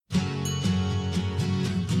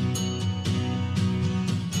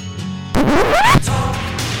Peace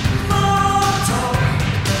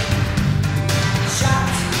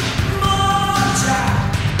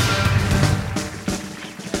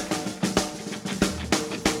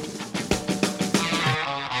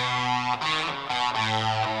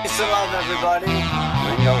and love, everybody.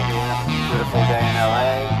 Ringo here. Beautiful day in LA.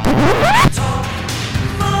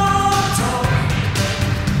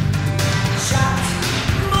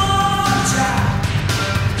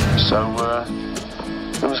 So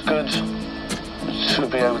it was good to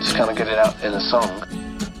be able to kind of get it out in a song.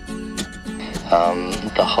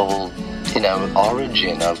 The whole,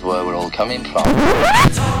 origin of where we're all coming from.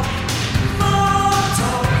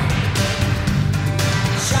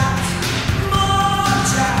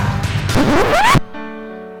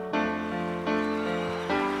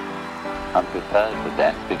 I'm prepared for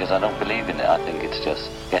death because I don't believe in it. I think it's just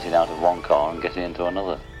getting out of one car and getting into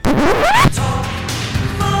another.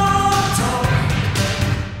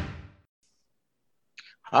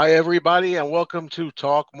 Hi, everybody, and welcome to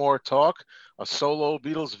Talk More Talk, a solo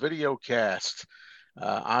Beatles video cast.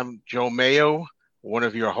 I'm Joe Mayo, one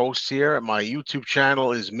of your hosts here. My YouTube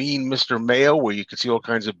channel is Mean Mr. Mayo, where you can see all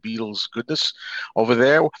kinds of Beatles goodness over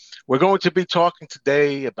there. We're going to be talking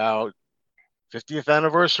today about 50th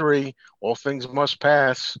anniversary, All Things Must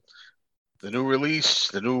Pass, the new release,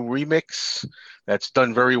 the new remix that's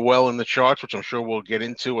done very well in the charts, which I'm sure we'll get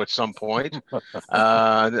into at some point.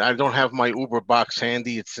 I don't have my Uber box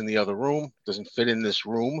handy. It's in the other room. It doesn't fit in this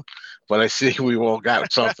room, but I see we all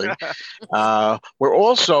got something. We're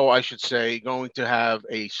also, I should say, going to have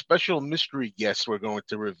a special mystery guest we're going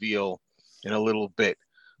to reveal in a little bit.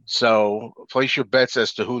 So place your bets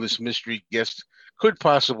as to who this mystery guest could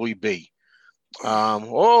possibly be.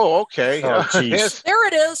 Okay. Oh, geez. There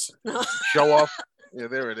it is. Show off. Yeah,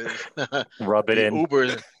 there it is. Rub it in.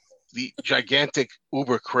 The gigantic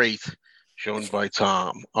Uber crate shown by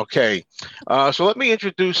Tom. Okay. So let me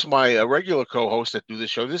introduce my regular co-host that do this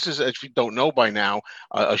show. This is, if you don't know by now,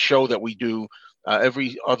 a show that we do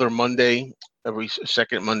every other Monday, every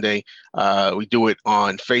second Monday. We do it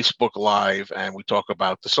on Facebook Live, and we talk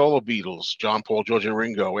about the solo Beatles, John, Paul, George, and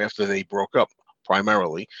Ringo after they broke up.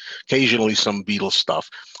 Primarily, occasionally some Beatles stuff.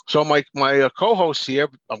 So my co-host here,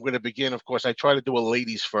 I'm going to begin. Of course, I try to do a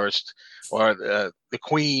ladies first, or the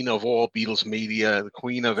queen of all Beatles media, the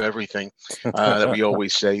queen of everything that we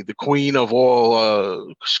always say, the queen of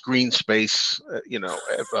all screen space,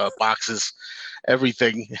 boxes,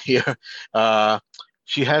 everything here.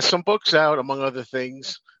 She has some books out, among other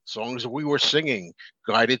things. Songs we were singing,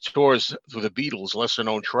 guided tours through the Beatles, lesser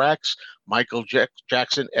known tracks, Michael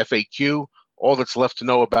Jackson, FAQ. All That's Left to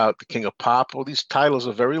Know About the King of Pop. Well, these titles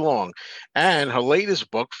are very long. And her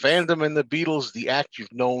latest book, Fandom and the Beatles, the act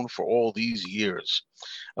you've known for all these years.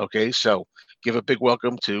 Okay, so give a big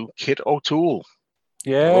welcome to Kit O'Toole.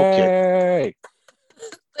 Yay! Okay.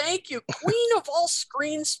 Thank you. Queen of all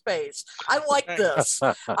screen space. I like this.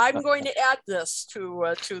 I'm going to add this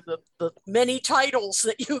to the many titles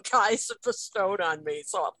that you guys have bestowed on me.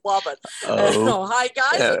 So I love it. Hi,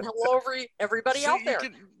 guys, and hello, everybody out there.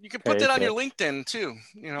 You can put that on your LinkedIn, too.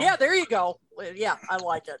 Yeah, there you go. Yeah, I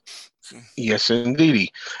like it. Yes,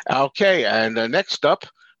 indeedy. Okay, and next up,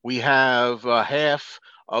 we have half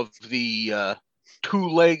of the Two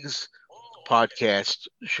Legs podcast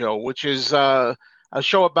show, which is a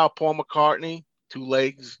show about Paul McCartney. Two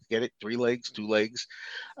legs, get it? 3 legs, 2 legs.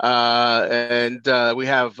 And we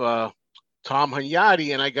have Tom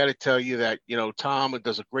Hunyadi, and I got to tell you that, Tom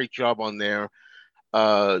does a great job on there.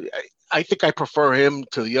 I think I prefer him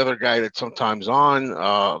to the other guy that's sometimes on,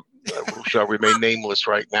 who shall remain nameless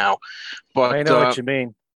right now. But I know what you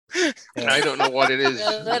mean. I don't know what it is,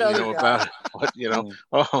 about what,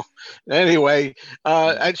 Oh, anyway,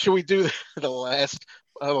 and should we do the last?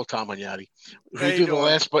 Hello, Tom Hunyadi. We do the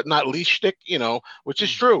last but not least shtick, which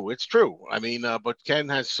is true. It's true. I mean, but Ken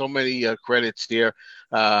has so many credits here.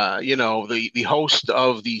 The host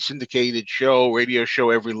of the syndicated radio show,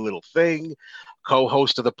 Every Little Thing,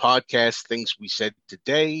 co-host of the podcast, Things We Said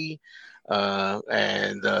Today,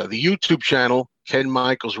 and the YouTube channel, Ken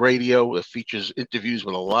Michaels Radio. It features interviews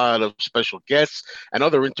with a lot of special guests and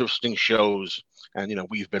other interesting shows. And,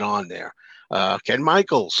 we've been on there. Ken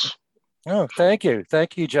Michaels. Oh, thank you,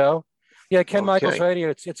 Joe. Yeah, Ken Michaels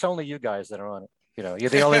Radio. It's only you guys that are on it.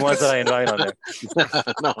 You're the only ones that I invite on there.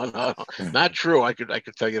 No, not true. I could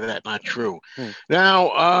tell you that, not true.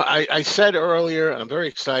 Now, I said earlier, and I'm very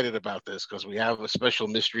excited about this because we have a special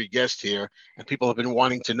mystery guest here, and people have been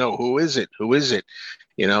wanting to know who is it.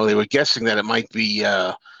 They were guessing that it might be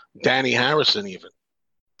Danny Harrison, even.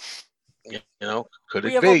 Could it be?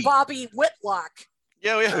 We have a Bobby Whitlock.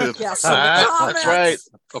 Yeah, we have. Yes, that's right.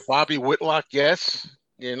 A Bobby Whitlock, yes.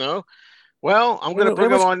 Well, I'm going to bring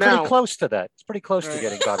him on now. It's pretty close to that. It's pretty close to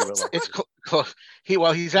getting Bobby Whitlock. It's close.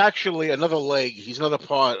 He's actually another leg. He's another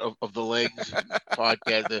part of the Legs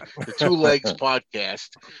podcast, the Two Legs podcast.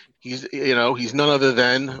 He's none other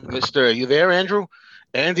than Mr. Are you there, Andrew?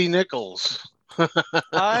 Andy Nichols.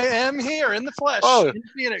 I am here in the flesh. Oh, in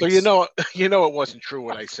Phoenix. so it wasn't true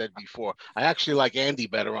what I said before. I actually like Andy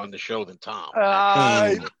better on the show than Tom.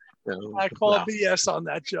 I call BS on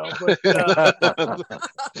that, Joe. But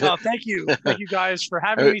no, thank you guys for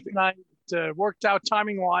having me tonight. It worked out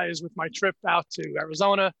timing wise with my trip out to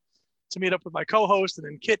Arizona to meet up with my co-host, and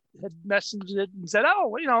then Kit had messaged it and said,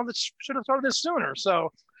 "Oh, should have started this sooner."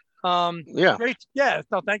 So, great. Yeah,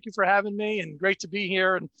 no, thank you for having me, and great to be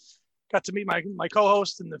here and got to meet my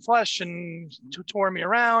co-host in the flesh and touring me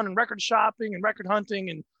around and record shopping and record hunting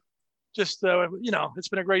and just it's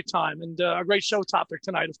been a great time and a great show topic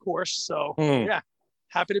tonight, of course. So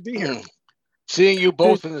happy to be here. Seeing you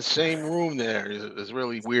both in the same room there is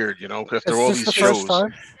really weird, after all these shows.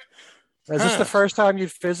 Is this the first time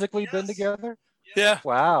you've physically been together? Yeah.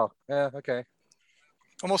 Wow. Yeah. Okay.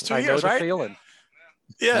 Almost 2 years, right? The feeling.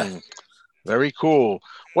 Yeah. Very cool.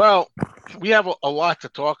 Well, we have a lot to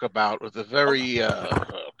talk about with a very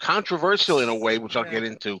controversial, in a way, which I'll get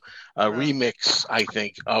into, remix, I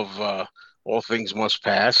think, of All Things Must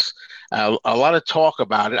Pass. A lot of talk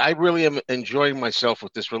about it. I really am enjoying myself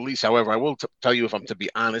with this release. However, I will tell you, if I'm to be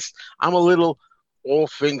honest, I'm a little All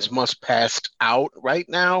Things Must Pass out right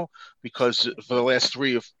now, because for the last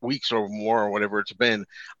 3 weeks or more, or whatever it's been,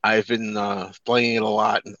 I've been playing it a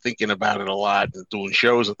lot and thinking about it a lot and doing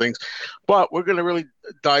shows and things. But we're going to really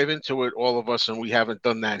dive into it, all of us, and we haven't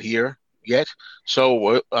done that here yet.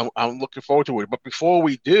 So I'm looking forward to it. But before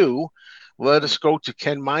we do, let us go to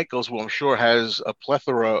Ken Michaels, who I'm sure has a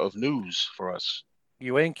plethora of news for us.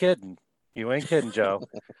 You ain't kidding. Joe.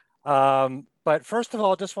 But first of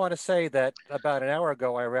all, I just want to say that about an hour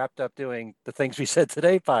ago, I wrapped up doing the Things We Said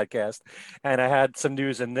Today podcast, and I had some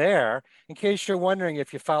news in there. In case you're wondering,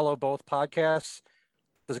 if you follow both podcasts,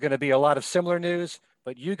 there's going to be a lot of similar news,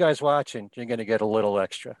 but you guys watching, you're going to get a little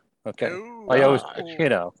extra. Okay. Ooh, I always,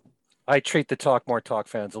 I treat the Talk More Talk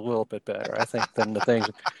fans a little bit better, I think, than the things,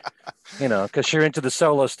 because you're into the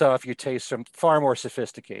solo stuff, you taste some far more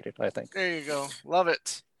sophisticated, I think. There you go. Love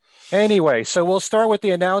it. Anyway, so we'll start with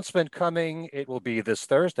the announcement coming, it will be this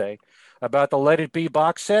Thursday, about the Let It Be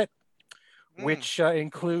box set, which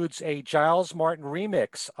includes a Giles Martin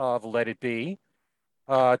remix of Let It Be,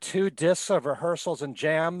 2 discs of rehearsals and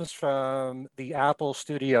jams from the Apple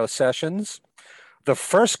Studio sessions, the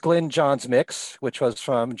first Glyn Johns mix, which was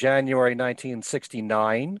from January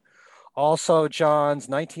 1969, also John's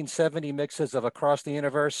 1970 mixes of Across the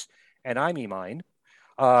Universe and I Me Mine,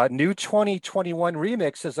 new 2021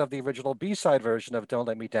 remixes of the original B-side version of Don't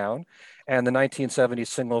Let Me Down and the 1970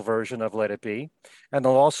 single version of Let It Be. And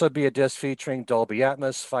there'll also be a disc featuring Dolby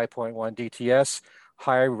Atmos, 5.1 DTS,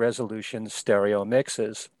 high resolution stereo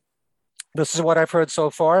mixes. This is what I've heard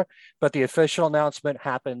so far, but the official announcement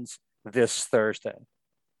happens this Thursday.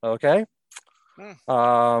 Okay.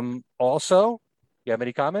 Also, you have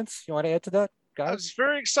any comments you want to add to that, guys? It's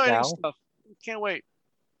very exciting stuff. Can't wait.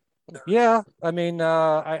 Yeah, I mean,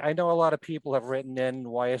 I know a lot of people have written in,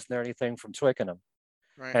 why isn't there anything from Twickenham?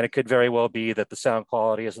 Right. And it could very well be that the sound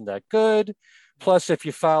quality isn't that good. Plus, if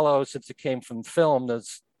you follow, since it came from film,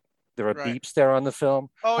 there are beeps there on the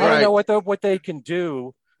film. I don't know what they can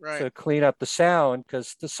do to clean up the sound,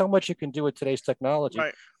 because there's so much you can do with today's technology.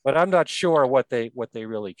 But I'm not sure what they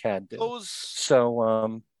really can do.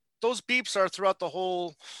 Those beeps are throughout the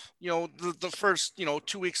whole, the first,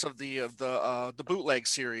 2 weeks of the bootleg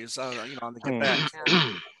series, on the Get Back.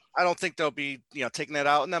 I don't think they'll be, taking that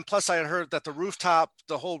out. And then plus I had heard that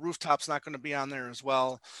the whole rooftop's not going to be on there as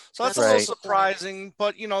well. So that's a little surprising,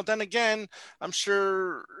 but then again, I'm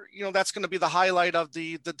sure, that's going to be the highlight of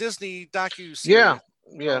the Disney docu-series. Yeah.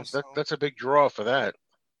 That's a big draw for that.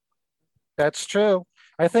 That's true.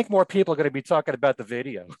 I think more people are going to be talking about the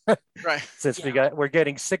video, right? Since we're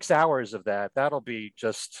getting 6 hours of that. That'll be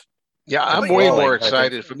just. Yeah, I'm way more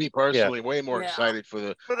excited for me personally. Way more excited for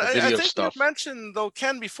the video I think stuff. You mentioned though,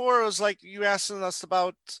 Ken, before, it was like you asking us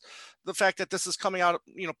about the fact that this is coming out,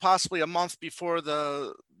 possibly a month before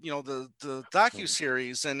the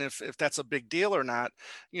docu-series, and if that's a big deal or not,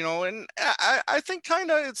 and I think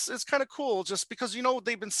it's kind of cool, just because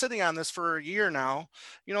they've been sitting on this for a year now.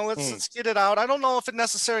 Let's get it out. I don't know if it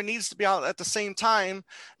necessarily needs to be out at the same time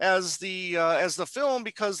as the film,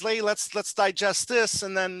 because let's digest this,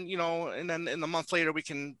 and then in the month later we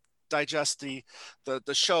can digest the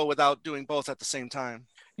show without doing both at the same time.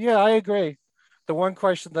 Yeah, I agree. the one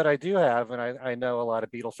question that I do have, and I know a lot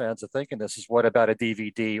of Beatle fans are thinking this, is what about a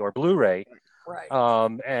DVD or Blu-ray?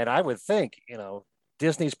 Right. And I would think,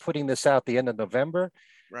 Disney's putting this out the end of November.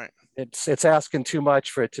 Right. It's asking too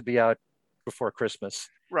much for it to be out before Christmas.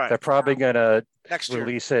 Right. They're probably going to Next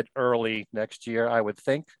release it early next year, I would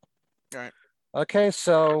think. Right. Okay,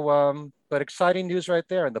 so but exciting news right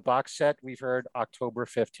there. In the box set, we've heard October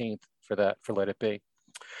 15th for Let It Be.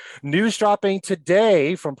 News dropping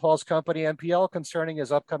today from Paul's company MPL concerning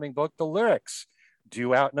his upcoming book, The Lyrics,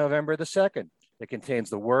 due out November the 2nd. It contains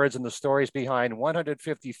the words and the stories behind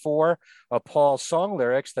 154 of Paul's song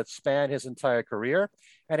lyrics that span his entire career.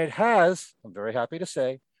 And it has, I'm very happy to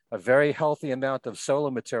say, a very healthy amount of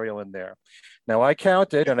solo material in there. Now I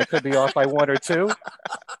counted, and I could be off by one or two.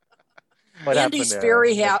 Andy's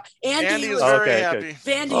very happy. Andy is very happy.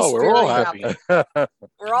 Andy's we're all happy.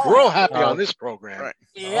 We're all happy on this program. Right.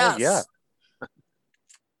 Yes. Oh, yeah.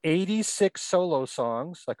 86 solo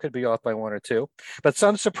songs. I could be off by one or two. But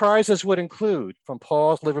some surprises would include from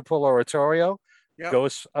Paul's Liverpool Oratorio,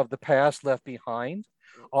 Ghosts of the Past Left Behind.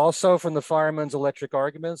 Also from the Fireman's Electric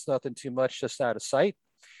Arguments, nothing too much, just out of sight.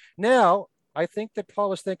 Now, I think that Paul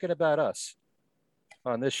was thinking about us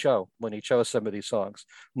on this show when he chose some of these songs.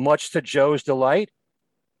 Much to Joe's delight,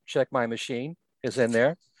 Check My Machine is in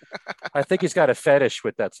there. I think he's got a fetish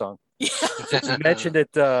with that song. He mentioned it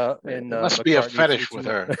in must be a fetish with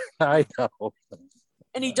her. I know.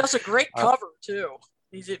 And he does a great cover too.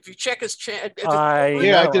 If you check his channel,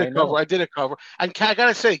 I did a cover. And I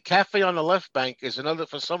gotta say, Cafe on the Left Bank is another.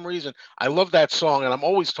 For some reason, I love that song, and I'm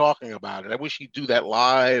always talking about it. I wish he'd do that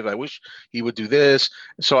live. I wish he would do this.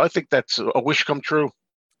 So I think that's a wish come true.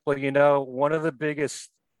 Well, one of the biggest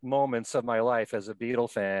moments of my life as a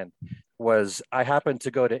Beatle fan was I happened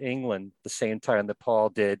to go to England the same time that Paul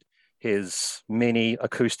did his mini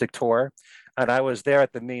acoustic tour, and I was there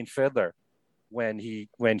at the Mean Fiddler when he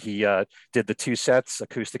did the two sets,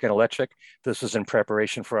 acoustic and electric. This was in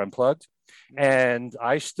preparation for Unplugged, and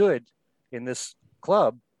I stood in this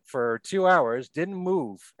club for 2 hours, didn't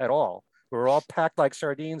move at all. We were all packed like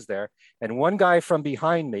sardines there, and one guy from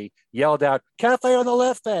behind me yelled out, "Cafe on the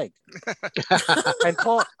Left Bank!"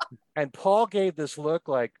 and Paul gave this look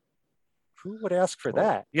like, who would ask for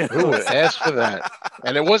that? Who would ask for that?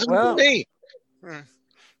 And it wasn't me.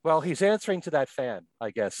 Well, he's answering to that fan, I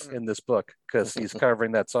guess, in this book, because he's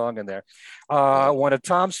covering that song in there. One of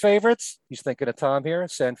Tom's favorites, he's thinking of Tom here,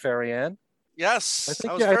 San Ferian. Yes, I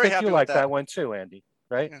think you like that one too, Andy,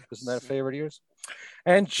 right? Yes. Isn't that a favorite of yours?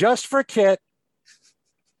 And Just for Kit,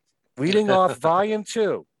 leading off Volume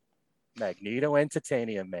 2, Magneto and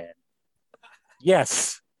Titanium Man.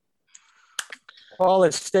 Yes. Paul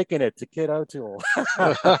is sticking it to Kit O'Toole.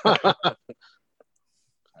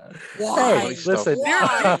 Why? Hey, listen.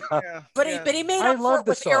 Why? But he made up for it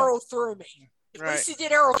with Arrow Through Me. At least he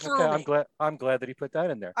did Arrow Through Me. I'm glad that he put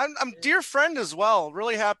that in there. I'm Dear Friend as well.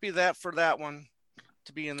 Really happy for that one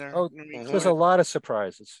to be in there. Oh, there's a lot of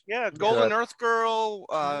surprises. Yeah, Golden Earth Girl.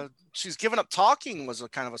 She's given up talking was a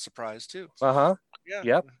kind of a surprise too. Yeah.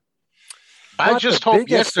 Yep. I just hope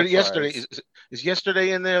yesterday is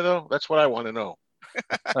yesterday in there though. That's what I want to know.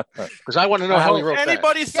 Because I want to know how he wrote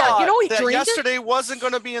anybody that. thought that yesterday wasn't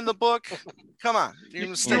going to be in the book? Come on,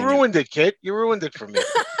 you ruined it, Kit. You ruined it for me.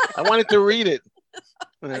 I wanted to read it.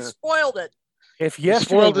 I spoiled it. If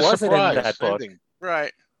yesterday wasn't in that book,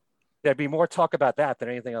 right, there'd be more talk about that than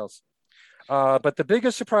anything else. But the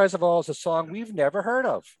biggest surprise of all is a song we've never heard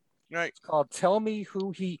of. Right, it's called "Tell Me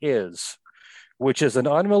Who He Is," which is an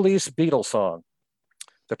unreleased Beatles song.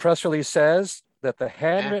 The press release says that the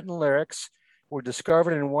handwritten lyrics were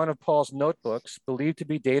discovered in one of Paul's notebooks, believed to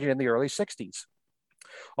be dated in the early 60s.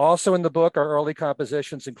 Also in the book are early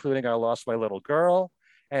compositions, including I Lost My Little Girl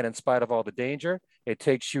and In Spite of All the Danger. It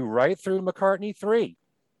takes you right through McCartney 3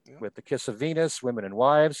 with The Kiss of Venus, Women and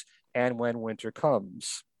Wives, and When Winter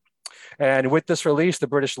Comes. And with this release, the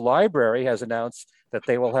British Library has announced that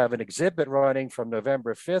they will have an exhibit running from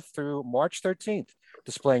November 5th through March 13th,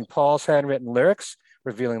 displaying Paul's handwritten lyrics,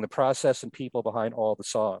 revealing the process and people behind all the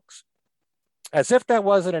songs. As if that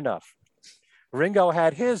wasn't enough, Ringo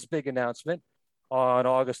had his big announcement on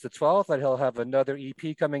August the 12th that he'll have another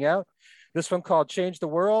EP coming out. This one called Change the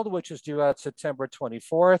World, which is due out September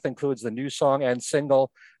 24th, includes the new song and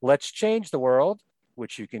single Let's Change the World,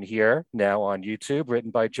 which you can hear now on YouTube,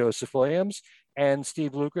 written by Joseph Williams and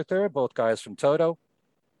Steve Lukather, both guys from Toto.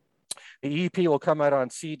 The EP will come out on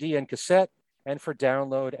CD and cassette and for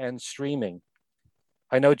download and streaming.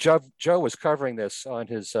 I know Joe was covering this on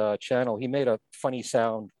his channel. He made a funny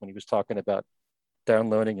sound when he was talking about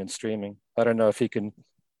downloading and streaming. I don't know if he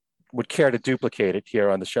would care to duplicate it here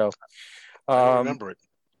on the show. I remember it.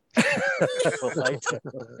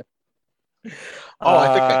 Oh,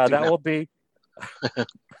 I think I do that now. will be.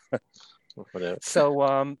 Whatever.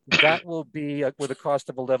 So that will be with a cost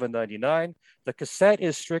of $11.99. The cassette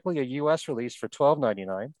is strictly a U.S. release for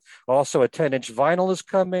 $12.99. Also, a 10-inch vinyl is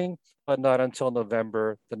coming, but not until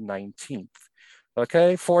November the 19th.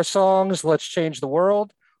 Okay, 4 songs, Let's Change the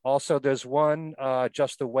World. Also, there's one,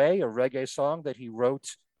 Just Away, a reggae song that he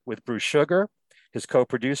wrote with Bruce Sugar, his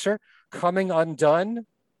co-producer. Coming Undone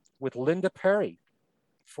with Linda Perry,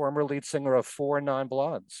 former lead singer of 4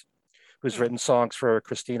 Non-Blondes, who's written songs for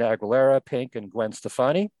Christina Aguilera, Pink, and Gwen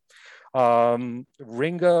Stefani. Ringo,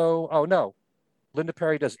 oh no, Linda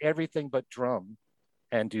Perry does everything but drum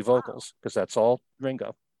and do vocals, because that's all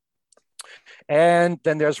Ringo. And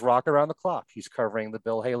then there's Rock Around the Clock. He's covering the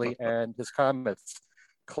Bill Haley and his Comets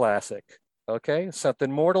classic. Okay,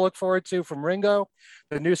 something more to look forward to from Ringo.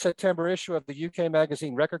 The new September issue of the UK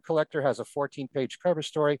magazine Record Collector has a 14-page cover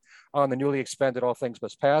story on the newly expanded All Things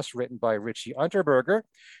Must Pass, written by Richie Unterberger.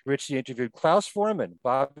 Richie interviewed Klaus Voormann,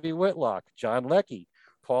 Bobby Whitlock, John Leckie,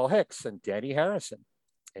 Paul Hicks, and Danny Harrison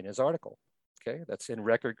in his article. Okay, that's in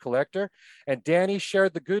Record Collector. And Danny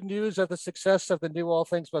shared the good news of the success of the new All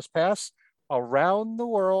Things Must Pass around the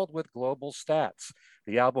world with global stats.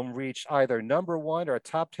 The album reached either #1 or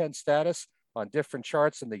top 10 status on different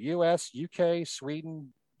charts in the US, UK,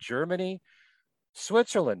 Sweden, Germany,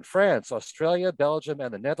 Switzerland, France, Australia, Belgium,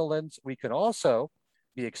 and the Netherlands. We can also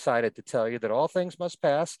be excited to tell you that All Things Must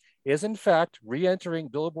Pass is in fact re-entering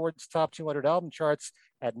Billboard's top 200 album charts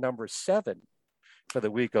at #7 for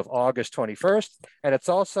the week of August 21st. And it's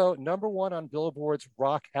also #1 on Billboard's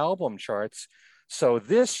rock album charts. So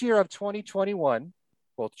this year of 2021,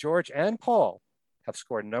 both George and Paul have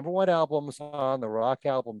scored #1 albums on the rock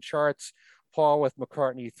album charts. Paul with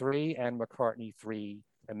McCartney 3 and McCartney 3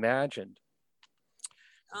 Imagined.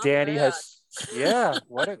 Danny has, yeah,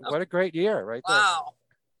 what a great year right there. Wow.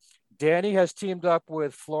 Danny has teamed up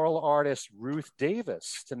with floral artist Ruth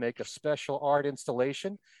Davis to make a special art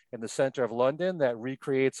installation in the center of London that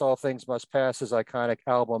recreates All Things Must Pass's iconic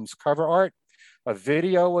album's cover art. A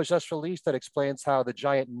video was just released that explains how the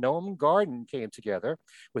giant gnome garden came together,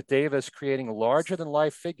 with Davis creating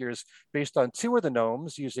larger-than-life figures based on 2 of the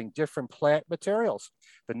gnomes using different plant materials.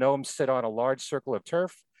 The gnomes sit on a large circle of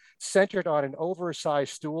turf, centered on an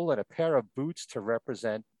oversized stool and a pair of boots to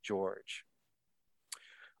represent George.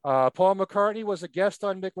 Paul McCartney was a guest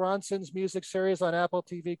on Mick Ronson's music series on Apple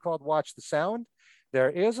TV called Watch the Sound. There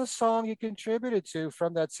is a song he contributed to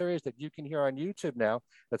from that series that you can hear on YouTube now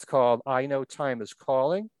that's called I Know Time Is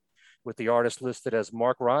Calling, with the artist listed as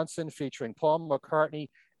Mark Ronson, featuring Paul McCartney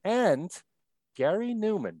and Gary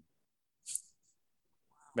Newman.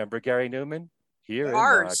 Remember Gary Newman? Here in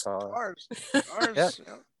my car. Ours. Yeah.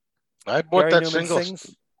 I bought Gary that Newman single.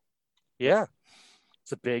 sings. Yeah,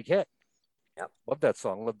 it's a big hit. Yep. Love that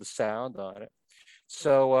song. Love the sound on it.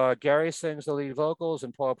 So Gary sings the lead vocals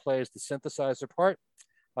and Paul plays the synthesizer part.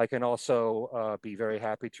 I can also be very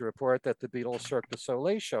happy to report that the Beatles Cirque du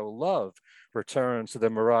Soleil show Love returns to the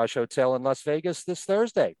Mirage Hotel in Las Vegas this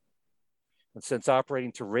Thursday. And since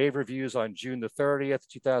operating to rave reviews on June the 30th,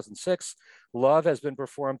 2006, Love has been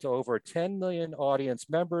performed to over 10 million audience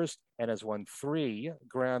members and has won 3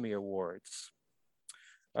 Grammy Awards.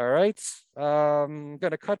 All right, I'm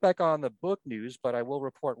going to cut back on the book news, but I will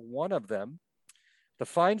report one of them. The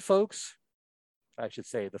fine folks, I should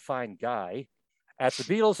say the fine guy, at the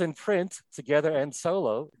Beatles in print, together and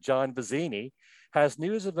solo, John Bazzini, has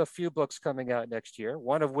news of a few books coming out next year,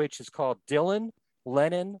 one of which is called Dylan,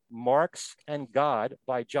 Lennon, Marx, and God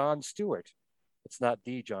by Jon Stewart. It's not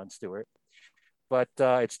the Jon Stewart, but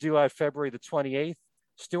it's due out February the 28th.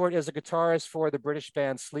 Stewart is a guitarist for the British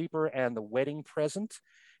band Sleeper and The Wedding Present,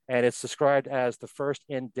 and it's described as the first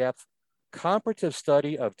in-depth comparative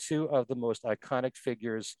study of 2 of the most iconic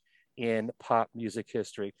figures in pop music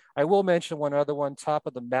history. I will mention one other one, Top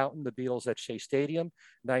of the Mountain, The Beatles at Shea Stadium,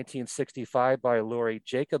 1965 by Laurie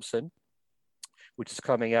Jacobson, which is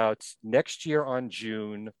coming out next year on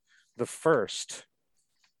June the 1st.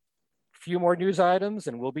 Few more news items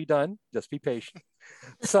and we'll be done. Just be patient.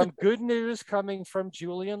 Some good news coming from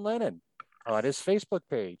Julian Lennon on his Facebook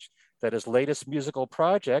page that his latest musical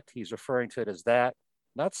project, he's referring to it as that,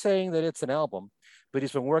 not saying that it's an album, but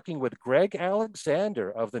he's been working with Greg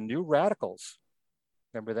Alexander of the New Radicals.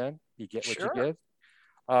 Remember then? You get what you give.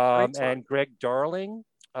 And Greg Darling,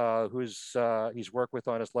 he's worked with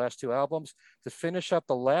on his last 2 albums, to finish up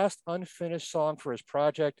the last unfinished song for his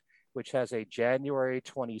project, which has a January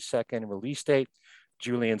 22nd release date.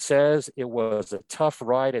 Julian says, it was a tough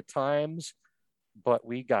ride at times, but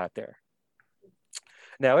we got there.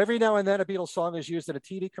 Now, every now and then a Beatles song is used in a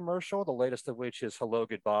TV commercial, the latest of which is Hello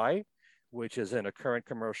Goodbye, which is in a current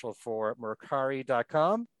commercial for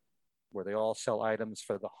Mercari.com, where they all sell items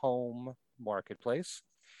for the home marketplace.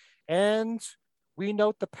 And we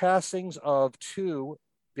note the passings of two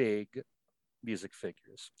big music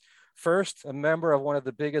figures. First, a member of one of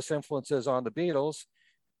the biggest influences on the Beatles,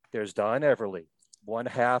 there's Don Everly, one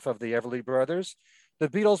half of the Everly Brothers. The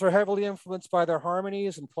Beatles were heavily influenced by their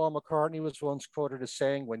harmonies, and Paul McCartney was once quoted as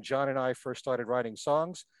saying, "When John and I first started writing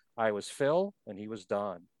songs, I was Phil and he was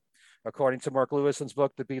Don." According to Mark Lewison's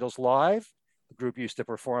book, The Beatles Live, the group used to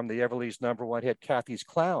perform the Everly's #1 hit, Kathy's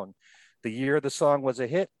Clown, the year the song was a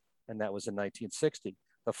hit, and that was in 1960.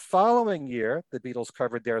 The following year, the Beatles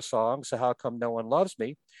covered their song, So How Come No One Loves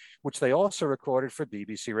Me, which they also recorded for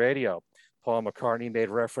BBC Radio. Paul McCartney made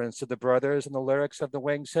reference to the brothers in the lyrics of the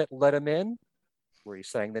Wings hit, Let 'Em In, where he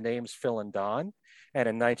sang the names Phil and Don. And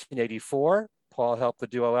in 1984, Paul helped the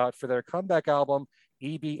duo out for their comeback album,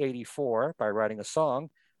 EB84, by writing a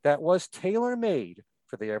song that was tailor-made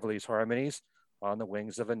for the Everly's harmonies, On the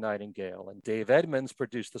Wings of a Nightingale. And Dave Edmunds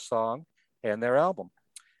produced the song and their album.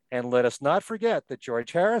 And let us not forget that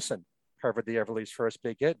George Harrison covered the Everly's first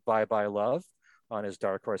big hit, Bye Bye Love, on his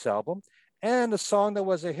Dark Horse album, and the song that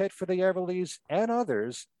was a hit for the Everly's and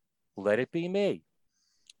others, Let It Be Me,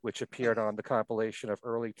 which appeared on the compilation of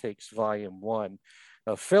Early Takes Volume 1.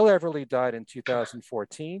 Now, Phil Everly died in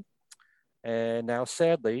 2014, and now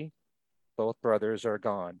sadly, both brothers are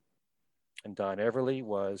gone. And Don Everly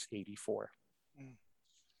was 84.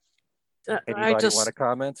 Anybody want to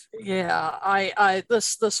comment? Yeah, I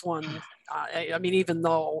this one, I mean, even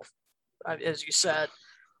though, as you said,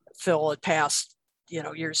 Phil had passed,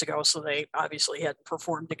 years ago, so they obviously hadn't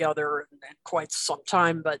performed together in quite some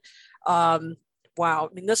time. But wow, I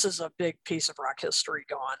mean, this is a big piece of rock history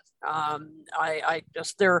gone. I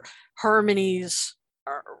just, their harmonies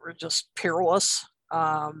are just peerless.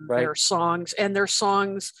 Right. Their songs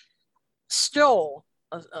still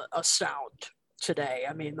astound today.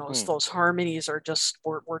 I mean, those harmonies are just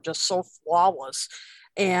were just so flawless,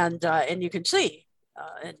 and you can see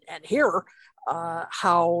and hear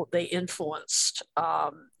how they influenced,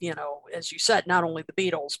 as you said, not only the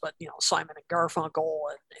Beatles, but Simon and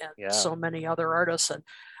Garfunkel and so many other artists. And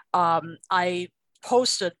I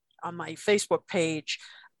posted on my Facebook page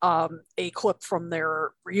a clip from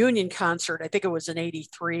their reunion concert. I think it was in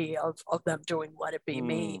 '83 of them doing "Let It Be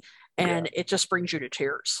Me," and it just brings you to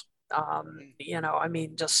tears. I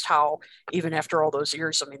mean, just how even after all those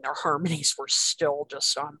years, I mean, their harmonies were still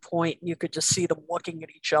just on point. You could just see them looking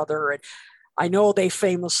at each other. And I know they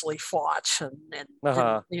famously fought and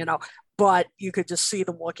but you could just see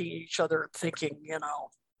them looking at each other and thinking,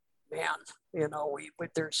 man,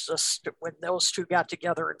 there's just, when those two got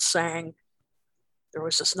together and sang, there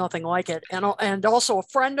was just nothing like it. And also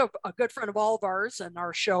a good friend of all of ours and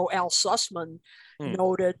our show, Al Sussman,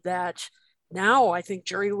 noted that now I think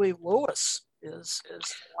Jerry Lee Lewis is the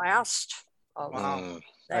last of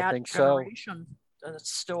that I think generation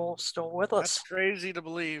that's still with us. That's crazy to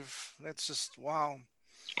believe. That's just wow.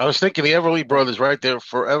 I was thinking the Everly Brothers, right? They're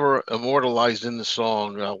forever immortalized in the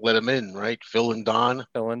song "Let 'Em In," right? Phil and Don.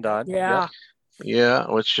 Yeah.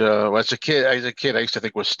 Yeah, which as a kid, I used to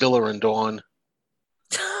think was Stiller and Dawn.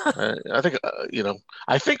 I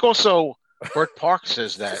think also Bert Parks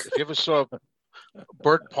says that. If you ever saw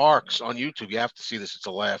Bert Parks on YouTube, you have to see this. It's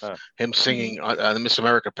a laugh. Him singing on the Miss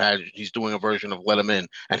America pageant. He's doing a version of "Let 'Em In,"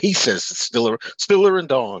 and he says it's Stiller and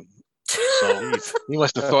Dawn. So he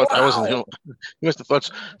must have thought I wasn't him. He must have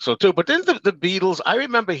thought so too. But then the Beatles, I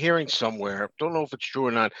remember hearing somewhere, don't know if it's true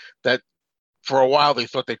or not, that for a while they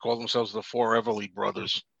thought they called themselves the Four Everly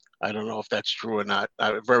Brothers. I don't know if that's true or not.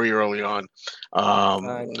 Very early on,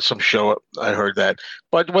 some show I heard that,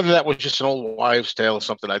 but whether that was just an old wives' tale or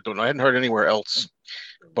something, I don't know. I hadn't heard anywhere else,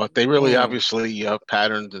 but they really obviously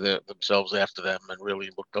patterned themselves after them and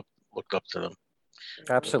really looked up to them.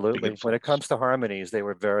 Absolutely. When it comes to harmonies, they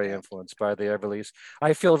were very influenced by the Everlys.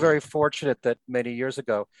 I feel very fortunate that many years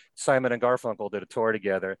ago, Simon and Garfunkel did a tour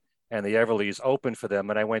together, and the Everlys opened for them,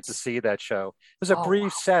 and I went to see that show. It was a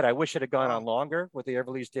brief set. I wish it had gone on longer, what the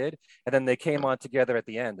Everlys did, and then they came on together at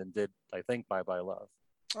the end and did, I think, Bye Bye Love.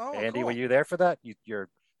 Oh, Andy, cool. were you there for that? You're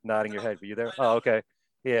nodding your head. Were you there? Oh, okay.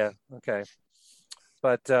 Yeah, okay.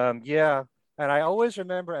 But yeah, and I always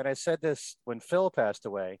remember, and I said this when Phil passed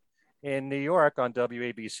away, in New York on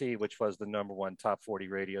WABC, which was the #1 top 40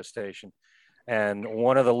 radio station. And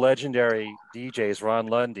one of the legendary DJs, Ron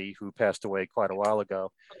Lundy, who passed away quite a while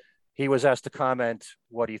ago, he was asked to comment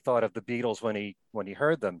what he thought of the Beatles when he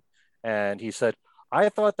heard them. And he said, I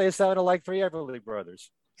thought they sounded like three Everly Brothers.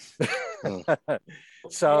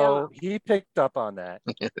 So he picked up on that,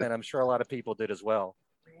 and I'm sure a lot of people did as well.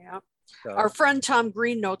 Yeah. So, Our friend Tom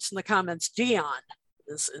Green notes in the comments, Dion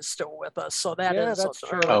is still with us. So that Yeah, is that's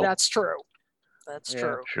true. That's true. That's Yeah,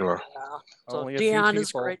 true. Sure. Yeah. So only a few Dion is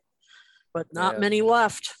people. great, but not Yeah. many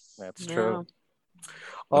left. That's Yeah. true.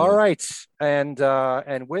 All right, and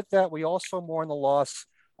with that, we also mourn the loss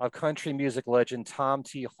of country music legend Tom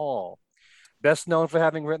T. Hall, best known for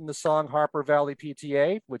having written the song Harper Valley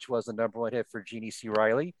PTA, which was the #1 hit for Jeannie C.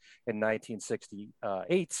 Riley in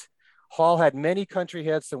 1968. Hall had many country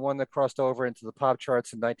hits and one that crossed over into the pop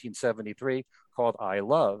charts in 1973 called I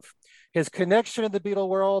Love. His connection in the Beatle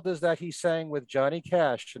world is that he sang with Johnny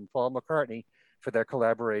Cash and Paul McCartney for their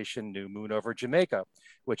collaboration New Moon Over Jamaica,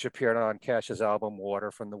 which appeared on Cash's album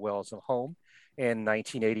Water from the Wells of Home in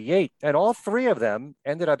 1988. And all three of them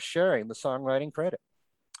ended up sharing the songwriting credit.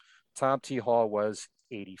 Tom T. Hall was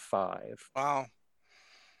 85. Wow.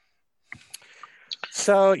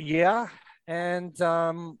 So, yeah. And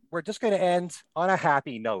we're just going to end on a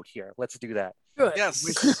happy note here. Let's do that. Good. Yes.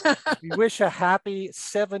 We wish a happy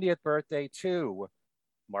 70th birthday to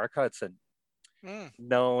Mark Hudson,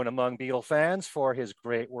 known among Beatle fans for his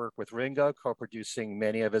great work with Ringo, co-producing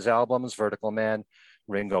many of his albums, Vertical Man,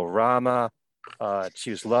 Ringo Rama,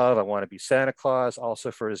 Choose Love, I Want to Be Santa Claus,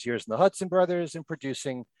 also for his years in the Hudson Brothers and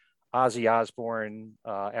producing Ozzy Osbourne,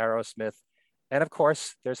 Aerosmith, and of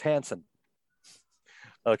course, there's Hanson.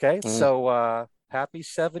 Okay, so happy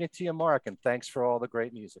 70th to you, Mark, and thanks for all the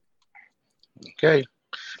great music. Okay.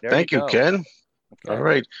 There Thank you, go. Ken. Okay. All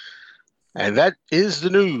right. And that is the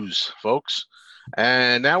news, folks.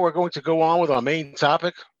 And now we're going to go on with our main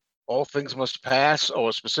topic, All Things Must Pass,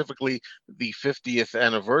 or specifically the 50th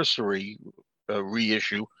anniversary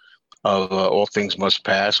reissue of All Things Must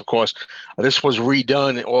Pass. Of course, this was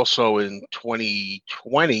redone also in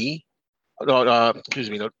 2020. Excuse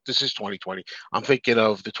me, no, this is 2020. I'm thinking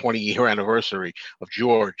of the 20-year anniversary of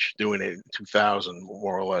George doing it in 2000,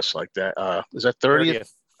 more or less like that. Is that 30th?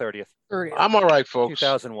 30th. I'm all right, folks.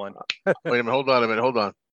 2001. Wait a minute. Hold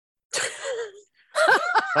on.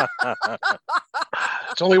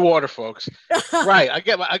 It's only water, folks. Right. I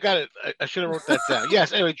got it. I should have wrote that down.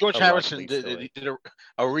 Yes. Anyway, George Harrison did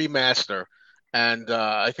a remaster, and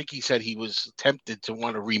I think he said he was tempted to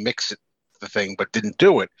want to remix the thing, but didn't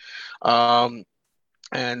do it. And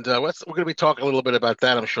we're going to be talking a little bit about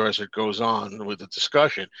that, I'm sure, as it goes on with the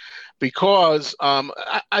discussion, because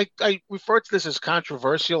I refer to this as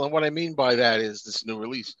controversial, and what I mean by that is this new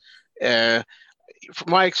release. From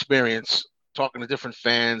my experience, talking to different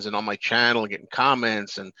fans and on my channel and getting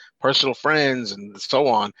comments and personal friends and so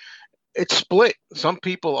on, it's split. Some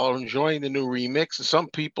people are enjoying the new remix, and some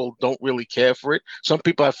people don't really care for it. Some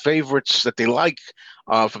people have favorites that they like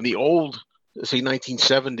from the old, say,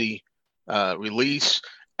 1970 release,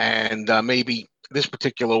 and maybe this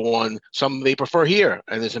particular one, some they prefer here,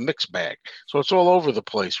 and there's a mixed bag. So it's all over the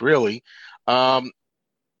place, really.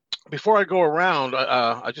 Before I go around,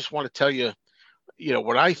 I just want to tell you,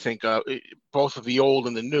 what I think of both of the old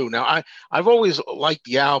and the new. Now, I've always liked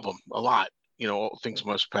the album a lot. All Things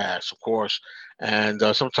Must Pass, of course, and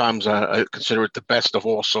sometimes I consider it the best of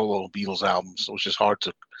all solo Beatles albums, which is hard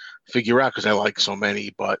to figure out because I like so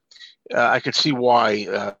many. But I could see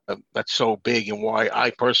why that's so big and why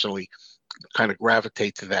I personally kind of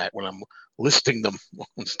gravitate to that when I'm listing them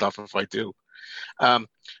and stuff, if I do.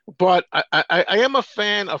 But I am a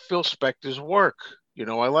fan of Phil Spector's work.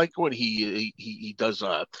 I like when he does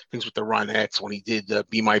things with the Ronettes, when he did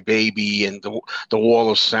Be My Baby and the Wall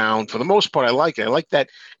of Sound. For the most part, I like it. I like that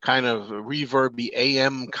kind of reverby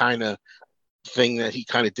AM kind of thing that he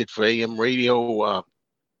kind of did for AM radio.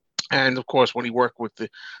 And of course, when he worked with the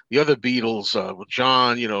other Beatles, with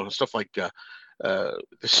John, stuff like the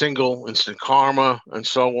single Instant Karma and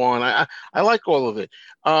so on. I like all of it.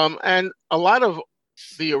 And a lot of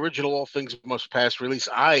the original All Things Must Pass release,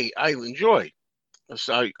 I enjoyed.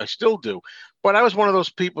 I still do. But I was one of those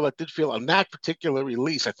people that did feel on that particular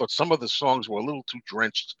release, I thought some of the songs were a little too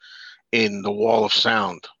drenched in the Wall of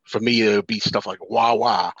Sound. For me, it would be stuff like Wah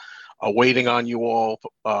Wah, Waiting on You All,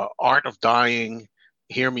 Art of Dying,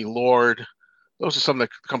 Hear Me Lord. Those are some that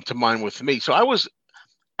come to mind with me. So I was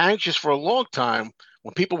anxious for a long time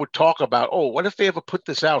when people would talk about, oh, what if they ever put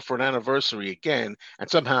this out for an anniversary again and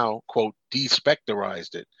somehow, quote,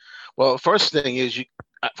 de-spectorized it? Well, the first thing is,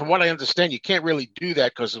 from what I understand, you can't really do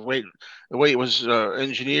that because the way it was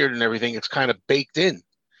engineered and everything, it's kind of baked in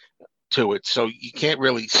to it. So you can't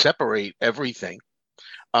really separate everything.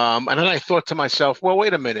 And then I thought to myself, well,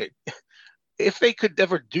 wait a minute. If they could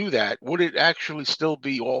ever do that, would it actually still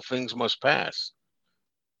be All Things Must Pass?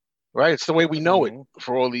 right? It's the way we know it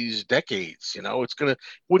for all these decades.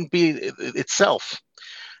 Wouldn't be itself.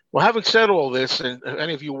 Well, having said all this, and if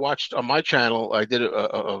any of you watched on my channel, I did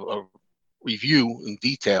a review in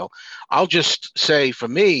detail. I'll just say, for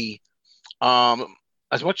me,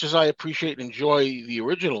 as much as I appreciate and enjoy the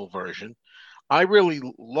original version, I really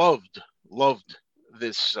loved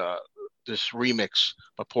this this remix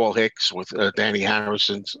by Paul Hicks with Danny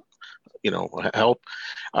Harrison's help.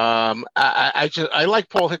 I like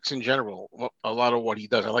Paul Hicks in general. A lot of what he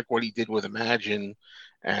does. I like what he did with Imagine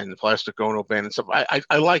and the Plastic Ono Band and stuff.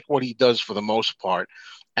 I like what he does for the most part.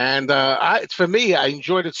 And for me, I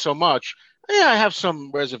enjoyed it so much. Yeah, I have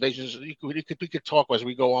some reservations. We could talk as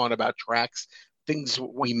we go on about tracks, things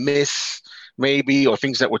we miss maybe, or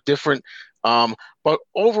things that were different. But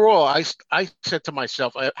overall, I said to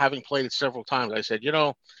myself, having played it several times, I said,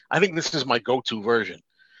 I think this is my go-to version.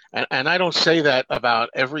 And I don't say that about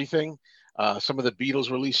everything. Some of the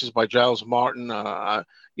Beatles releases by Giles Martin,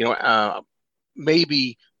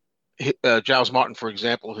 maybe Giles Martin, for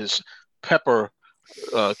example, his Pepper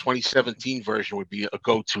 2017 version would be a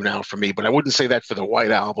go-to now for me. But I wouldn't say that for the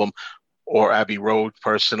White Album or Abbey Road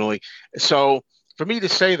personally. So for me to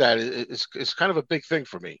say that is kind of a big thing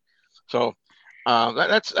for me. So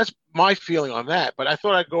that's my feeling on that. But I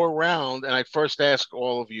thought I'd go around and I'd first ask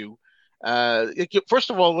all of you. First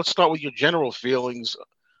of all, let's start with your general feelings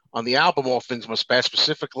on the album All Things Must Pass,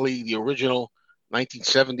 specifically the original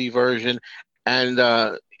 1970 version and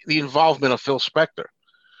the involvement of Phil Spector.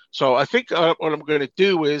 So I think what I'm going to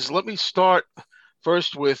do is let me start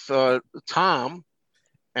first with Tom,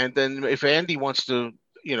 and then if Andy wants to,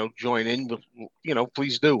 join in,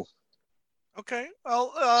 please do. Okay.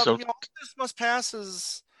 Well, All Things Must Pass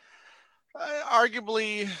is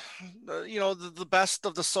arguably, the best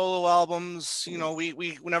of the solo albums.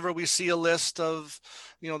 We whenever we see a list of,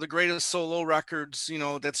 the greatest solo records,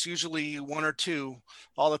 that's usually one or two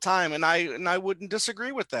all the time, and I wouldn't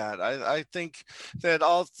disagree with that. I think that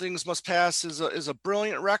All Things Must Pass is a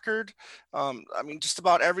brilliant record. Just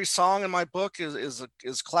about every song in my book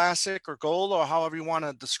is classic or gold, or however you want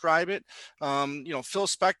to describe it. Phil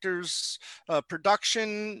Spector's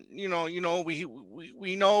production.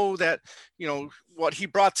 We know that what he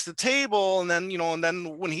brought to the table, and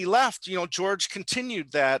then when he left, George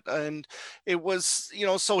continued that, and it was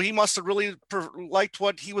so he must have really liked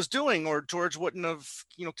what he was doing, or George wouldn't have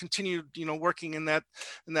continued working in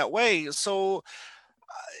that way. So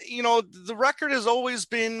the record has always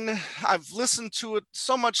been, I've listened to it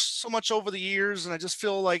so much over the years, and I just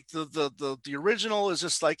feel like the original is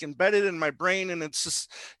just like embedded in my brain, and it's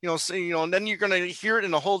just, and then you're going to hear it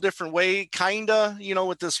in a whole different way, kinda,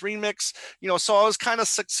 with this remix, so I was kind of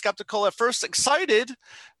skeptical at first, excited,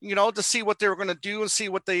 to see what they were going to do and see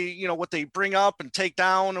what they bring up and take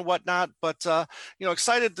down and whatnot. But,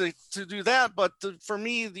 excited to do that. But for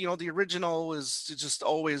me, the original is just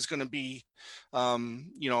always going to be,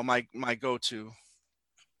 my go-to.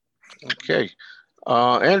 Okay.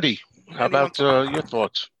 Andy, how about your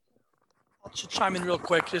thoughts? I'll chime in real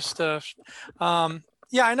quick.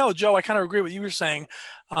 I know, Joe, I kind of agree with what you were saying.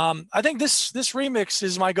 I think this remix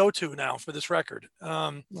is my go-to now for this record.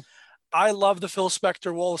 I love the Phil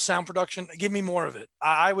Spector wall of sound production. Give me more of it.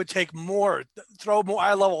 I would take more, throw more.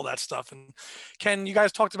 I love all that stuff. And Ken, you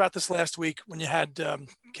guys talked about this last week when you had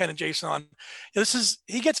Ken and Jason on.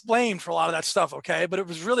 He gets blamed for a lot of that stuff, okay? But it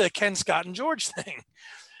was really a Ken, Scott, and George thing,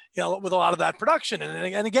 with a lot of that production.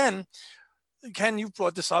 And again, Ken, you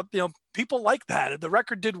brought this up, people like that. The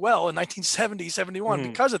record did well in 1970, 71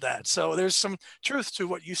 because of that. So there's some truth to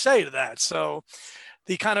what you say to that. So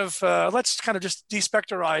the kind of, let's kind of just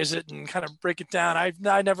despectorize it and kind of break it down. I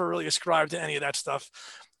never really ascribed to any of that stuff.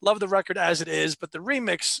 Love the record as it is, but the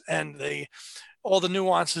remix and all the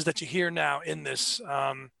nuances that you hear now in this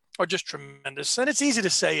are just tremendous. And it's easy to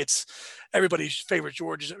say it's everybody's favorite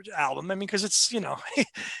George album. Because it's, he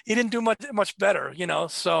didn't do much better,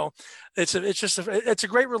 so it's a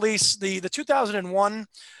great release. The 2001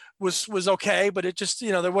 was okay, but it just,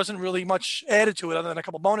 there wasn't really much added to it other than a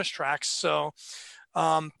couple bonus tracks. So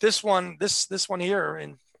this one here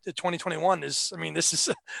in 2021 is, this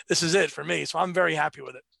is it for me. So I'm very happy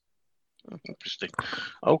with it. Interesting.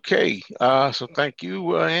 Okay. So thank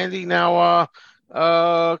you, Andy. Now,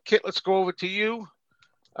 Kit, let's go over to you.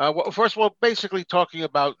 First of all, basically talking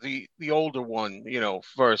about the older one,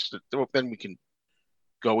 first, then we can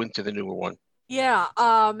go into the newer one. Yeah.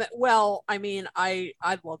 Well, I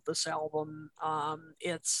love this album.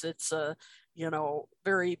 It's a,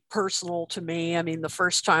 very personal to me. The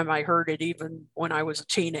first time I heard it, even when I was a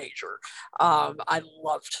teenager, I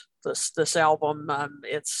loved this album.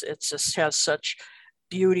 It's just has such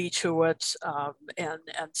beauty to it, and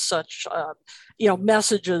such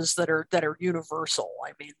messages that are universal.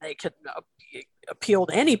 I mean, they can appeal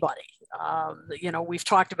to anybody. We've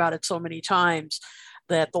talked about it so many times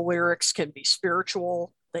that the lyrics can be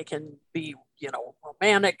spiritual, they can be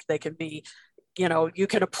romantic, they can be you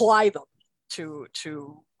can apply them to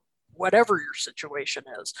whatever your situation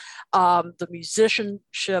is. The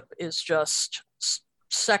musicianship is just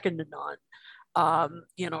second to none.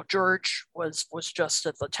 George was just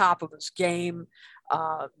at the top of his game.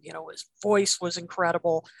 His voice was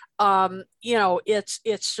incredible.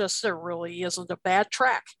 It's just, there really isn't a bad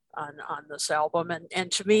track on this album.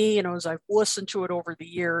 And to me, as I've listened to it over the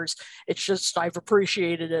years, it's just, I've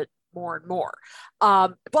appreciated it more and more.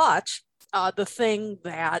 But the thing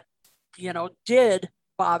that, did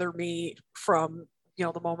bother me from,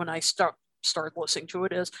 the moment I started listening to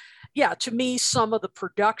it is, to me, some of the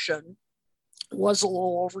production was a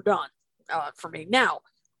little overdone for me. Now,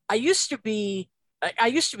 I used to be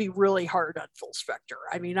really hard on Phil Spector.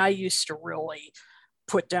 I mean, I used to really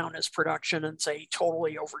put down his production and say he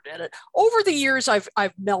totally overdid it. Over the years, I've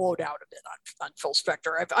mellowed out a bit on Phil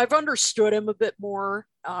Spector. I've understood him a bit more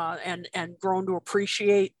and grown to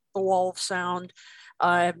appreciate the Wall of Sound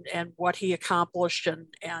and what he accomplished and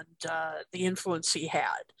the influence he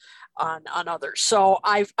had on others. So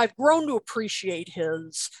I've grown to appreciate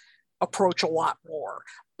his approach a lot more.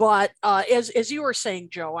 But as you were saying,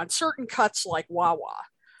 Joe, on certain cuts like Wah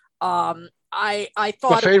Wah, I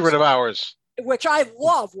thought a favorite of ours, which I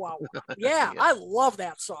love. Wah Wah, yeah, I love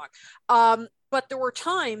that song. But there were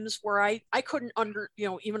times where I couldn't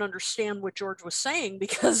even understand what George was saying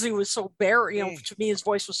because he was so buried. To me, his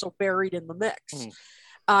voice was so buried in the mix.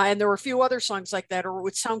 And there were a few other songs like that, or it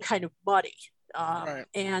would sound kind of muddy. Right.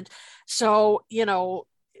 And so,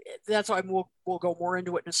 that's why we'll go more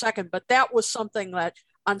into it in a second. But that was something that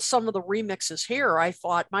on some of the remixes here, I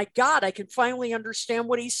thought, my God, I can finally understand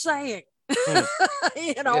what he's saying. I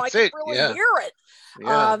can really hear it.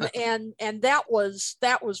 Yeah. And that was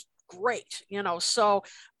great. So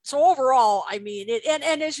overall, I mean,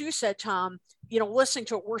 and as you said, Tom, listening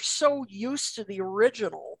to it, we're so used to the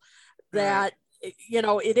original that,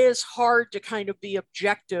 it is hard to kind of be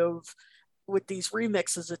objective with these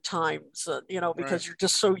remixes at times, because you're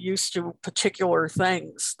just so used to particular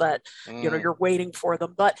things that, you're waiting for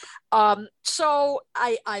them. But so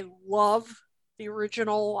I love the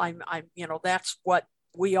original. I'm that's what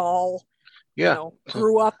we all,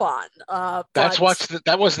 grew up on. That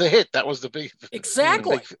was the hit. That was the big,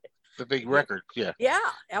 exactly the big record. Yeah. Yeah,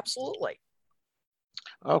 absolutely.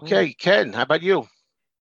 Okay. Ken, how about you?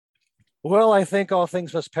 Well, I think All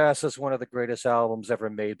Things Must Pass is one of the greatest albums ever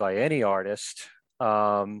made by any artist.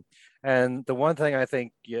 And the one thing I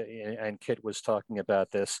think, and Kit was talking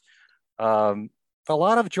about this, a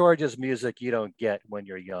lot of George's music you don't get when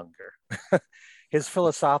you're younger. His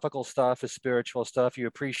philosophical stuff, his spiritual stuff, you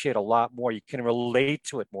appreciate a lot more. You can relate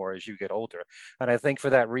to it more as you get older. And I think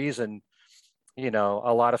for that reason,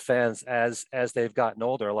 a lot of fans, as they've gotten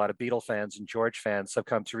older, a lot of Beatle fans and George fans have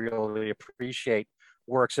come to really appreciate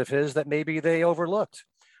works of his that maybe they overlooked.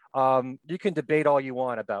 You can debate all you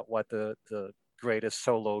want about what the greatest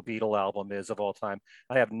solo Beatle album is of all time.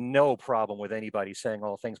 I have no problem with anybody saying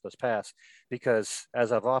All Things Must Pass, because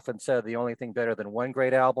as I've often said, the only thing better than one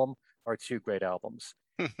great album are two great albums.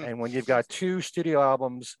 And when you've got two studio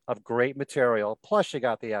albums of great material, plus you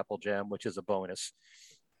got the Apple Jam, which is a bonus,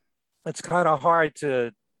 it's kind of hard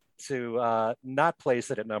to not place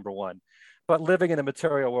it at number one. But Living in the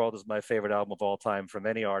Material World is my favorite album of all time from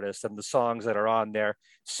any artist. And the songs that are on there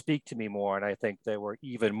speak to me more. And I think they were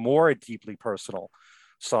even more deeply personal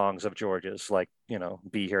songs of George's, like,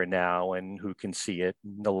 Be Here Now and Who Can See It,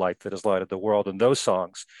 and The Light That Has Lighted the World, and those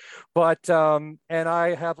songs. But, and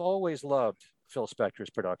I have always loved Phil Spector's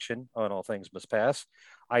production on All Things Must Pass.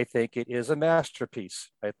 I think it is a masterpiece.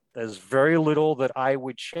 There's very little that I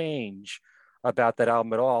would change about that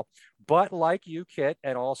album at all. But like you, Kit,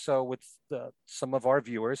 and also with some of our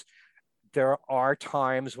viewers, there are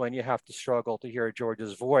times when you have to struggle to hear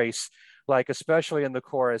George's voice, like especially in the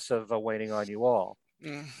chorus of Waiting on You All.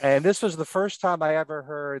 And this was the first time I ever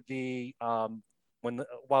heard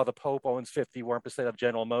while the Pope owns 51% of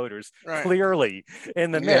General Motors, clearly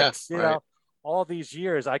in the mix. All these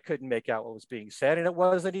years, I couldn't make out what was being said, and it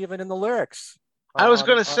wasn't even in the lyrics. I was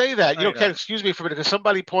going to say that, Ken, excuse me for a minute, because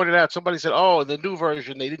somebody pointed out, somebody said, oh, in the new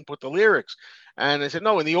version, they didn't put the lyrics. And I said,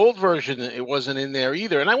 no, in the old version, it wasn't in there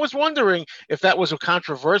either. And I was wondering if that was a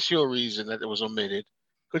controversial reason that it was omitted,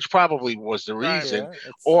 which probably was the reason,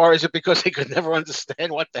 or is it because they could never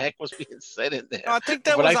understand what the heck was being said in there? No, I think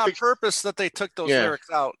that was on purpose that they took those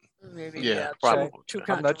lyrics out. Maybe, Yeah, too, probably. too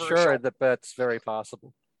I'm not controversial. sure that that's very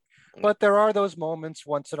possible. But there are those moments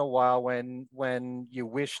once in a while when you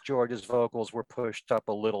wish George's vocals were pushed up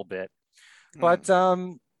a little bit. But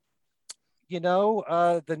the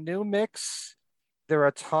new mix, there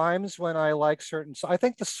are times when I like certain. I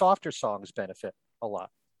think the softer songs benefit a lot.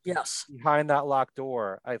 Yes. Behind that locked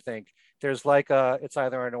door, I think there's it's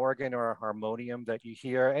either an organ or a harmonium that you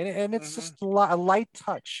hear, and it's just a light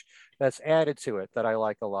touch that's added to it that I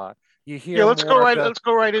like a lot. You hear let's go right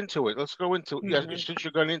into it. Let's go into it. Yeah, since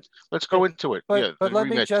you're going in, let's go into it. But let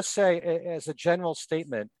me just say, as a general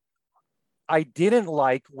statement, I didn't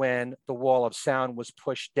like when the wall of sound was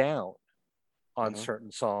pushed down on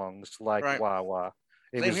certain songs like Wah Wah.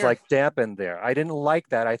 It was like dampened there. I didn't like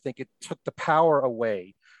that. I think it took the power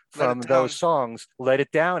away from those songs. Let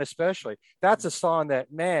It Down, especially. That's a song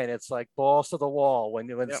that, man, it's like balls to the wall when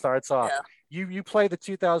it starts off. Yeah. You play the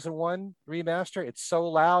 2001 remaster, it's so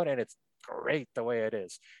loud and it's great the way it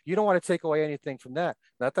is. You don't want to take away anything from that.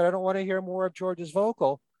 Not that I don't want to hear more of George's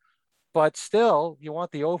vocal, but still you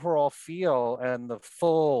want the overall feel and the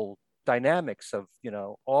full dynamics of,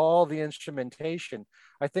 all the instrumentation.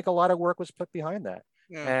 I think a lot of work was put behind that.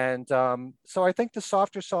 Yeah. And so I think the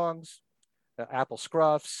softer songs, Apple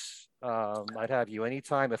Scruffs, I'd Have You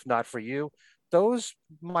Anytime, If Not For You, those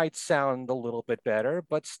might sound a little bit better,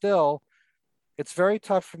 but still, it's very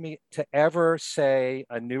tough for me to ever say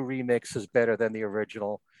a new remix is better than the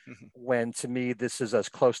original, when to me, this is as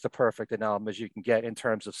close to perfect an album as you can get in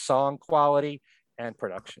terms of song quality and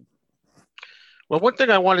production. Well, one thing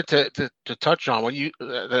I wanted to touch on when you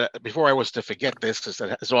before I was to forget this,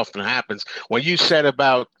 as often happens, when you said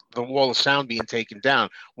about the wall of sound being taken down,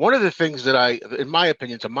 one of the things that in my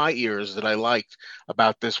opinion, to my ears, that I liked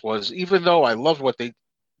about this was, even though I loved what they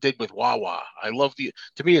did with Wah Wah,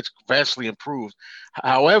 to me it's vastly improved.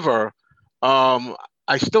 However,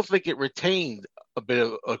 I still think it retained a bit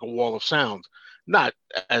of like a wall of sound, not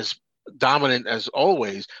as dominant as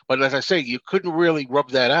always, but as I say, you couldn't really rub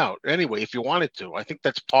that out anyway if you wanted to. I think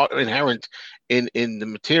that's part inherent in the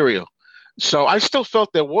material. So I still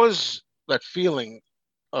felt there was that feeling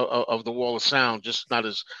of the wall of sound, just not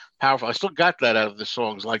as powerful. I still got that out of the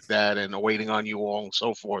songs like that and Waiting on You All and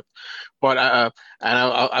so forth. But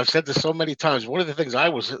I've said this so many times. One of the things I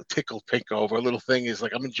was tickled pink over, a little thing, is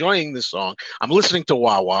like, I'm enjoying this song. I'm listening to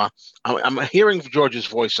Wah Wah. I'm hearing George's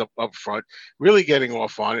voice up front, really getting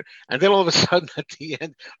off on it. And then all of a sudden at the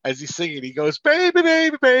end, as he's singing, he goes, "Baby,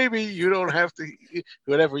 baby, baby, you don't have to,"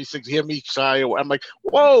 whatever he sings, "Hear me sigh." I'm like,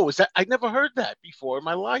 whoa, I never heard that before in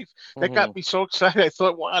my life. That got me so excited. I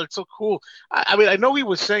thought, wow, it's so cool. I mean, I know he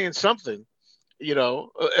was saying something,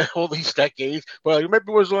 all these decades, but maybe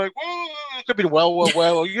it was like, "Whoa," it could be well,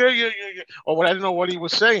 yeah, or what, I didn't know what he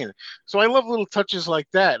was saying. So I love little touches like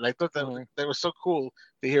that, and I thought that they were so cool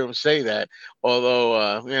to hear him say that.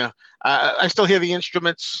 Although, I still hear the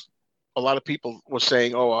instruments. A lot of people were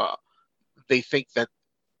saying, they think that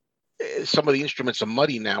some of the instruments are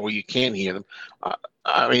muddy now, where you can't hear them.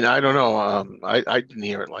 I mean, I don't know. I didn't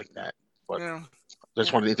hear it like that, but I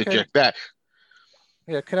just wanted to interject that.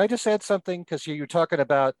 Yeah, can I just add something? Because you're talking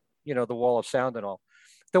about, the wall of sound and all.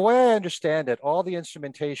 The way I understand it, all the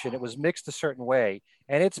instrumentation, it was mixed a certain way,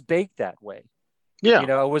 and it's baked that way. Yeah.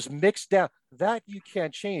 It was mixed down. That you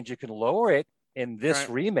can't change. You can lower it in this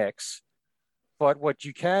remix, but what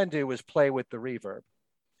you can do is play with the reverb.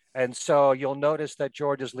 And so you'll notice that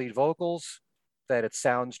George's lead vocals, that it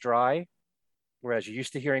sounds dry, whereas you're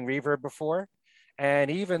used to hearing reverb before. And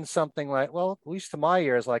even something like, well, at least to my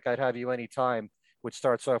ears, like I'd Have You Anytime, which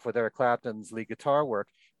starts off with Eric Clapton's lead guitar work,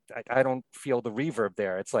 I don't feel the reverb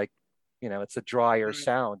there. It's like, it's a drier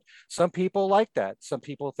sound. Some people like that. Some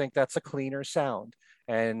people think that's a cleaner sound,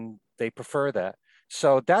 and they prefer that.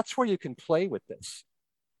 So that's where you can play with this.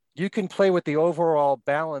 You can play with the overall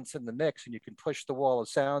balance in the mix, and you can push the wall of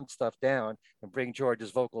sound stuff down and bring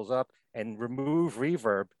George's vocals up and remove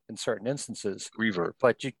reverb in certain instances. Reverb.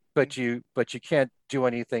 But you can't do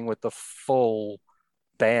anything with the full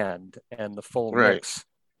band and the full mix,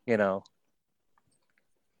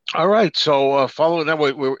 All right, so following that,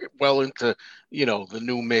 we're well into the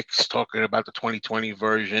new mix, talking about the 2020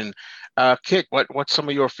 version. Kit, what's some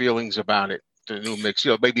of your feelings about it, the new mix?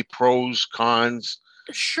 Maybe pros, cons,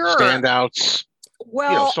 sure, standouts.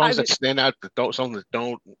 Well, songs that stand out, songs that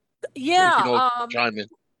don't. Yeah, chime in.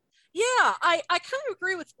 Yeah, I kind of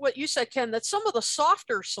agree with what you said, Ken, that some of the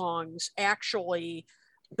softer songs actually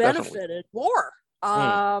benefited more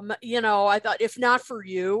You know, I thought if not for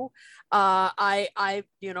you, I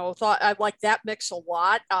you know, thought I liked that mix a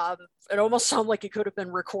lot. It almost sounded like it could have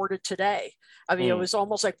been recorded today. I mean, it was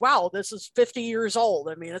almost like, wow, this is 50 years old.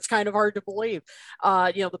 I mean, it's kind of hard to believe.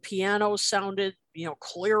 You know, the piano sounded, you know,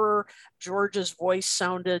 clearer. George's voice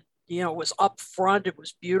sounded, you know, was up front. It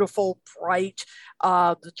was beautiful, bright.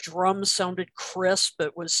 The drums sounded crisp.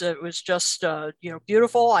 It was just, you know,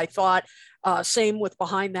 beautiful. I thought, same with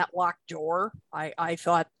Behind That Locked Door. I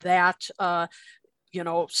thought that, you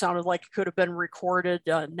know, sounded like it could have been recorded.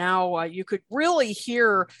 Now you could really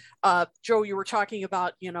hear, Joe, you were talking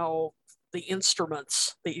about, you know, the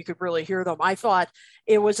instruments, that you could really hear them. I thought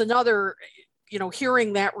it was another, you know,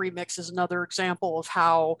 hearing that remix is another example of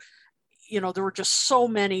how, you know, there were just so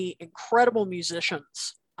many incredible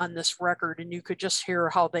musicians on this record, and you could just hear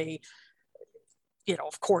how they, you know,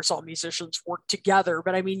 of course, all musicians work together,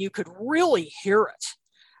 but I mean, you could really hear it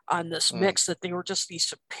on this mix, that they were just these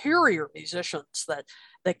superior musicians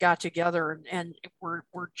that got together and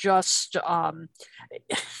were just,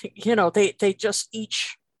 you know, they just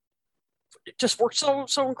each just worked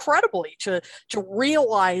so incredibly to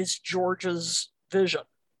realize George's vision.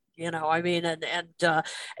 You know, I mean,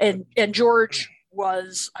 and George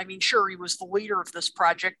was, I mean, sure, he was the leader of this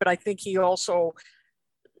project, but I think he also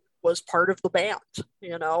was part of the band,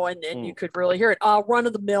 you know, and you could really hear it. Run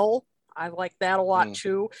of the Mill, I like that a lot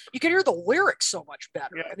too. You could hear the lyrics so much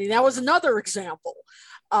better. Yeah. I mean, that was another example.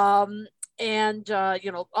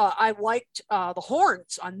 You know, I liked the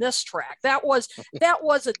horns on this track. That was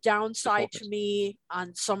a downside to me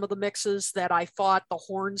on some of the mixes, that I thought the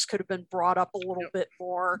horns could have been brought up a little bit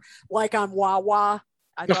more, like on Wah Wah.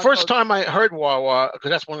 The first time I heard Wah Wah,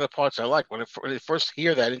 because that's one of the parts I like, when I first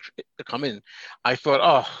hear that come in, I thought,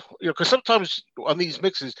 oh, you know, because sometimes on these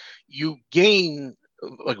mixes you gain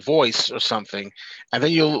like voice or something, and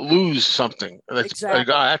then you'll lose something. That's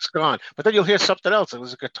that's gone. But then you'll hear something else. It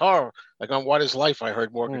was a guitar, like on What Is Life, I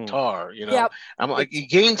heard more guitar. You know, yep. I'm like, you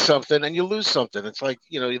gain something and you lose something. It's like,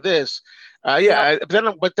 you know, this.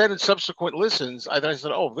 But then in subsequent listens, I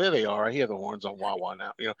said, oh, there they are. I hear the horns on Wah Wah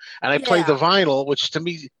now. You know, and I played the vinyl, which to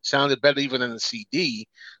me sounded better even than the CD.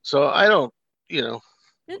 So I don't, you know.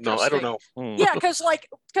 No, I don't know. Yeah, because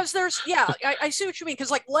there's, I see what you mean.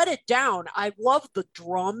 Because like Let It Down, I love the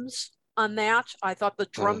drums on that. I thought the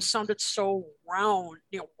drums sounded so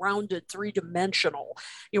rounded, three-dimensional,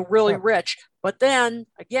 you know, really rich. But then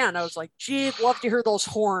again, I was like, gee, I'd love to hear those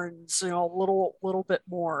horns, you know, a little bit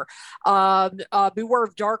more. Beware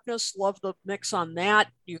of Darkness, love the mix on that.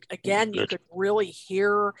 You could really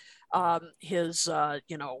hear his,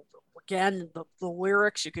 you know, again, the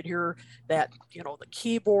lyrics, you could hear that, you know, the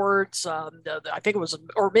keyboards, I think it was,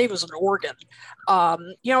 maybe it was an organ.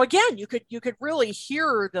 You know, again, you could really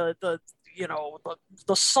hear the you know,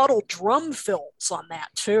 the subtle drum fills on that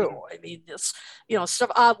too. I mean, this, you know,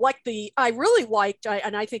 stuff I really liked,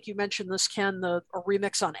 and I think you mentioned this, Ken, a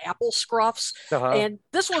remix on Apple Scruffs. And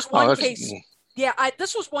this was one case. Yeah,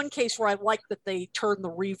 this was one case where I liked that they turned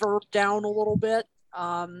the reverb down a little bit.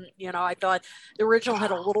 You know, I thought the original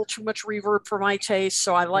had a little too much reverb for my taste,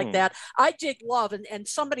 so I like that. I dig Love, and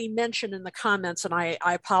somebody mentioned in the comments, and I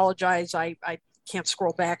apologize, I can't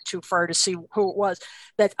scroll back too far to see who it was,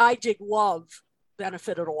 that I Dig Love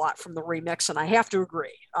benefited a lot from the remix, and I have to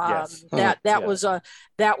agree. That was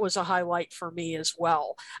a highlight for me as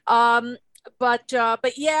well. But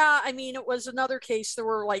yeah, I mean, it was another case. There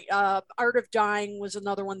were like Art of Dying was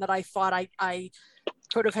another one that I thought I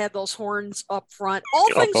could have had those horns up front. A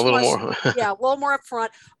little more up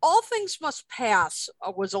front. All Things Must Pass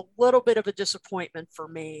was a little bit of a disappointment for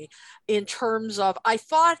me in terms of, I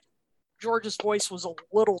thought George's voice was a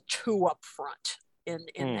little too up front in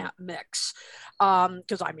that mix.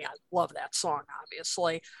 Because I mean, I love that song,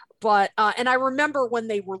 obviously. But and I remember when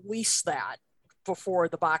they released that before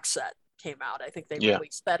the box set came out. I think they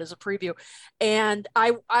released that as a preview. And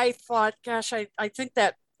I thought, gosh, I think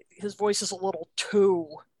that his voice is a little too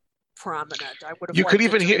prominent. I would have. You could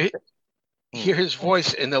even hear his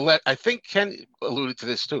voice in the I think Ken alluded to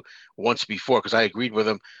this too once before, because I agreed with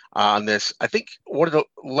him on this. I think one of the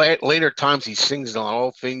later times he sings on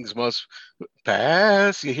All Things Must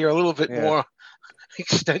Pass, you hear a little bit more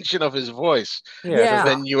extension of his voice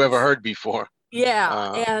than you ever heard before.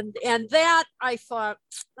 And that, I thought,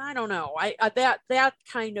 I don't know, I that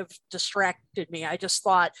kind of distracted me. I just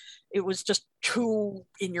thought it was just too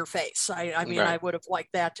in your face. I mean, I would have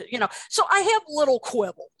liked that to, you know. So I have little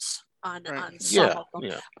quibbles on some of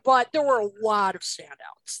them, but there were a lot of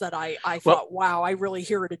standouts that I thought, wow, I really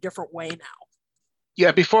hear it a different way now.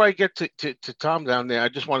 Yeah, before I get to Tom down there, I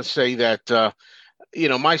just want to say that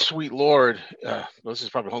My Sweet Lord, this is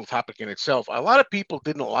probably a whole topic in itself. A lot of people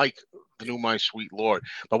didn't like the new My Sweet Lord.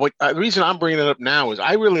 But the reason I'm bringing it up now is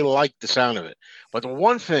I really like the sound of it. But the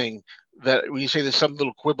one thing that when you say there's some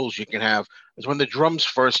little quibbles you can have is when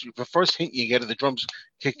the first hint you get of the drums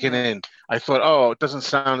kicking in, I thought, oh, it doesn't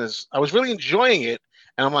sound as, I was really enjoying it.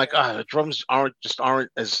 And I'm like, the drums aren't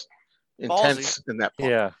as intense in that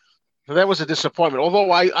part. Yeah. So that was a disappointment.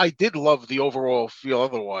 Although I did love the overall feel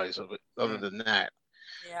otherwise of it, other than that.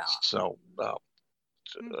 Yeah. So, so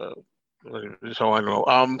I don't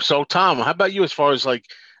know. So Tom, how about you as far as like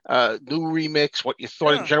new remix, what you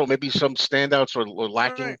thought in general, maybe some standouts or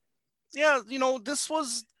lacking? Right. Yeah, this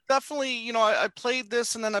was definitely, I played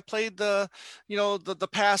this and then I played the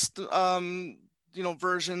past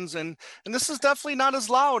versions, and this is definitely not as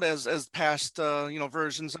loud as past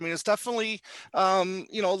versions. I mean, it's definitely a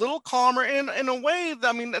little calmer in a way.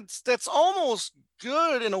 I mean, that's almost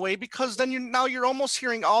good in a way, because then you're almost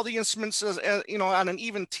hearing all the instruments as on an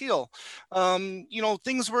even keel.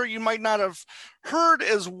 Things where you might not have heard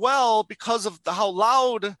as well because of how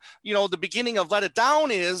loud the beginning of Let It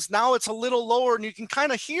Down is. Now it's a little lower and you can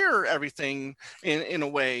kind of hear everything in a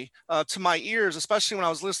way to my ears, especially when I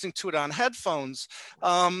was listening to it on headphones.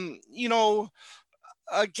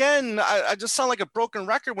 Again, I just sound like a broken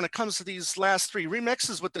record when it comes to these last three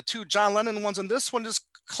remixes with the two John Lennon ones, and this one just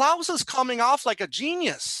Klaus is coming off like a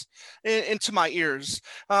genius into my ears.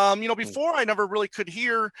 Before I never really could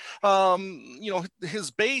hear,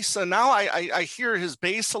 his bass, and now I hear his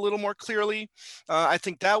bass a little more clearly. I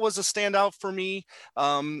think that was a standout for me.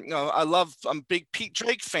 I'm a big Pete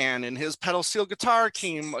Drake fan, and his pedal steel guitar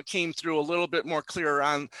came through a little bit more clear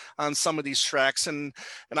on some of these tracks, and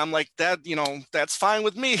I'm like, that, that's fine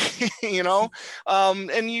with me.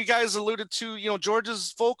 And you guys alluded to,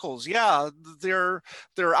 George's vocals. Yeah, they're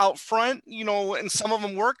out front, and some of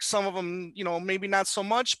them work, some of them, maybe not so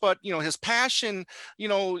much, but his passion,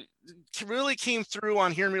 really came through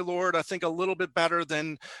on Hear Me Lord, I think a little bit better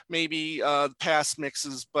than maybe past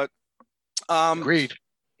mixes. But agreed.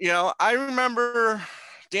 I remember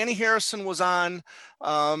Danny Harrison was on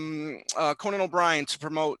Conan O'Brien to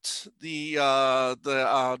promote the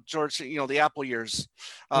George, the Apple Years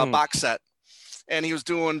box set, and he was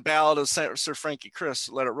doing Ballad of Sir Frankie Chris,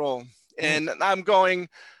 Let It Roll, and I'm going.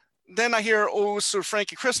 Then I hear, oh, Sir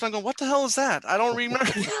Frankie Chris, and I go, what the hell is that? I don't remember.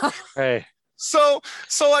 Hey. So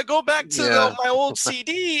I go back to my old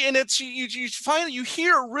CD, and it's you finally you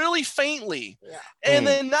hear really faintly, and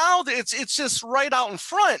then now it's just right out in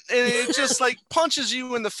front, and it just like punches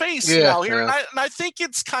you in the face now here, and I think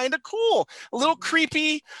it's kind of cool, a little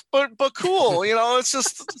creepy, but cool, it's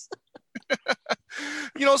just.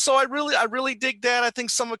 So I really dig that. I think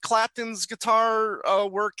some of Clapton's guitar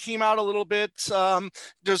work came out a little bit.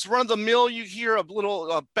 There's Run of the Mill. You hear a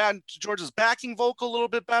little George's backing vocal a little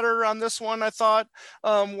bit better on this one, I thought,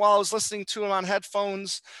 while I was listening to him on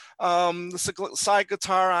headphones. The side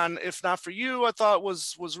guitar on If Not For You, I thought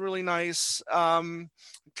was really nice.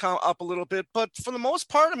 Come up a little bit, but for the most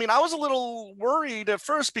part, I mean, I was a little worried at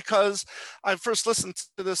first because I first listened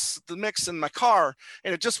to the mix in my car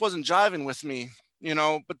and it just wasn't jiving with me,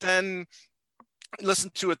 but then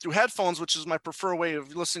listen to it through headphones, which is my preferred way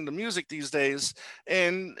of listening to music these days.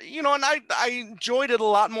 And, and I enjoyed it a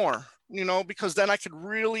lot more, because then I could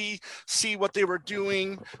really see what they were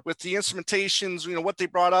doing with the instrumentations, what they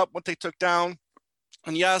brought up, what they took down.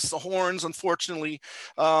 And yes, the horns, unfortunately,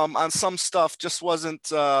 on some stuff just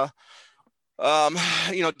wasn't, I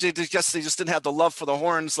guess they just didn't have the love for the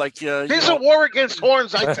horns. Like, there's a war against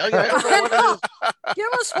horns, I tell you. I don't know what it is.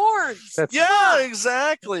 Give us horns.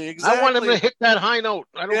 Exactly. I want him to hit that high note.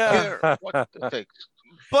 I don't care what it takes.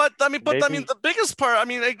 But I mean, the biggest part, I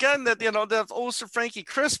mean, again, that old Sir Frankie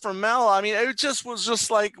Chris from Mel, I mean, it just was just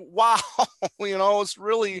like, wow, I was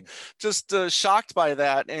really just shocked by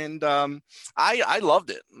that. And I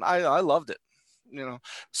loved it. I loved it.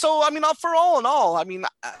 So I mean, for all in all, I mean,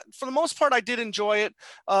 for the most part, I did enjoy it.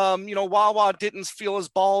 Wah Wah didn't feel as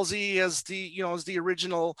ballsy as the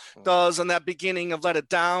original does on that beginning of Let It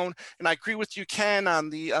Down. And I agree with you, Ken, on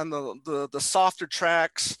the softer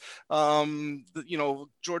tracks.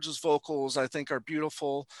 George's vocals, I think, are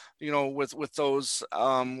beautiful. With those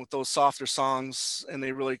softer songs, and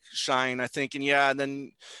they really shine, I think. And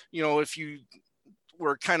then if you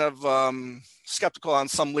were kind of skeptical on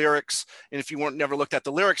some lyrics, and if you never looked at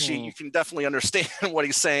the lyric sheet, you can definitely understand what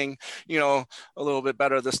he's saying, a little bit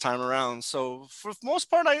better this time around. So for the most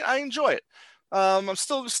part, I enjoy it. I'm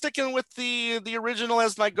still sticking with the original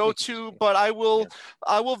as my go-to, but I will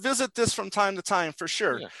visit this from time to time for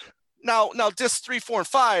sure. Now disc 3, 4, and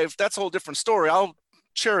 5, that's a whole different story. I'll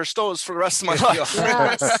cherish those for the rest of my life.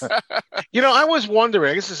 Yes. You know, I was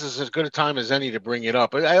wondering, I guess this is as good a time as any to bring it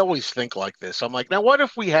up. I always think like this. I'm like, now what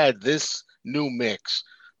if we had this new mix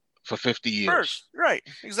for 50 years? First, right,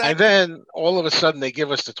 exactly. And then all of a sudden they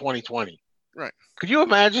give us the 2020. Right. Could you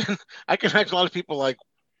imagine? I can imagine a lot of people like,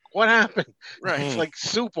 what happened? Right. It's like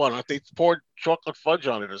soup on it. They poured chocolate fudge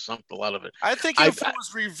on it or something, a lot of it. I think if it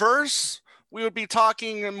was reverse, we would be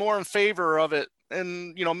talking more in favor of it.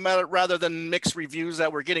 And, you know, rather than mixed reviews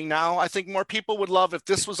that we're getting now, I think more people would love if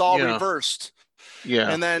this was all reversed.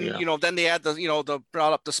 Yeah. And then, you know, then they add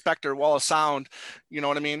brought up the Spectre Wall of Sound. You know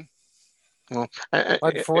what I mean? Well,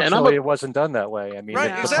 unfortunately, it wasn't done that way. I mean,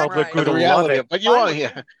 right, the public right. would love it. But you are,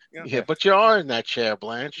 but you are in that chair,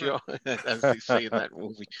 Blanche. You are, as they say in that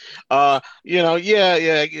movie. You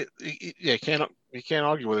can't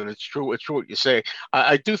argue with it. It's true. It's true what you say.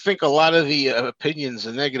 I do think a lot of the opinions,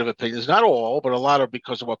 the negative opinions, not all, but a lot are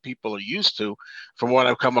because of what people are used to, from what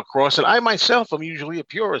I've come across. And I myself am usually a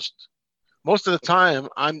purist. Most of the time,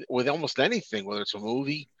 I'm with almost anything, whether it's a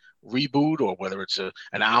movie reboot or whether it's an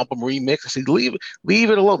album remix. I say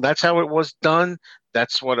leave it alone. That's how it was done.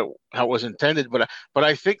 That's how it was intended. But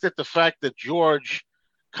I think that the fact that George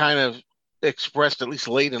kind of expressed, at least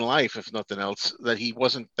late in life, if nothing else, that he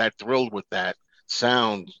wasn't that thrilled with that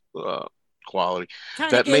sound quality.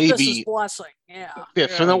 Kind that of gave maybe us his blessing. Yeah.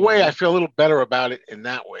 So in a way, I feel a little better about it in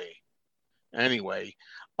that way. Anyway,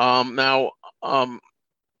 now.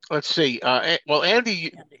 Let's see. Well,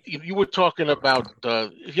 Andy, you were talking about.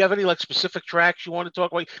 If you have any like specific tracks you want to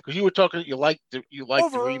talk about, because you were talking, you like the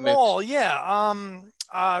remix. Yeah.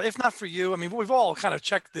 If Not For You, I mean, we've all kind of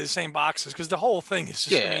checked the same boxes because the whole thing is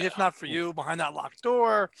just. I mean, If Not For You, Behind That Locked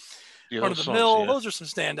Door, Run of the Mill. Those are some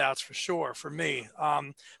standouts for sure for me. But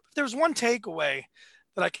there's one takeaway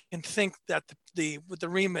that I can think that with the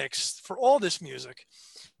remix for all this music,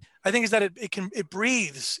 I think is that it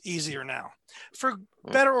breathes easier now, for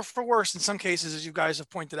better or for worse. In some cases, as you guys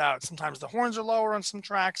have pointed out, sometimes the horns are lower on some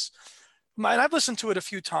tracks. And I've listened to it a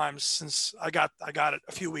few times since I got it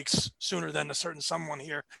a few weeks sooner than a certain someone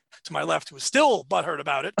here to my left who was still butthurt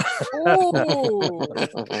about it.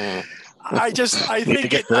 I just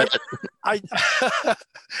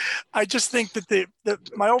think that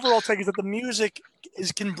my overall take is that the music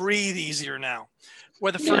can breathe easier now. I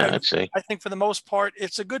think for the most part,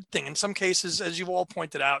 it's a good thing. In some cases, as you've all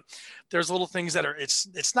pointed out, there's little things that are,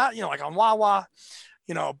 it's not, like on Wah Wah,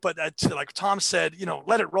 but like Tom said,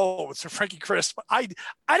 Let It Roll with Sir Frankie Crisp. I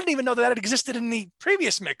didn't even know that it existed in the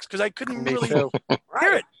previous mix because I couldn't really hear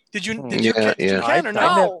it. Did you Ken, or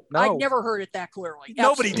no? No, I never heard it that clearly.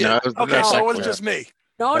 Nobody did. Okay, so it wasn't just me.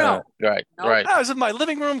 No. Right. I was in my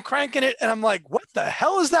living room cranking it, and I'm like, "What the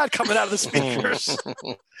hell is that coming out of the speakers?"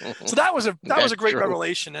 So that was a great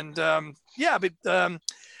revelation, and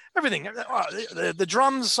everything, the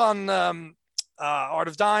drums on Art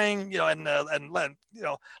of Dying, and Let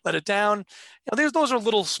It Down. Those are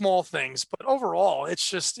little small things, but overall, it's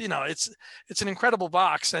just it's an incredible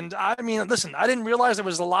box. And I mean, listen, I didn't realize there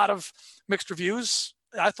was a lot of mixed reviews.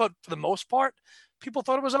 I thought for the most part, people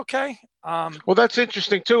thought it was okay. Well, that's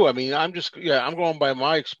interesting too. I mean, I'm going by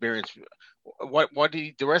my experience. What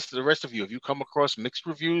do the rest of you, have you come across mixed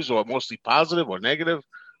reviews or mostly positive or negative?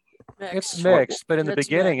 It's mixed, but in the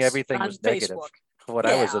beginning, everything was negative. What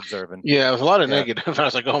I was observing. Yeah, there was a lot of negative. I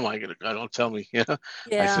was like, oh my God, don't tell me. I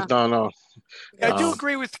said, no. I do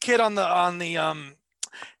agree with the kid on the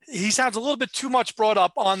he sounds a little bit too much brought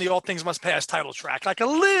up on the All Things Must Pass title track, like a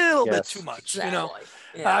little bit too much,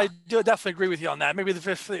 Exactly. I do definitely agree with you on that. Maybe the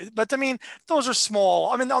fifth, but I mean, those are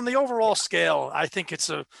small. I mean, on the overall scale, I think it's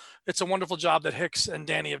a wonderful job that Hicks and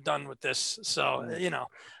Danny have done with this. So,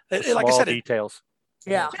 like I said, details.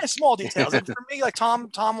 Small details. And for me, like Tom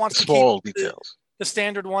wants to keep details. The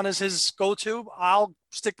standard one is his go-to. I'll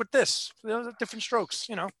stick with this. Different strokes,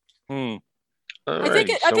 I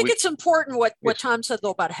think it's important what Tom said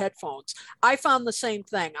though about headphones. I found the same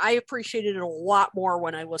thing. I appreciated it a lot more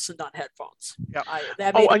when I listened on headphones. Yeah.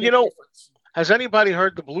 Has anybody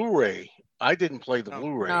heard the Blu-ray? I didn't play the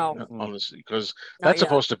Blu-ray on this because that's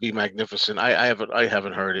supposed to be magnificent. I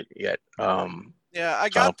haven't heard it yet. I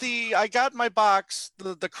got my box,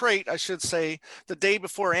 the crate, I should say, the day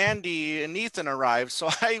before Andy and Ethan arrived, so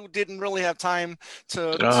I didn't really have time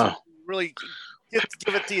to really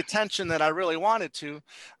give it the attention that I really wanted to,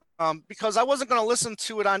 because I wasn't going to listen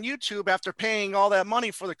to it on YouTube after paying all that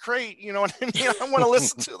money for the crate. You know what I mean? I want to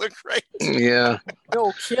listen to the crate. Yeah.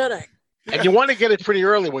 No kidding. And you want to get it pretty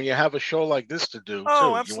early when you have a show like this to do.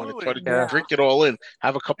 Oh, too. absolutely. You want to try to drink it all in.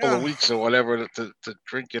 Have a couple of weeks or whatever to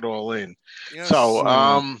drink it all in. Yes. So,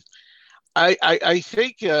 I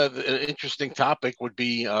think an interesting topic would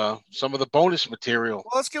be some of the bonus material.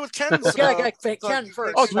 Well, let's get with Ken's. Ken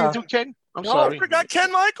first. Oh, do we do Ken? I'm sorry. I forgot Ken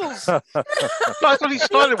Michaels. No, I thought he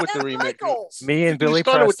started with the remix. Me and Billy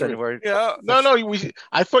Preston were. Yeah. No.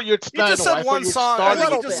 I thought you just said one song. I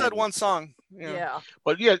thought you just said one song. Yeah.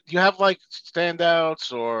 But yeah, you have like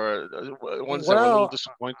standouts or ones that were a little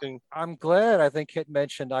disappointing? I'm glad. I think Kit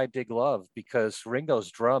mentioned I Dig Love because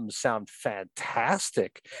Ringo's drums sound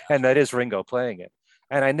fantastic. And that is Ringo playing it.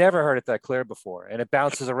 And I never heard it that clear before. And it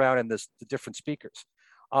bounces around in the different speakers.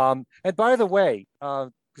 And by the way,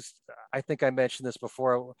 because I think I mentioned this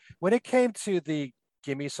before, when it came to the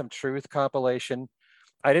Give Me Some Truth compilation,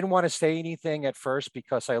 I didn't want to say anything at first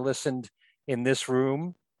because I listened in this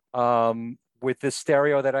room with this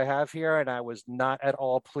stereo that I have here, and I was not at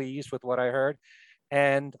all pleased with what I heard.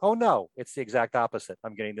 And oh no, it's the exact opposite.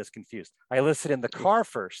 I'm getting this confused. I listened in the car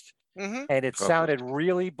first, and it sounded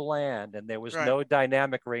really bland, and there was no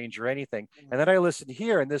dynamic range or anything. And then I listened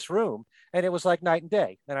here in this room, and it was like night and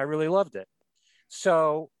day, and I really loved it.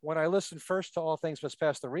 So when I listened first to All Things Must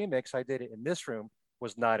Pass, the remix, I did it in this room,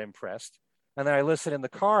 was not impressed. And then I listened in the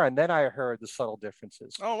car, and then I heard the subtle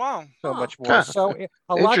differences. Oh, wow. So much more. So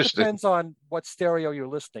a lot depends on what stereo you're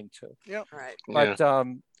listening to. Yeah. Right. But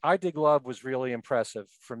I Dig Love was really impressive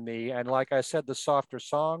for me. And like I said, the softer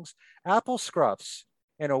songs, Apple Scruffs,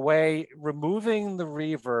 in a way, removing the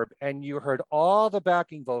reverb, and you heard all the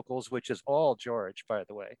backing vocals, which is all George, by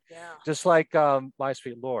the way. Yeah. Just like My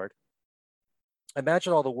Sweet Lord.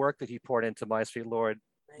 Imagine all the work that he poured into My Sweet Lord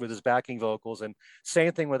with his backing vocals, and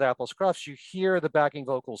same thing with Apple Scruffs. You hear the backing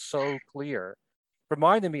vocals so clear.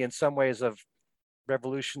 Reminded me in some ways of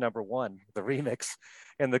Revolution #1, the remix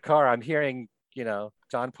in the car. I'm hearing,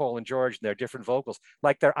 John, Paul, and George and their different vocals,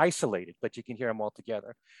 like they're isolated, but you can hear them all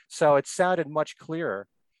together. So it sounded much clearer.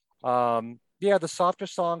 The softer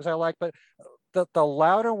songs I like, but the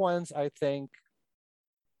louder ones, I think,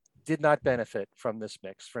 did not benefit from this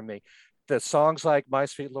mix for me. The songs like My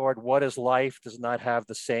Sweet Lord, What Is Life does not have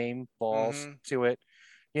the same balls to it.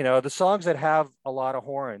 The songs that have a lot of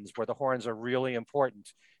horns, where the horns are really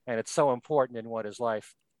important, and it's so important in What Is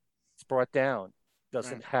Life, it's brought down,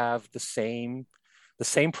 doesn't have the same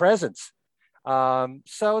presence.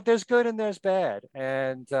 So there's good and there's bad.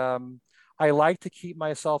 And I like to keep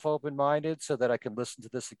myself open-minded so that I can listen to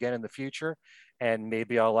this again in the future, and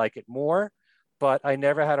maybe I'll like it more. But I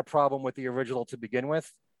never had a problem with the original to begin with.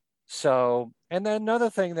 So, and then another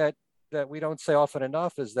thing that we don't say often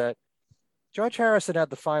enough is that George Harrison had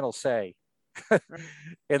the final say in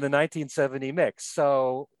the 1970 mix.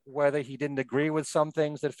 So whether he didn't agree with some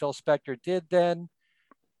things that Phil Spector did then,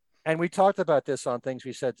 and we talked about this on Things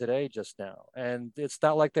We Said Today just now, and it's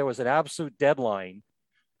not like there was an absolute deadline.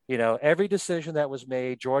 Every decision that was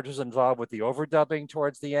made, George was involved with the overdubbing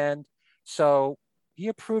towards the end. So he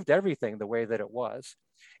approved everything the way that it was.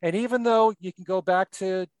 And even though you can go back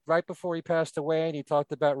to right before he passed away and he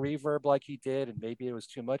talked about reverb like he did, and maybe it was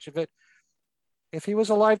too much of it, if he was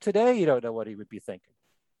alive today, you don't know what he would be thinking.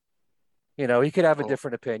 He could have a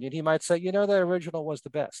different opinion. He might say, the original was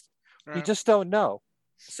the best. Right. You just don't know.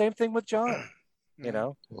 Same thing with John. We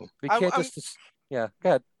can't go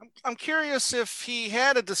ahead. I'm curious if he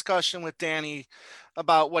had a discussion with Danny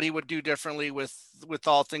about what he would do differently with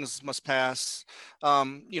All Things Must Pass,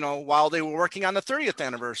 while they were working on the 30th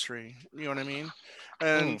anniversary, you know what I mean?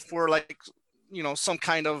 And for some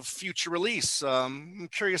kind of future release. I'm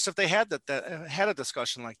curious if they had had a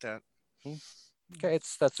discussion like that. Okay,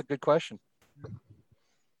 that's a good question.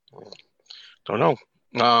 Don't know.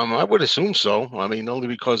 I would assume so. I mean, only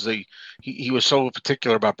because he was so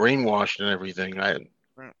particular about Brainwashed and everything. I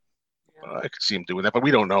could see him doing that, but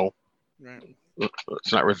we don't know. Right.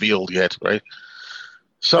 It's not revealed yet, right?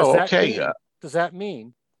 So, does that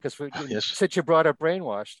mean, because since you brought up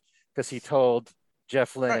Brainwashed, because he told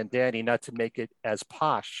Jeff Lynne and Danny not to make it as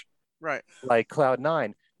posh, right? Like Cloud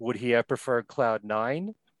 9, would he have preferred Cloud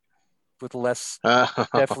 9 with less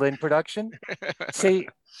Jeff Lynne production? See,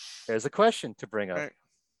 there's a question to bring up. Right.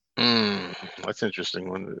 That's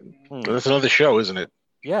interesting. That's another show, isn't it?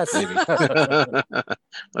 Yes. Maybe.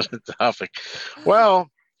 That's a topic. Well,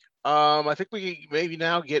 I think we maybe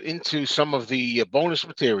now get into some of the bonus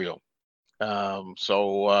material.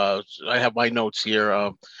 So I have my notes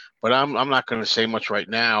here, but I'm not going to say much right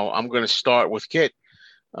now. I'm going to start with Kit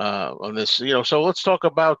on this. So let's talk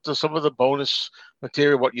about some of the bonus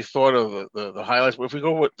material. What you thought of the highlights. If we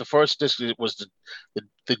go with the first disc, it was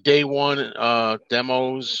the day one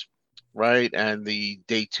demos, right, and the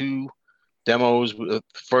day two demos. The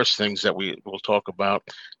first things that we will talk about,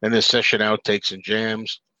 and the session outtakes and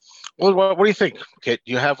jams. Well, what do you think, Kit?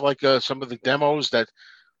 Do you have some of the demos that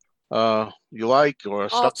you like or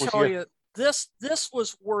stuck with you? I'll tell you, this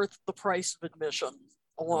was worth the price of admission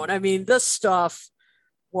alone. I mean, this stuff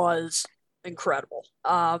was incredible.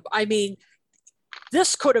 I mean,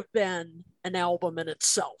 this could have been an album in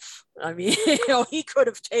itself. I mean, he could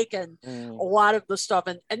have taken a lot of the stuff,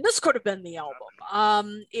 and this could have been the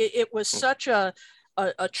album. It was such a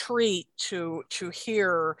treat to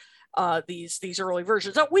hear these early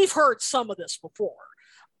versions. Now, we've heard some of this before,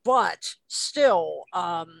 but still,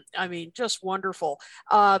 I mean, just wonderful.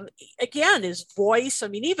 Again, his voice. I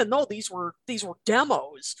mean, even though these were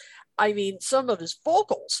demos, I mean, some of his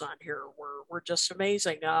vocals on here were just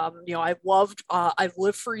amazing. I loved "I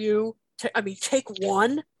Live for You." I mean, take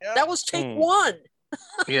one. Yeah. That was take one.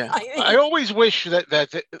 Yeah, I always wish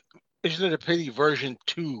that Isn't It a Pity version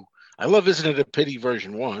 2. I love Isn't It a Pity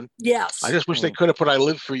version 1. Yes. I just wish they could have put "I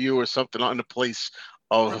Live for You" or something on the place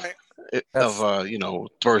of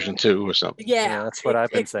version 2 or something. Yeah, that's what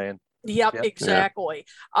I've been saying. Yep, exactly.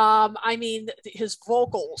 Yeah. I mean, his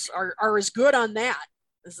vocals are as good on that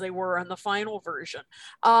as they were on the final version.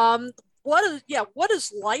 What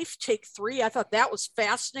is Life Take 3? I thought that was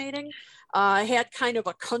fascinating. Had kind of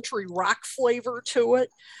a country rock flavor to it.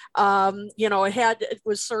 It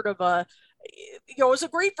was sort of it was a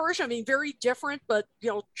great version. I mean, very different, but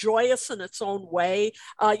joyous in its own way.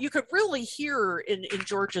 You could really hear in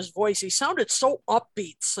George's voice, he sounded so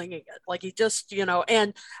upbeat singing it, like he just,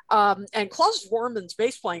 and Klaus Vormann's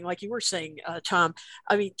bass playing, like you were saying, Tom.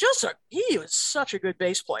 I mean, he was such a good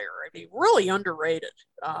bass player. I mean, really underrated.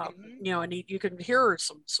 And you can hear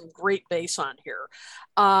some great bass on here.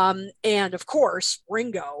 And of course,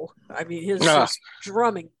 Ringo. I mean, his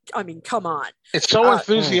drumming. I mean, come on. It's so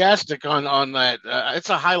enthusiastic on that. It's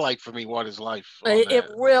a highlight for me. What is life? It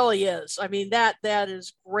really is. I mean, that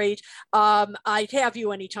is great. I'd Have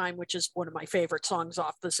You Anytime, which is one of my favorite songs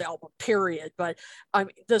off this album, period. But I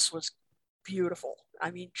mean, this was beautiful.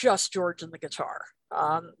 I mean, just George and the guitar.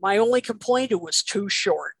 My only complaint, it was too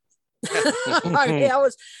short. I mean,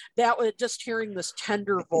 that was just hearing this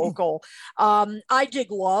tender vocal. I Dig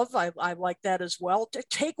Love. I like that as well.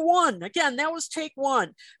 Take One. Again, that was take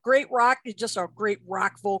one. Great rock, just a great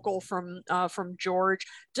rock vocal from George.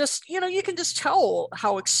 Just, you can just tell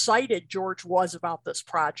how excited George was about this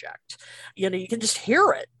project. You can just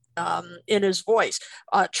hear it in his voice.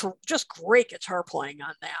 Just great guitar playing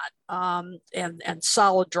on that, and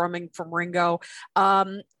solid drumming from Ringo.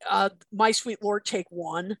 My Sweet Lord, take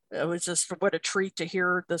one. It was just what a treat to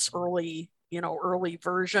hear this early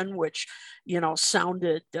version, which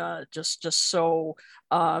sounded just so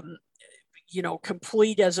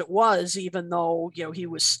complete as it was, even though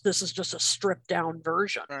this is just a stripped down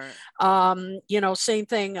version. Right. Same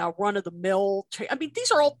thing. Run of the Mill. I mean,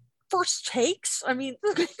 these are all first takes. I mean,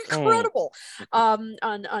 incredible. On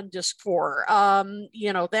disc 4.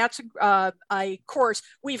 That's of course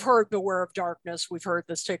we've heard Beware of Darkness. We've heard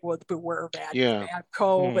this take with Beware of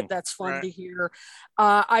Adco, but that's fun to hear.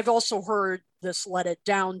 I've also heard this Let It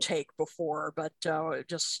Down take before, but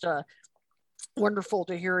just wonderful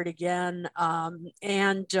to hear it again. I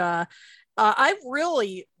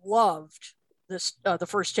really loved this the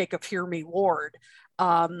first take of Hear Me Lord.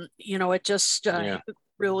 It just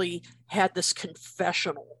really had this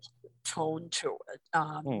confessional tone to it,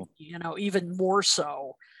 even more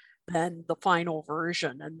so than the final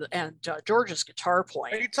version, and George's guitar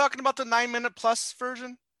playing. Are you talking about the 9-minute plus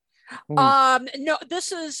version? No,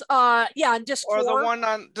 this is on disc 4. Or the one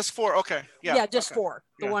on disc 4. Okay. Yeah, disc 4.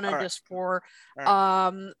 The one on disc 4.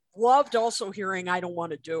 Loved also hearing I Don't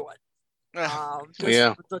Want to Do It.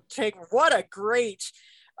 The take, what a great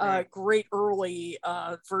great early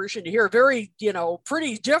version here. Very,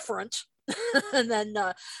 pretty different and then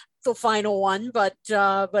the final one, but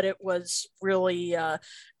it was really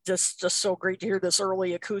just so great to hear this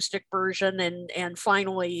early acoustic version, and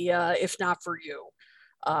finally, If Not For You,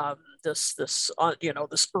 this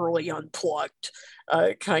early unplugged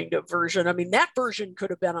kind of version. I mean, that version could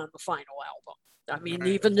have been on the final album. I mean,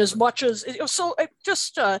 even as much as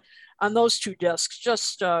just on those two discs,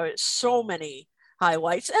 just so many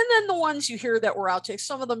highlights. And then the ones you hear that were outtakes,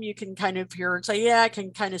 some of them you can kind of hear and say, yeah, I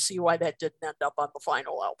can kind of see why that didn't end up on the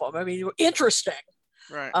final album. I mean, interesting.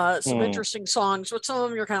 Right. Some interesting songs, but some of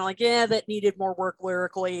them you're kind of like, yeah, that needed more work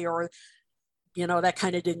lyrically, or, that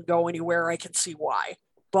kind of didn't go anywhere. I can see why.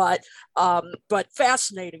 But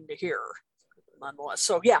fascinating to hear nonetheless.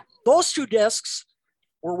 So yeah, those two discs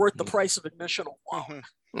were worth the price of admission alone.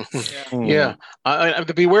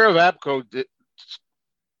 The Beware of Adco,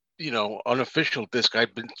 unofficial disc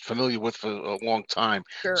I've been familiar with for a long time.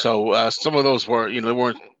 Sure. So some of those were, they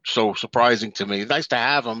weren't so surprising to me. It's nice to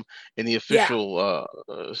have them in the official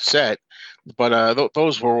set, but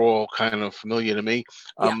those were all kind of familiar to me.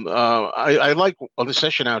 I like on the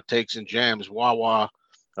session outtakes and jams, Wah Wah,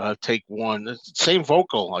 take one, same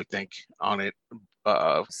vocal, I think, on it.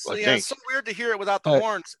 It's so weird to hear it without the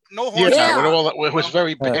horns. No horns. It was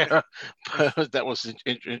very bare. That was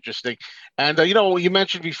interesting. And you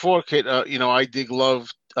mentioned before, Kit. I dig love.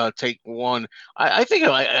 Take one. I think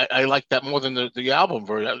I like that more than the album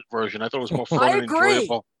version. I thought it was more fun and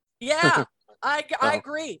enjoyable. Yeah, I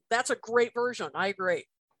agree. That's a great version. I agree.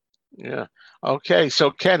 Yeah. Okay.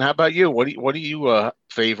 So Ken, how about you? What do you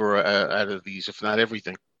favor out of these, if not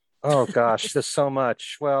everything? Oh gosh, there's so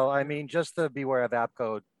much. Well, I mean, just the Beware of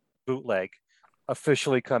Apco bootleg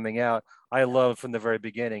officially coming out, I love from the very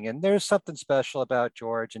beginning. And there's something special about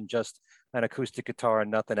George and just an acoustic guitar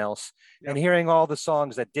and nothing else. Yep. And hearing all the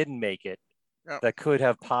songs that didn't make it, that could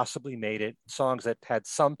have possibly made it, songs that had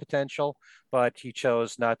some potential, but he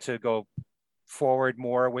chose not to go forward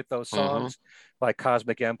more with those songs, like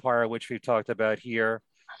Cosmic Empire, which we've talked about here.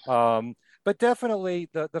 But definitely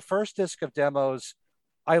the first disc of demos,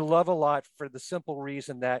 I love a lot for the simple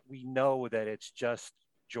reason that we know that it's just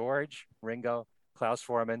George, Ringo, Klaus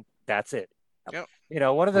Voormann. That's it. Yep.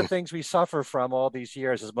 One of the things we suffer from all these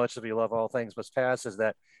years, as much as we love All Things Must Pass, is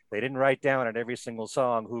that they didn't write down on every single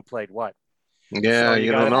song who played what. Yeah, so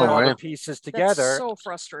you don't know, put all right? the pieces together. That's so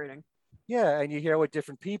frustrating. Yeah, and you hear what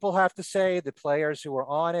different people have to say, the players who were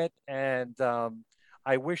on it, and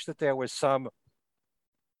I wish that there was some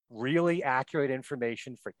really accurate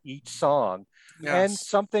information for each song. Yes. And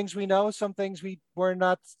some things we know, some things we were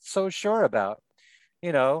not so sure about.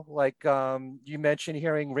 Like you mentioned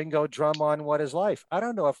hearing Ringo drum on What Is Life. I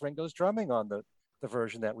don't know if Ringo's drumming on the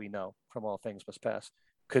version that we know from All Things Must Pass.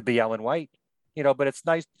 Could be Ellen White, but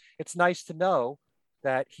it's nice to know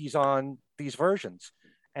that he's on these versions.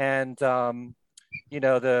 And the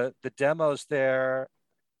demos there,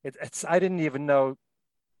 it's I didn't even know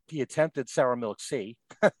he attempted Sour Milk Sea.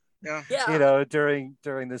 Yeah. During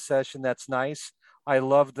the session. That's nice. I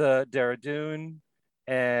love the Dehradun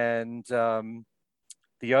and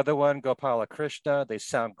the other one, Gopala Krishna. They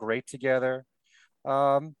sound great together.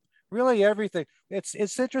 Really everything.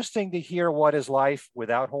 It's interesting to hear What Is Life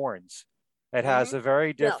without horns. It has a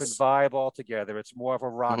very different vibe altogether. It's more of a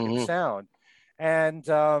rockin' sound. And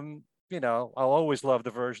I'll always love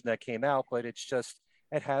the version that came out, but it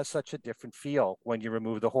has such a different feel when you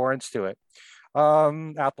remove the horns to it.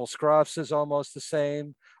 Apple Scruffs is almost the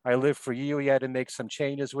same. I Live For You, he had to make some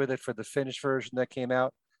changes with it for the finished version that came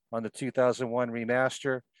out on the 2001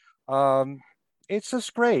 remaster. It's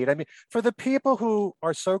just great. I mean, for the people who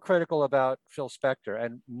are so critical about Phil Spector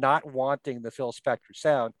and not wanting the Phil Spector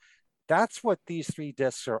sound, that's what these three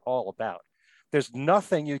discs are all about. There's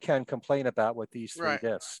nothing you can complain about with these three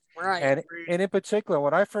discs. Right. And in particular,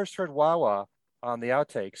 when I first heard Wah Wah on the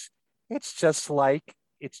outtakes, it's just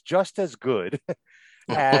as good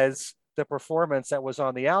as the performance that was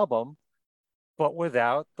on the album, but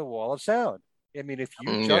without the wall of sound. I mean, if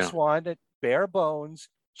you just wanted bare bones,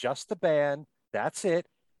 just the band, that's it.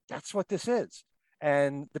 That's what this is.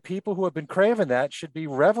 And the people who have been craving that should be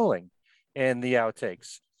reveling in the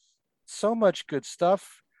outtakes. So much good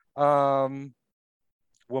stuff. Woman,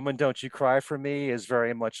 Don't You Cry For Me is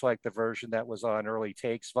very much like the version that was on Early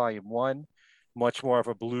Takes Volume 1. Much more of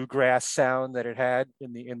a bluegrass sound that it had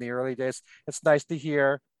in the early days. It's nice to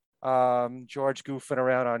hear George goofing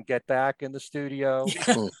around on Get Back in the studio.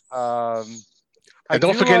 And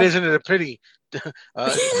don't forget, Isn't It a Pity?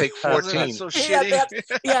 Take 14. So shitty.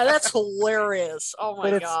 That's hilarious. Oh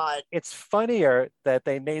my God. It's funnier that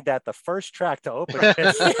they made that the first track to open it.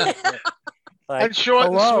 And short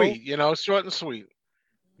and sweet, short and sweet.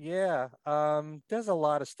 Yeah. There's a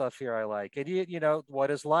lot of stuff here I like. And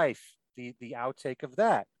What Is Life? The outtake of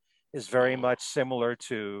that is very much similar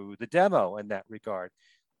to the demo in that regard.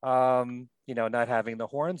 Not having the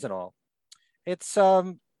horns and all. It's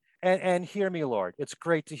and Hear Me, Lord. It's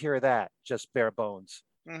great to hear that, just bare bones.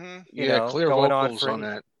 Clear vocals on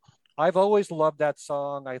that. I've always loved that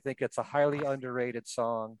song. I think it's a highly underrated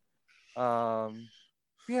song.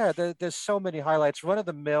 There's so many highlights. Run of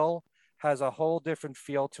the Mill has a whole different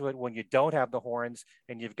feel to it when you don't have the horns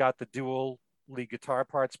and you've got the dual lead guitar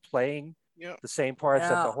parts playing the same parts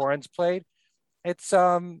that the horns played. It's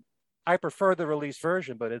I prefer the release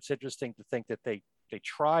version, but it's interesting to think that they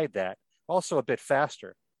tried that. Also a bit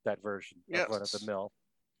faster, that version of Run of the Mill.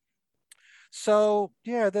 So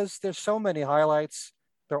there's so many highlights.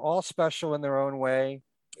 They're all special in their own way.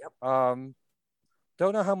 Don't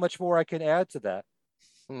know how much more I can add to that.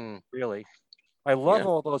 Really. I love Yeah.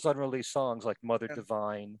 all those unreleased songs like Mother Yeah.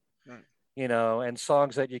 Divine, Right. you know, and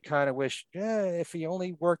songs that you kind of wish, if he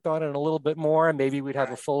only worked on it a little bit more, maybe we'd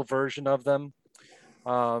have a full version of them.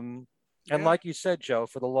 And Yeah. like you said, Joe,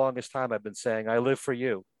 for the longest time, I've been saying, I Live for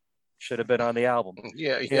You should have been on the album.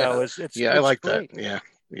 Yeah, You know, it's I like great. that. Yeah,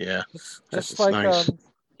 yeah. Just That's like, nice.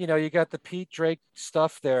 you know, you got the Pete Drake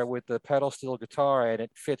stuff there with the pedal steel guitar, and it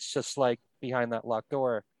fits just like Behind That Locked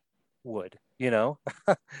Door would, you know?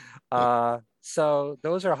 So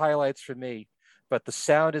those are highlights for me, but the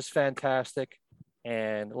sound is fantastic.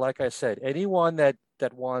 And like I said, anyone that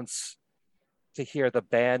wants to hear the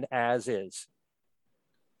band as is,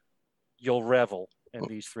 you'll revel in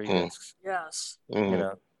these 3 discs. Yes. You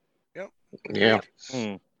know. Yeah.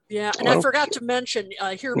 Yeah, and I forgot to mention,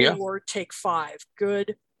 Hear Me Lord, Take 5.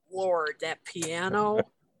 Good Lord, that piano.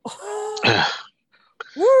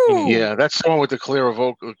 Woo! Yeah, that's the one with the clear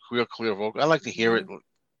vocal. I like to hear it,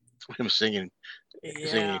 him singing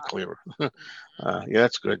it clearer. Yeah,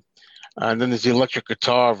 that's good. And then there's the electric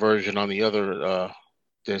guitar version on the other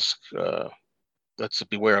disc. That's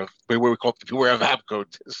Beware we call it the Beware of Abco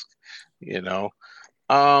disc. You know.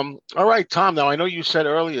 All right, Tom. Now I know you said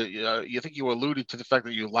earlier you think you alluded to the fact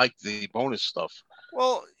that you liked the bonus stuff.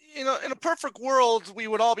 Well, you know, in a perfect world, we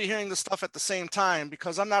would all be hearing this stuff at the same time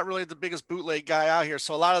because I'm not really the biggest bootleg guy out here.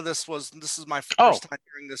 So a lot of this is my first time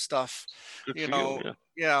hearing this stuff. Good you for know, you,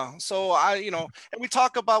 yeah. So and we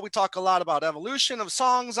talk a lot about evolution of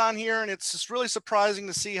songs on here, and it's just really surprising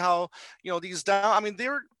to see how, you know,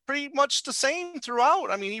 they're pretty much the same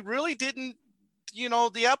throughout. I mean, he really didn't. You know,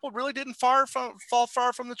 the apple really didn't fall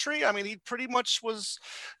far from the tree. I mean, he pretty much was,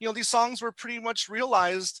 you know, these songs were pretty much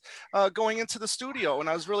realized going into the studio, and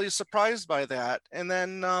I was really surprised by that. And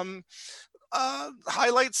then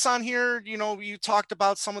highlights on here, you know, you talked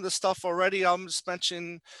about some of the stuff already. I'll just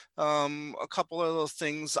mention a couple of those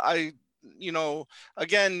things. You know,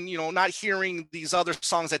 again, you know, not hearing these other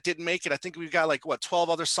songs that didn't make it. I think we've got like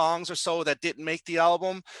 12 other songs or so that didn't make the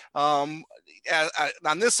album. On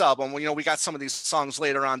this album, you know, we got some of these songs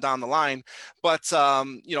later on down the line, but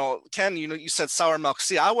you know, Ken, you know, you said Sour Milk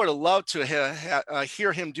Sea. I would have loved to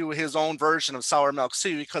hear him do his own version of Sour Milk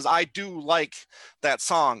Sea because I do like that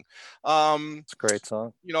song. It's a great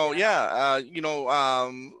song. You know,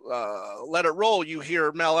 Let It Roll. You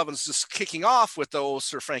hear Mel Evans just kicking off with the old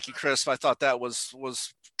Sir Frankie Crisp. I thought that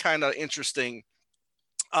was kind of interesting.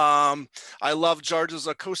 I love George's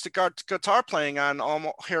acoustic guitar playing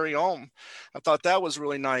on Harry Ohm. I thought that was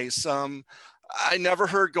really nice. I never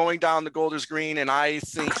heard Going Down the Golders Green, and I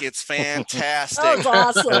think it's fantastic. That was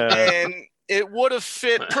awesome. And it would have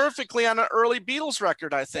fit perfectly on an early Beatles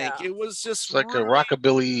record, I think. Yeah. It was just It's like a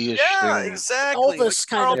rockabilly-ish thing. Exactly. Elvis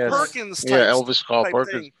like Carl kind of Perkins type. Yeah, Elvis Carl type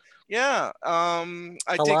Perkins. Thing. Yeah.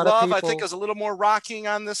 I dig Love. I think is a little more rocking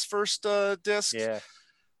on this first disc. Yeah.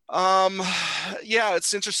 Yeah,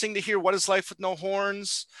 it's interesting to hear What Is Life with No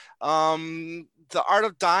Horns. The Art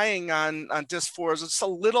of Dying on disc 4 is it's a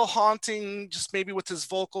little haunting, just maybe with his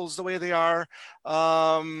vocals the way they are.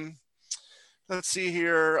 Let's see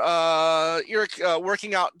here. Eric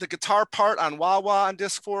working out the guitar part on Wah Wah on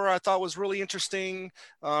disc 4, I thought was really interesting.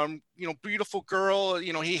 You know, Beautiful Girl.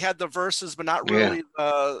 You know, he had the verses, but not really.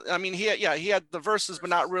 I mean, he had the verses, but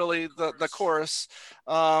not really the chorus.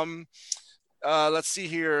 Let's see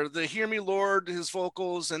here. The Hear Me Lord, his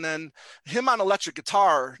vocals, and then him on electric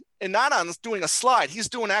guitar, and not on doing a slide. He's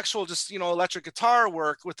doing actual just, you know, electric guitar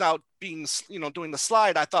work without being, you know, doing the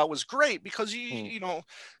slide. I thought was great because you know,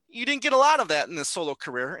 you didn't get a lot of that in his solo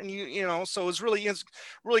career, and you know, so it was really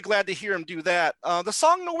glad to hear him do that. The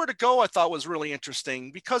song Nowhere to Go I thought was really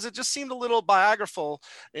interesting because it just seemed a little biographical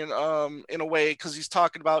in a way, because he's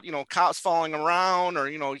talking about, you know, cops following around, or,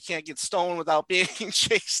 you know, you can't get stoned without being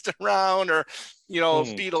chased around, or, you know,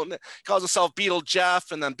 Beatle calls himself Beatle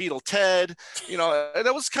Jeff and then Beatle Ted, you know, and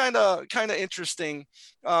that was kind of interesting.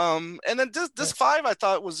 And then this 5 I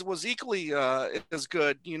thought was equally as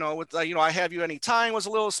good, you know, with you know, I Have You Anytime was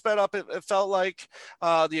a little sped up, it felt like.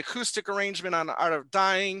 The acoustic arrangement on Art of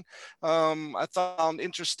Dying I found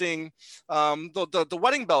interesting. The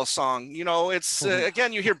Wedding Bell song, you know, it's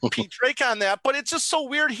again, you hear Pete Drake on that, but it's just so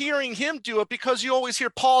weird hearing him do it because you always hear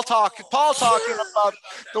Paul talking about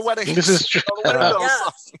the wedding. This is true.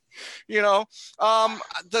 You know,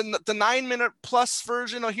 the 9-minute plus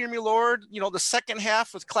version of Hear Me Lord, you know, the second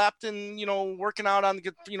half with Clapton, you know, working out on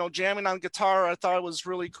the, you know, jamming on guitar, I thought it was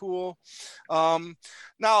really cool.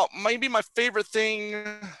 Now, maybe my favorite thing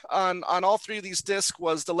on all 3 of these discs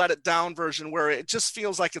was the Let It Down version, where it just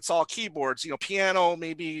feels like it's all keyboards, you know, piano,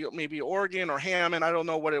 maybe organ or Hammond, I don't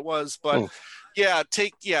know what it was, but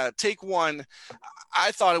Take One.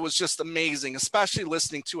 I thought it was just amazing, especially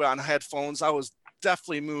listening to it on headphones. I was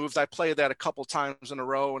definitely moved. I played that a couple times in a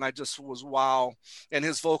row, and I just was wow. And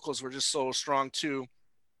his vocals were just so strong too.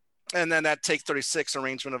 And then that Take 36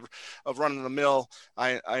 arrangement of Run of the Mill,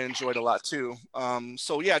 I enjoyed a lot too.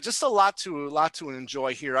 So yeah, just a lot to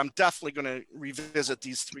enjoy here. I'm definitely going to revisit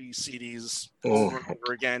these 3 CDs over and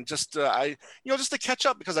over again. Just just to catch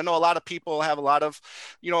up, because I know a lot of people have a lot of,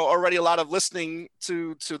 already a lot of listening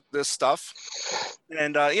to this stuff.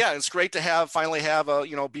 And it's great to finally have a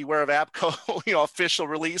Beware of ABKCO official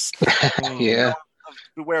release. Yeah.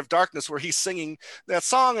 Beware of Darkness, where he's singing that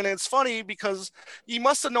song. And it's funny because he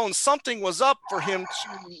must have known something was up for him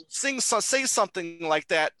to say something like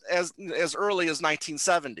that as early as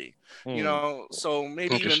 1970. So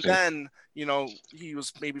maybe even then, he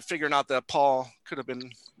was maybe figuring out that Paul could have been,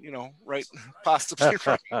 right, possibly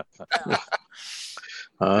right.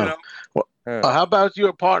 How about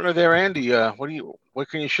your partner there, Andy? What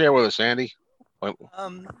can you share with us, Andy?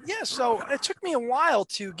 So it took me a while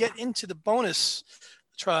to get into the bonus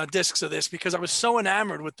discs of this, because I was so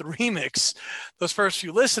enamored with the remix, those first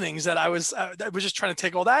few listenings, that I was just trying to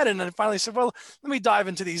take all that in, and I finally said, well, let me dive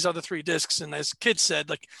into these other 3 discs. And as Kid said,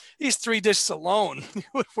 like, these 3 discs alone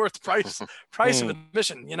worth the price of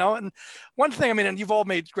admission, And one thing, and you've all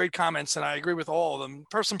made great comments, and I agree with all of them.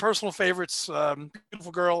 Personal favorites,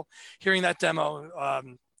 Beautiful Girl, hearing that demo,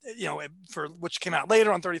 for which came out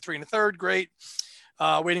later on 33 1/3, great.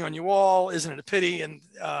 Waiting on You All, Isn't It a Pity? And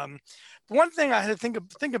one thing I had to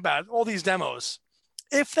think about all these demos,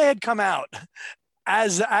 if they had come out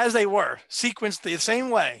as they were sequenced the same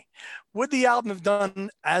way, would the album have done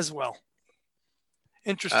as well?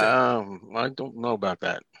 Interesting. I don't know about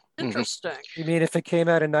that. Interesting. You mean if it came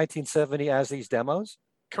out in 1970 as these demos?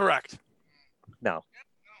 Correct. No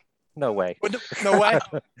way. No way.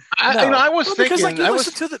 I was thinking,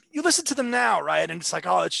 because you listen to them now, right? And it's like,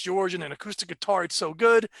 oh, it's George and an acoustic guitar. It's so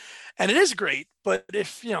good, and it is great. But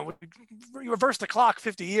if you reverse the clock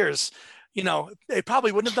 50 years, it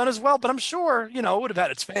probably wouldn't have done as well. But I'm sure it would have had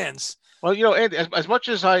its fans. Well, Andy, as much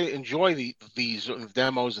as I enjoy these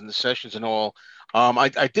demos and the sessions and all,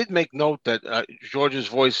 I did make note that George's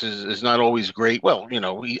voice is not always great. Well,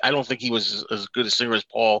 I don't think he was as good a singer as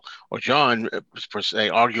Paul or John, per se,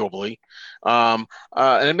 arguably. And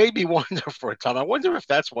it made me wonder for a time. I wonder if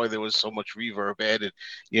that's why there was so much reverb added.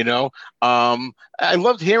 I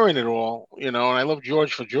loved hearing it all. And I love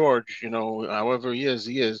George for George. However he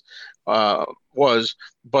is. Was,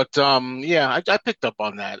 but I picked up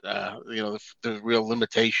on that. The real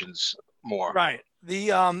limitations more. Right.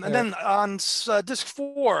 And then on disc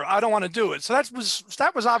 4, I Don't Want to Do It. So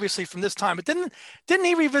that was obviously from this time. But didn't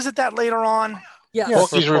he revisit that later on? Yes.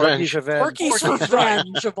 Porky's Revenge. Porky's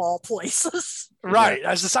Revenge of all places. Right.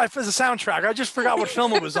 As a soundtrack. I just forgot what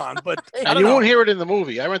film it was on. But and you won't hear it in the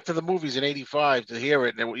movie. I went to the movies in '85 to hear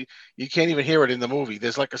it, and you can't even hear it in the movie.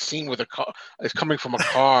 There's like a scene with a car. It's coming from a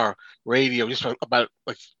car radio, just about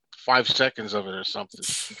like 5 seconds of it or something.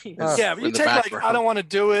 But you take like I Don't Want to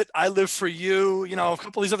Do It, I Live for You, a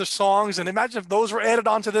couple of these other songs, and imagine if those were added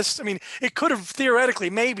onto this. I mean, it could have theoretically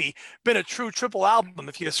maybe been a true triple album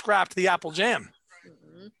if you scrapped the Apple Jam.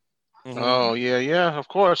 Mm-hmm. Oh yeah, of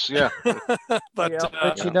course, yeah. but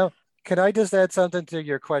can I just add something to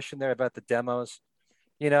your question there about the demos?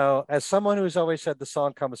 As someone who's always said the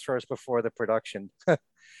song comes first before the production,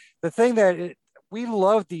 the thing that we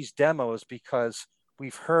love these demos because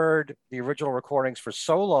we've heard the original recordings for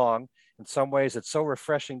so long. In some ways, it's so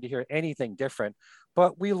refreshing to hear anything different.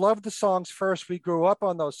 But we love the songs first. We grew up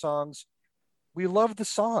on those songs. We love the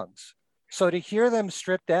songs. So to hear them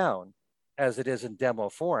stripped down, as it is in demo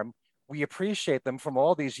form, we appreciate them from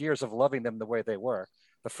all these years of loving them the way they were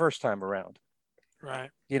the first time around. Right.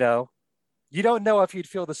 You don't know if you'd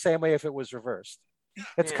feel the same way if it was reversed.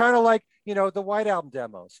 It's kind of like, the White Album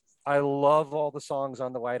demos. I love all the songs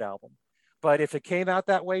on the White Album. But if it came out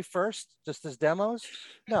that way first, just as demos,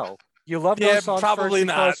 no. You love those songs probably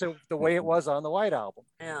first because of the way it was on the White Album.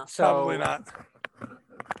 Yeah, so, probably not.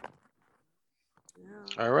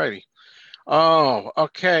 All righty. Oh,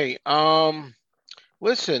 okay.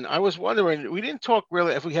 Listen, I was wondering, we didn't talk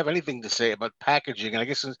really if we have anything to say about packaging. And I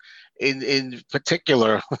guess in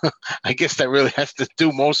particular, I guess that really has to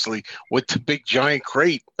do mostly with the big giant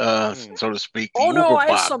crate, so to speak. Oh, no, I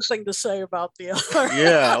have box. something to say about the other.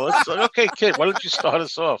 Yeah. Okay, Kit, why don't you start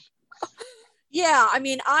us off? Yeah,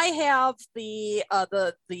 I have the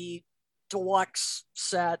deluxe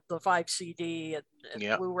set, the 5 CD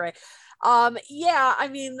and Blu-ray.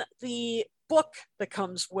 The book that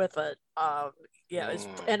comes with it Yeah,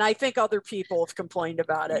 and I think other people have complained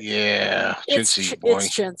about it. Yeah, it's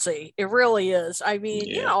chintzy. It really is. I mean,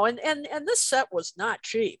 Yeah. and this set was not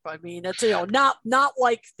cheap. I mean, it's not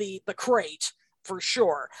like the crate for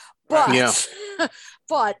sure, but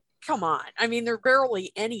but come on. I mean, there are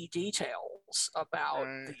barely any details about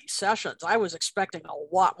the sessions. I was expecting a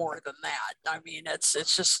lot more than that. I mean, it's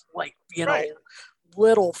just like,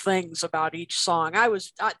 little things about each song.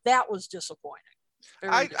 That was disappointing.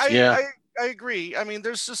 I agree. I mean,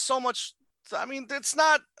 there's just so much. I mean, it's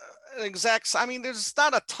not an exact. I mean, there's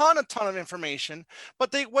not a ton of information,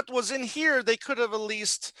 but what was in here, they could have at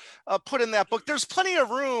least put in that book. There's plenty of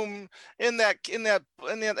room in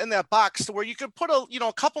that box to where you could put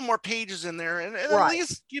a couple more pages in there and at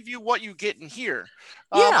least give you what you get in here.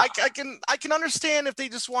 I can understand if they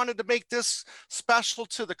just wanted to make this special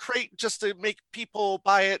to the crate just to make people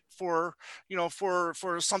buy it for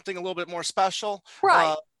something a little bit more special.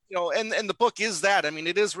 Right. And the book is that. I mean,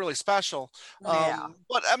 it is really special.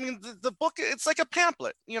 But I mean, the book, it's like a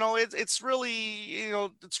pamphlet. It's really,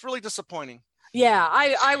 it's really disappointing. Yeah,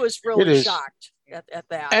 I was really shocked at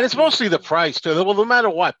that. And it's mostly the price too. Well, no matter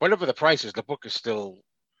whatever the price is, the book is still,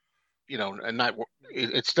 and not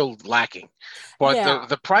it's still lacking. But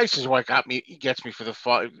the price is what gets me for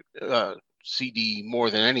the CD more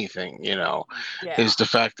than anything, is the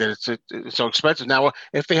fact that it's so expensive. Now,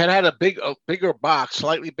 if they had a bigger box,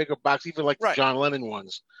 slightly bigger box, even like the John Lennon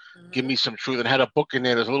ones, Give Me Some Truth, and had a book in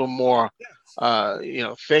there that's a little more,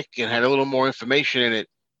 thick and had a little more information in it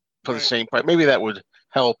for the same price, maybe that would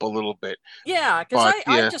help a little bit. Yeah, because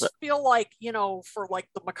I just feel like, for like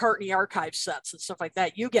the McCartney archive sets and stuff like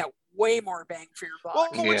that, you get way more bang for your buck. Well,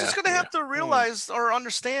 we're just going to have to realize or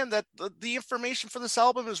understand that the information for this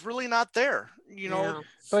album is really not there,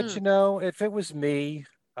 But, if it was me,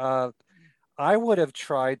 I would have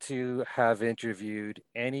tried to have interviewed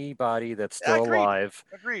anybody that's still alive.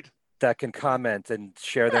 Agreed. That can comment and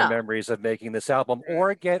share their memories of making this album,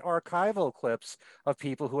 or get archival clips of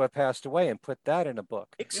people who have passed away and put that in a book.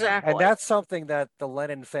 Exactly. And that's something that the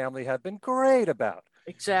Lennon family have been great about.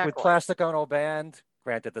 Exactly. With Plastic Ono Band,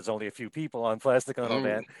 granted there's only a few people on Plastic Ono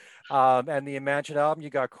Band, and the Imagine album, you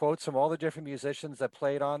got quotes from all the different musicians that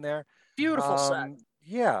played on there. Beautiful set.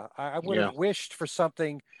 Yeah, I would have wished for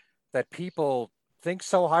something that people think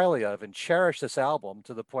so highly of and cherish this album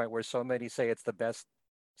to the point where so many say it's the best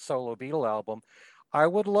solo Beatle album. I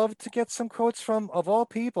would love to get some quotes from, of all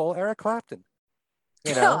people, Eric Clapton.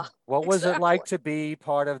 What was it like to be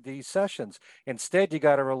part of these sessions? Instead, you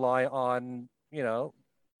got to rely on,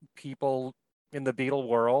 people in the Beatle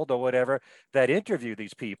world or whatever that interview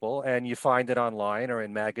these people, and you find it online or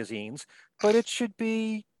in magazines, but it should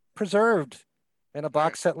be preserved in a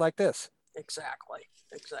box set like this. Exactly.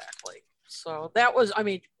 So that was,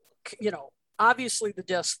 obviously the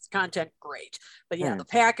disc content great, but the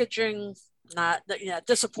packaging not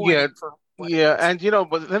disappointing for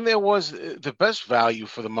but then there was the best value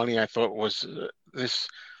for the money. I thought was this.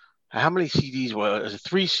 How many CDs was a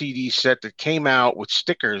 3 CD set that came out with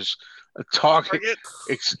stickers, a Target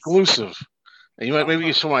exclusive. And maybe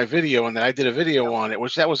you saw my video, and I did a video on it,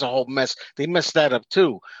 which that was a whole mess. They messed that up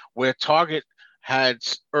too, where Target had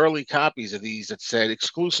early copies of these that said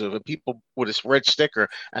exclusive, and people with this red sticker,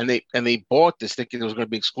 and they bought this thinking it was going to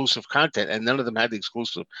be exclusive content, and none of them had the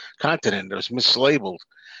exclusive content in it. It was mislabeled.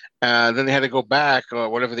 Then they had to go back or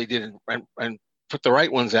whatever they did and put the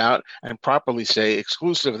right ones out and properly say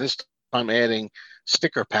exclusive. This time adding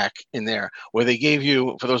sticker pack in there, where they gave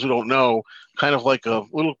you, for those who don't know, kind of like a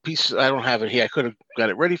little piece. I don't have it here. I could have got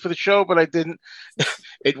it ready for the show, but I didn't.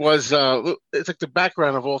 It was it's like the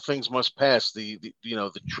background of All Things Must Pass. The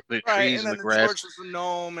trees and the grass. George was the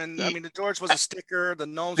gnome, and the George was a sticker. The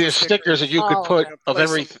gnomes. There's stickers that you could put of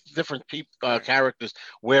every different characters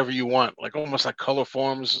wherever you want, like almost like color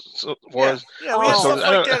forms was. Yeah, we had stuff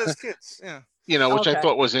like that as kids. Yeah. Which I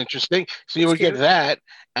thought was interesting. So you would get that,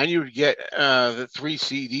 and you would get the 3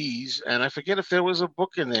 CDs, and I forget if there was a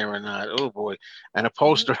book in there or not. Oh boy, and a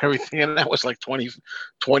poster and everything, and that was like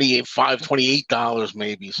 $28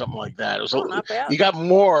 maybe, something like that. It was not bad. You got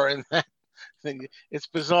more in that thing. It's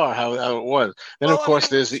bizarre how it was. Then of course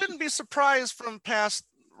you shouldn't be surprised from past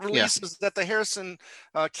releases that the Harrison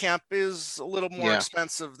camp is a little more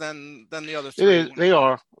expensive than the other 3. It is.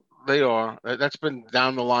 They are. That's been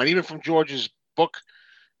down the line, even from George's book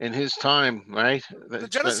in his time, right? The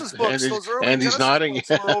Genesis books, those early Genesis books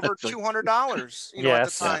were over $200, at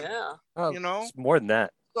the time. It's more than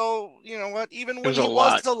that. So, you know what? Even when he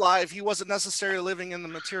was alive, he wasn't necessarily living in the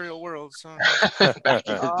material world. So back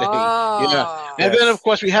in the day, And then, of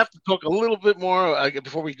course, we have to talk a little bit more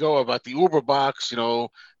before we go about the Uber box. The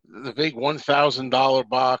big $1,000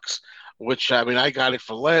 box which I mean I got it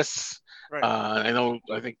for less. Right.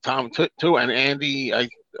 I think Tom too, and Andy.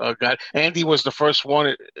 Andy was the first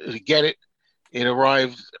one to get it. It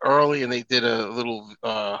arrived early, and they did a little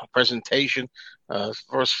presentation.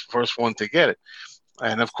 First one to get it,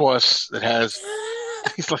 and of course it has.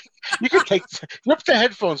 He's like, you can rip the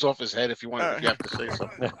headphones off his head if you want. If you have to say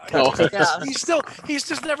something. No. Yeah. He's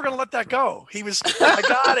just never gonna let that go. I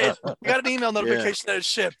got it. I got an email notification that it's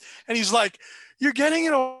shipped, and he's like, "You're getting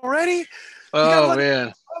it already?" Oh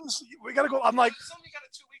man, we gotta go. I'm like, somebody got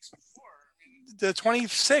it 2 weeks before. The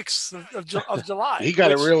 26th of July. He got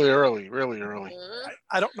it really early.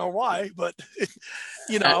 I don't know why, but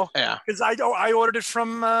yeah, because I ordered it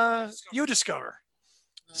from UDiscover,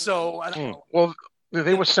 so I don't know. Well,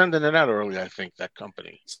 they were sending it out early, I think, that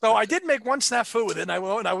company. So I did make one snafu with it,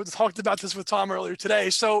 and I talked about this with Tom earlier today.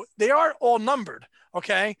 So they are all numbered,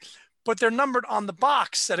 okay, but they're numbered on the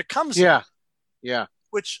box that it comes in. Yeah.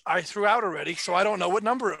 Which I threw out already, so I don't know what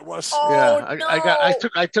number it was. Oh, yeah, no.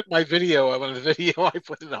 I took my video. On the video, I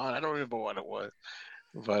put it on. I don't remember what it was,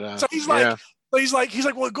 but so he's like,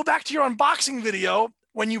 well, go back to your unboxing video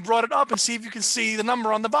when you brought it up and see if you can see the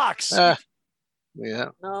number on the box. Yeah.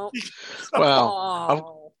 No.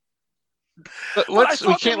 Well,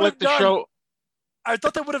 we can't let the show. I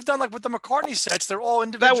thought they would have done like with the McCartney sets. They're all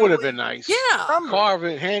individual. That would have been nice. Yeah.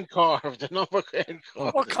 Hand carved, the number hand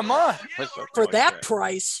carved. Well, come on. For that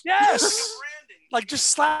price. Yes. Like just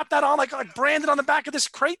slap that on, like branded on the back of this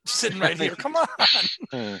crate sitting right here. Come on.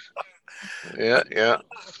 Yeah.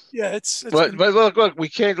 Yeah, it's but look, we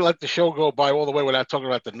can't let the show go by all the way without talking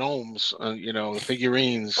about the gnomes, the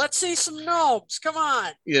figurines. Let's see some gnomes. Come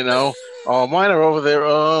on. Mine are over there.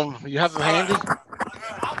 You have them handy?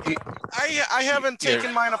 I haven't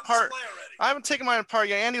taken mine apart. I haven't taken mine apart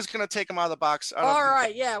yet. Andy's gonna take them out of the box. All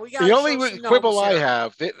right, yeah, we got the only quibble I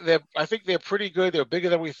have. I think they're pretty good. They're bigger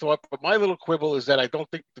than we thought. But my little quibble is that I don't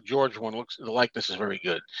think the George one the likeness is very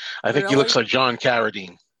good. I think he looks like John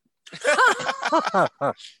Carradine. John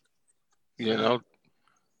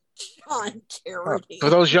Carradine. For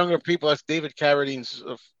those younger people, that's David Carradine's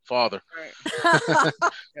father. Right.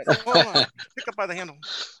 Hold on. Pick up by the handle.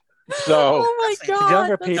 So, oh my God, the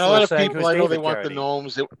younger people, a lot of people I know David they want Carradine. the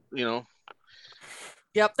gnomes.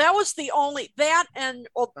 Yep, that was the only in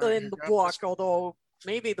the book. Although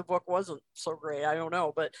maybe the book wasn't so great, I don't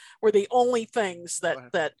know. But were the only things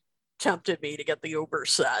that tempted me to get the Uber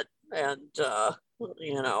set, and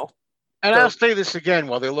And I'll say this again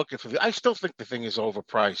while they're looking for I still think the thing is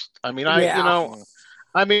overpriced. I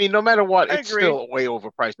mean, no matter what, it's still way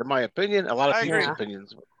overpriced in my opinion. A lot of people's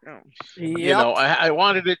opinions. I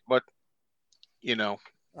wanted it, but yeah.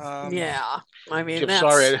 I mean, I'm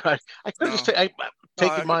sorry. I could have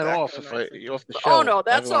taken mine off off the show. Oh no,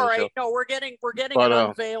 that's all right. No, we're getting an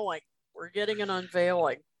unveiling. We're getting an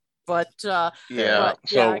unveiling. But I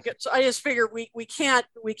just figured we can't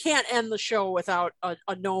end the show without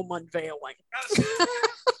a gnome unveiling.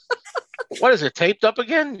 What is it? Taped up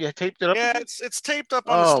again? You taped it up? Yeah, again? it's taped up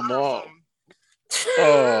on the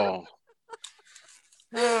styrofoam.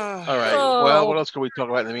 All right. Well, what else can we talk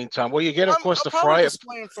about in the meantime? Well, you get, of course, the Friar.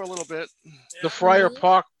 Playing for a little bit. The Friar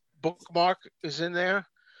Park bookmark is in there.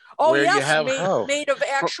 Oh yes, made of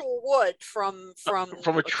actual wood from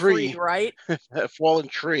a tree, right? A fallen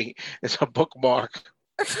tree. It's a bookmark.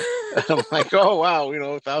 I'm like, oh wow,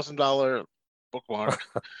 $1,000 bookmark.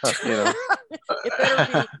 It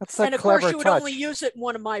better be. And of course, you would only use it in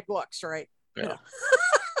one of my books, right? Yeah.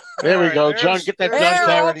 There we go, John. Get that John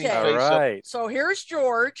Carradine face. All right. So here's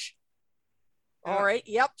George. All right.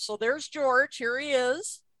 Yep. So there's George. Here he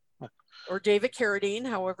is. Or David Carradine,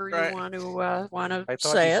 however you want to I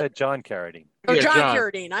thought say you it. said John Carradine. Oh, John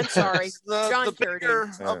Carradine. I'm sorry. John the bigger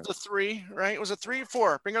Carradine. of the three, right? Was it 3 or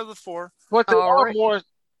 4? Bigger of the 4. But they are more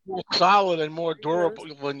solid and more durable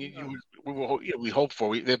than we hope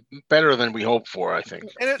for. They're better than we hope for, I think.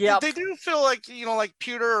 And they do feel like like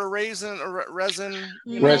pewter or resin. Resin.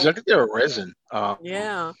 I think they're a resin.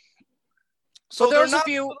 Yeah. So those of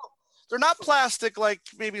you. They're not plastic like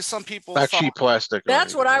maybe some people thought. cheap plastic.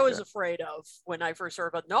 That's what I was afraid of when I first heard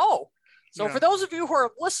about it. No. So for those of you who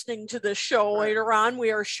are listening to this show later on,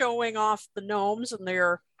 we are showing off the gnomes, and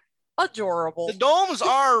they're adorable. The gnomes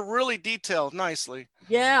are really detailed nicely.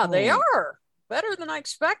 Yeah, they are. Better than I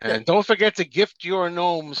expected. And don't forget to gift your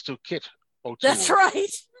gnomes to Kit O'Toole. That's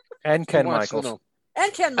right. And Ken Michaels.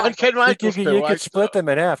 And Ken Michaels. You could split them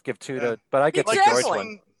in half, give 2 to, but I get the George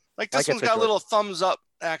one. Like this one's got a little thumbs up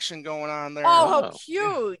action going on there. Oh, how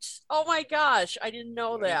cute. Oh my gosh. I didn't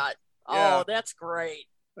know that. Yeah. Oh, that's great.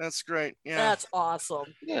 That's great. Yeah. That's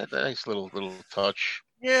awesome. Yeah, nice little touch.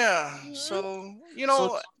 Yeah. So,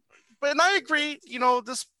 and I agree. You know,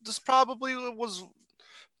 this probably was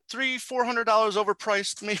 $300-400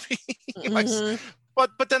 overpriced, maybe.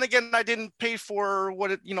 But then again, I didn't pay for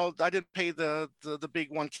what it. You know, I didn't pay the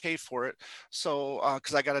big 1K for it. So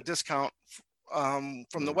because I got a discount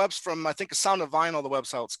from the webs from I think Sound of Vinyl, the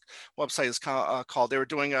website is called. They were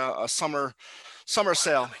doing a summer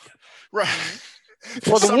sale, right?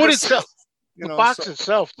 Well, the wood itself. You know, the box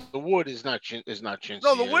itself, the wood is not chintzy.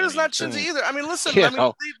 No, the wood is not chintzy either. I mean, listen,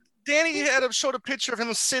 Danny had showed a picture of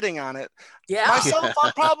him sitting on it. Yeah. Myself,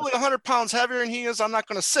 I'm probably 100 pounds heavier than he is. I'm not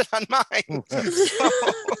going to sit on mine.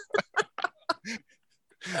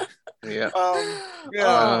 Yeah.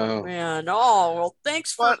 Oh man. Oh well.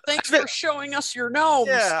 Thanks for showing us your gnomes.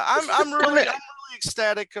 Yeah, I'm really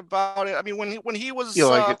ecstatic about it. I mean, when he was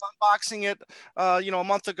unboxing it, a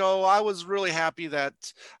month ago, I was really happy that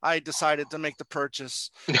I decided to make the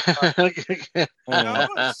purchase. I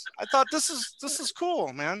thought this is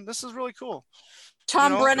cool, man. This is really cool.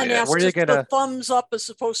 Tom Brennan asked if the thumbs up is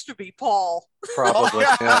supposed to be Paul. Probably.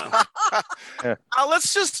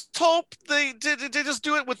 Let's just hope they just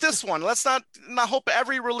do it with this one. Let's not hope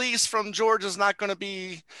every release from George is not going to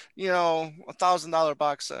be, $1,000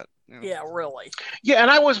 box set. Yeah, really. Yeah, and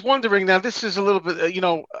I was wondering. Now, this is a little bit.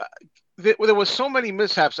 There was so many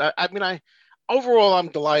mishaps. Overall, I'm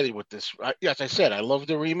delighted with this. As I said, I love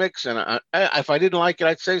the remix, and if I didn't like it,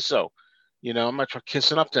 I'd say so. I'm not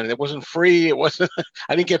kissing up to it. It wasn't free. It wasn't.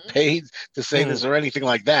 I didn't get paid to say this or anything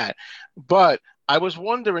like that. But I was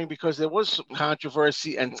wondering because there was some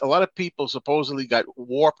controversy, and a lot of people supposedly got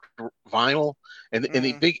warped vinyl, and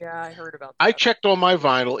the big. Yeah, I heard about that. I checked all my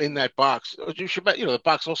vinyl in that box. You should bet. The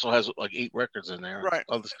box also has like 8 records in there, right?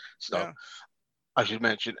 Other stuff. Yeah. I should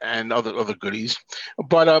mention, and other goodies,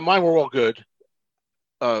 but mine were all good.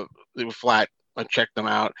 They were flat. I checked them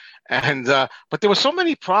out, and but there were so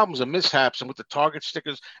many problems and mishaps, and with the Target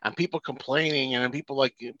stickers, and people complaining, and people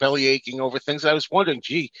like belly aching over things. I was wondering,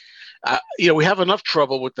 gee, we have enough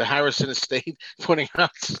trouble with the Harrison estate putting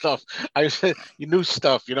out stuff. I said, new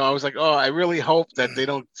stuff. I was like, oh, I really hope that they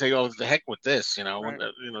don't say, oh, the heck with this. They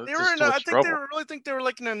really think they were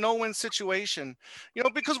like in a no-win situation.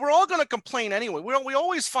 Because we're all going to complain anyway. We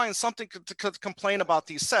always find something to complain about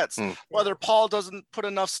these sets, whether Paul doesn't put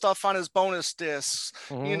enough stuff on his bonus discs,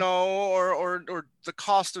 or the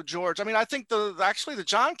cost of George. I mean, I think the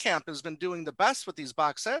John Camp has been doing the best with these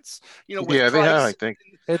box sets. They have, I think.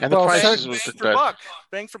 And the prices was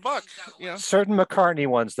bang for buck. Certain McCartney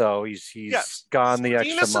ones, though, he's gone the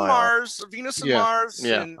extra mile. Venus and Mars,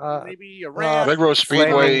 and maybe a Ram. Red Rose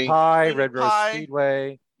Speedway. Red Rose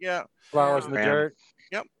Speedway. Yeah. Flowers in the Dirt.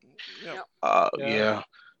 Yep. Yeah.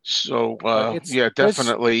 So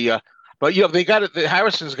definitely. But they got it.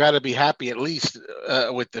 Harrison's got to be happy at least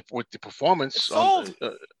with the performance. It's sold.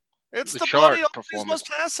 It's the bloody Always Must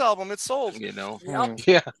Pass album. It's sold.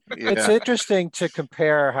 Yeah. It's interesting to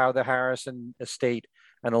compare how the Harrison estate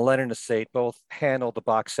and the Lennon estate both handled the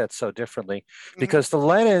box set so differently, because the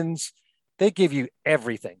Lennons, they give you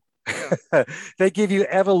everything. Yeah. They give you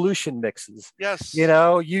evolution mixes. Yes. You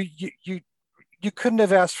couldn't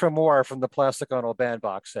have asked for more from the Plastic Ono Band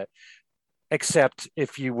box set, except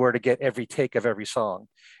if you were to get every take of every song.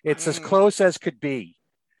 It's as close as could be,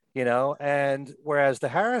 and whereas the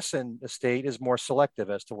Harrison estate is more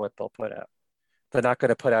selective as to what they'll put out. They're not going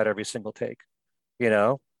to put out every single take,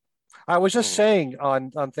 I was just saying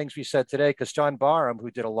on things we said today, because John Barham, who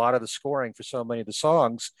did a lot of the scoring for so many of the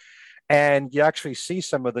songs, and you actually see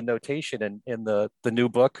some of the notation in the new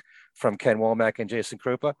book from Ken Womack and Jason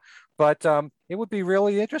Krupa, but it would be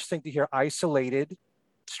really interesting to hear isolated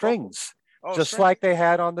strings. Just like they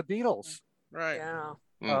had on the Beatles, right?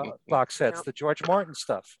 Yeah. Box sets, the George Martin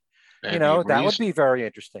stuff. That would be very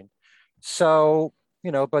interesting. So,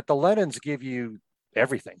 but the Lennons give you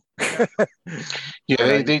everything. They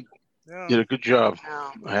did a good job,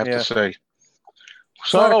 I have to say.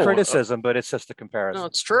 It's not a criticism, but it's just a comparison. No,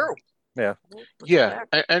 it's true. Yeah. Yeah.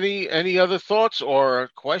 Any other thoughts or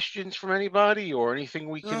questions from anybody, or anything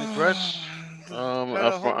we can address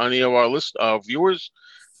for any of our viewers?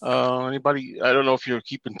 Anybody? I don't know if you're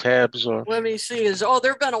keeping tabs or. Let me see.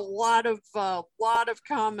 There've been a lot of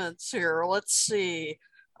comments here. Let's see.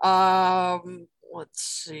 Here.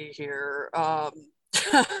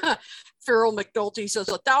 Farrell McNulty says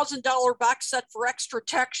 $1,000 box set for extra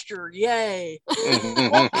texture. Yay!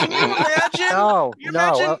 Well, can you imagine?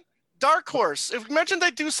 No. Dark Horse. Imagine they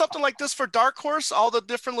do something like this for Dark Horse. All the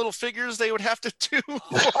different little figures they would have to do.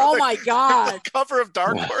 Oh my God! The cover of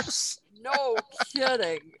Dark Horse. No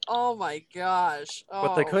kidding. Oh my gosh.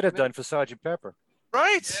 What they could have done for Sgt. Pepper.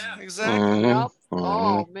 Right. Yeah. Exactly. Yep.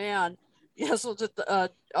 Oh man. Yes, so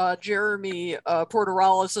Jeremy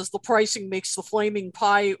Porterala says the pricing makes the flaming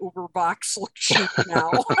pie Uber box look cheap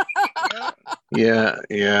now. Yeah.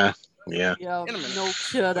 Yeah, no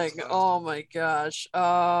kidding. Oh my gosh.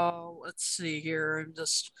 Let's see here. I'm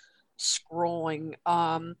just scrolling.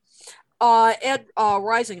 Ed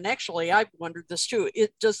Rising, and actually I've wondered this too.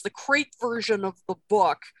 Does the crate version of the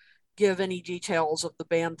book give any details of the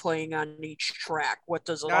band playing on each track? What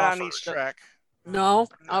does it Not offer? on each track. No?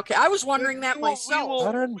 Okay. I was wondering that myself.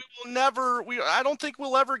 I don't think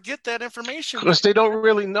we'll ever get that information. Because they don't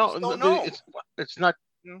really know. Don't know. It's not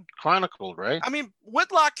chronicled, right? I mean,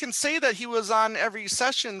 Whitlock can say that he was on every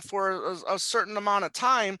session for a certain amount of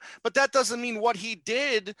time, but that doesn't mean what he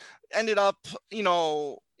did ended up,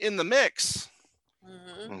 in the mix.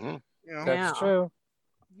 That's true.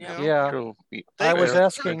 Yeah. True. I was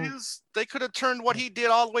asking. They could have turned what he did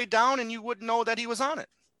all the way down, and you wouldn't know that he was on it.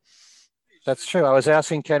 That's true. I was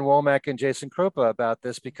asking Ken Womack and Jason Krupa about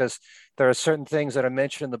this because there are certain things that are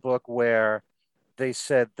mentioned in the book where they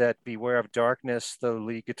said that Beware of Darkness, the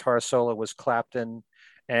lead guitar solo was Clapton,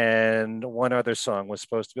 and one other song was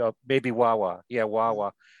supposed to be maybe Wah Wah. Yeah, Wah Wah.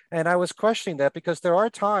 And I was questioning that because there are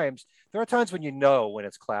times when you know when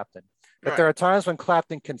it's Clapton, but there are times when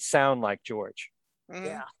Clapton can sound like George.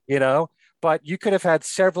 Yeah. But you could have had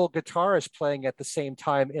several guitarists playing at the same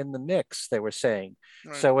time in the mix, they were saying.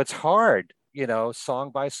 Right. So it's hard, song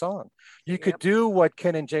by song. You could do what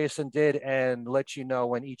Ken and Jason did and let you know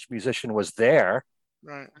when each musician was there.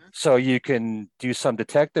 Right. So you can do some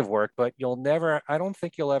detective work, but I don't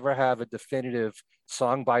think you'll ever have a definitive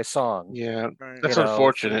song by song. Yeah, that's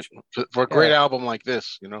unfortunate for a great album like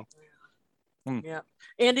this, Yeah.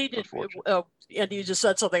 Andy, Andy, you just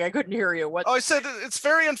said something. I couldn't hear you. What? Oh, I said it's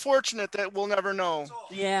very unfortunate that we'll never know.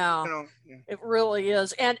 Yeah, it really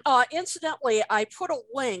is. And incidentally, I put a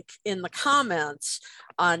link in the comments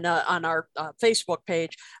on our Facebook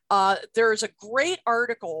page. There's a great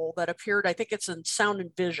article that appeared. I think it's in Sound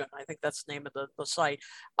and Vision. I think that's the name of the site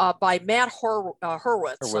by Matt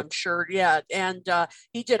Hurwitz. I'm sure. Yeah, and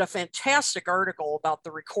he did a fantastic article about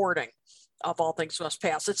the recording of All Things Must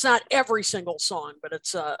Pass. It's not every single song, but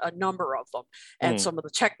it's a number of them, and some of the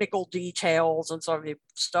technical details and some of the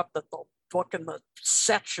stuff that the book and the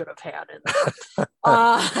set should have had in there.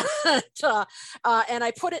 And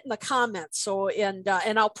I put it in the comments. So and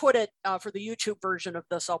I'll put it for the YouTube version of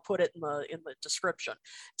this. I'll put it in the description.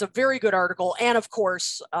 It's a very good article, and of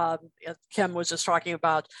course, Ken was just talking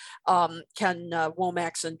about Ken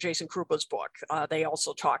Womack's and Jason Krupa's book. They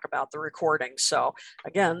also talk about the recording. So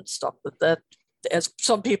again, stuff that as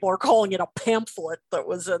some people are calling it, a pamphlet that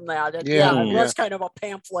was in that. And it was kind of a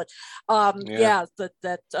pamphlet. So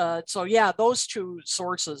those two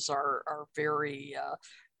sources are very,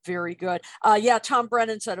 very good. Tom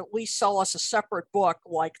Brennan said, at least sell us a separate book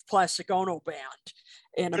like Plastic Ono Band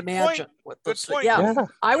and Good Imagine point. with this. Good point. Yeah,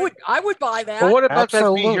 I would buy that. Well, what about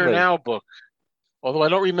Absolutely. that Be Here Now book? Although I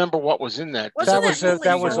don't remember what was in that.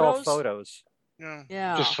 That was all photos.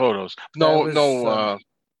 Yeah. Just photos. No.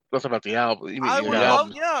 Nothing about the album. I would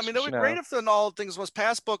love, I mean, it would be great if the All Things Must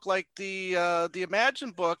Pass book, like the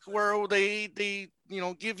Imagine book, where they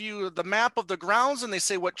give you the map of the grounds and they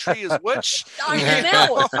say what tree is which.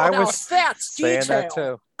 I was that's saying detail. that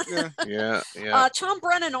too. Yeah. Tom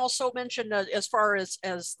Brennan also mentioned, as far as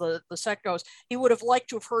the set goes, he would have liked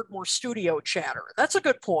to have heard more studio chatter. That's a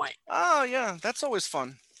good point. Oh yeah, that's always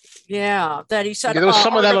fun. Yeah, that he said. There was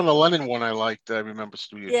some of that on the Lennon one I liked. I remember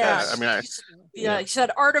studio. Yeah, chatter. He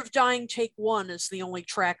said Art of Dying Take One is the only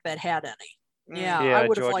track that had any. Yeah, I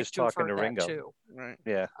would have liked to have heard that Ringo. too. Right.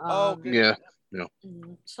 Yeah. Yeah.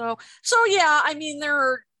 So yeah, I mean, there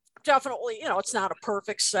are definitely, it's not a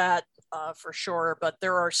perfect set for sure, but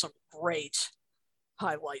there are some great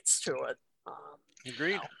highlights to it.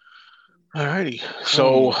 Agreed. All righty.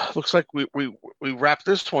 So looks like we wrap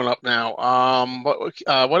this one up now. Why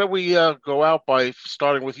don't we go out by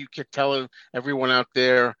starting with you, Kit, telling everyone out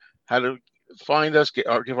there how to find us, give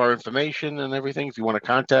our information and everything. If you want to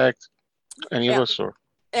contact any of us, or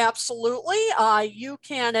absolutely, you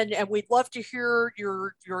can, and we'd love to hear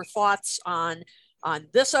your thoughts on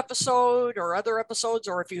this episode or other episodes,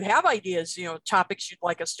 or if you have ideas, topics you'd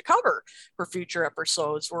like us to cover for future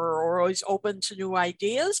episodes. We're always open to new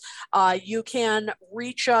ideas. You can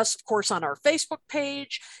reach us, of course, on our Facebook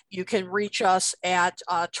page. You can reach us at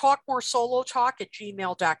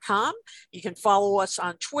talkmoresolotalk@gmail.com. You can follow us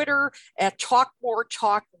on Twitter at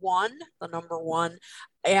talkmoretalk1, the number 1,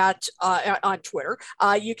 on Twitter.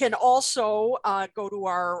 You can also go to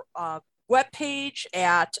our webpage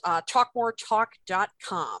at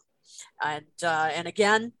talkmoretalk.com. And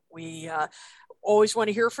again, we always want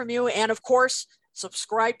to hear from you. And of course,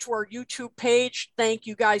 Subscribe to our YouTube page. Thank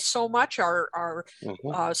you guys so much. Our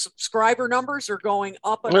subscriber numbers are going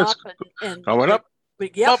up and up and going up.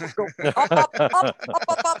 Yep, go up.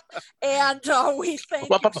 And we thank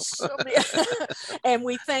you and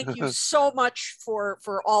we thank you so much for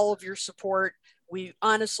all of your support. We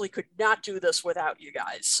honestly could not do this without you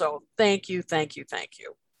guys. So thank you.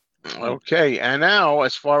 Okay, and now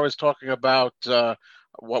as far as talking about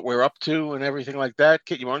what we're up to and everything like that,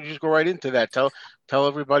 Kit, why don't you just go right into that? Tell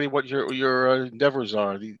everybody what your endeavors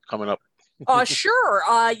are coming up. Sure.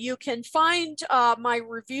 You can find my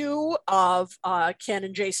review of Ken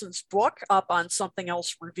and Jason's book up on Something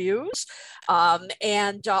Else Reviews.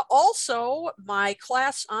 And also, my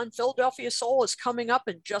class on Philadelphia Soul is coming up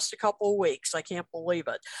in just a couple of weeks. I can't believe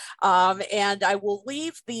it. And I will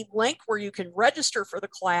leave the link where you can register for the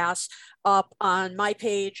class up on my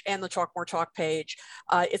page and the Talk More Talk page.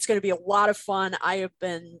 It's going to be a lot of fun. I have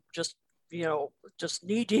been just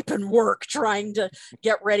knee deep in work trying to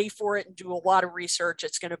get ready for it and do a lot of research.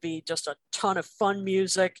 It's going to be just a ton of fun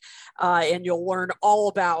music, and you'll learn all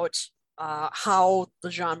about how the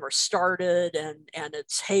genre started and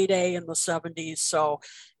its heyday in the 70s. So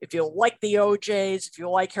if you like the OJs, if you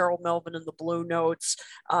like Harold Melvin and the Blue Notes,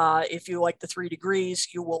 if you like the 3 Degrees,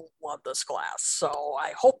 you will love this class. So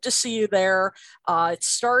I hope to see you there. It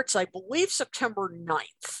starts, I believe, September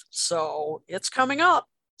 9th. So it's coming up.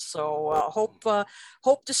 So hope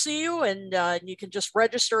to see you, and you can just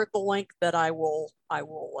register at the link that I will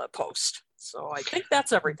post. So I think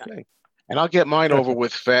that's everything. Okay. And I'll get mine over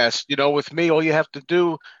with fast. With me, all you have to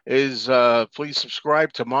do is please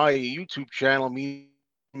subscribe to my YouTube channel, me,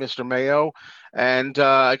 Mr. Mayo. And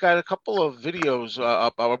I got a couple of videos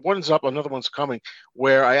up. One's up, another one's coming,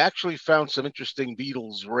 where I actually found some interesting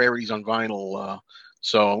Beatles rarities on vinyl.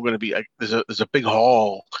 So I'm going to be there's a big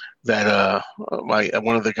haul that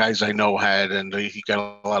one of the guys I know had, and he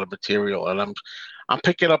got a lot of material, and I'm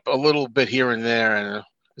picking up a little bit here and there, and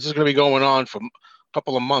this is going to be going on for a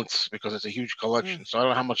couple of months because it's a huge collection. So I don't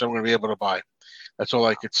know how much I'm going to be able to buy. That's all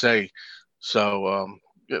I could say. So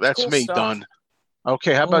that's cool me stuff. Done.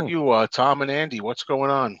 Okay, how about you, Tom and Andy? What's going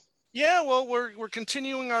on? Yeah, well, we're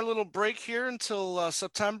continuing our little break here until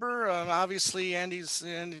September. Obviously, Andy's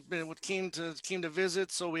been with came to visit,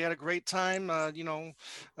 so we had a great time. Hanging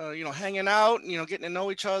out, getting to know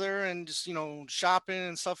each other, and just shopping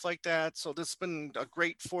and stuff like that. So this has been a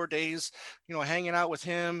great 4 days. Hanging out with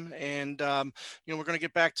him, and we're gonna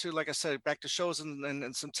get back to, like I said, back to shows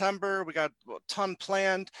in September. We got a ton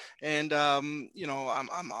planned, and I'm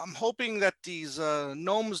hoping that these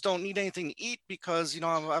gnomes don't need anything to eat because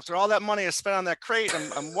after all that money I spent on that crate,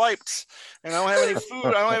 I'm wiped, and I don't have any food.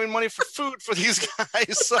 I don't have any money for food for these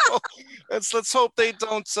guys. So let's hope they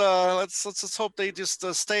don't. Let's hope they just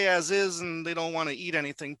stay as is and they don't want to eat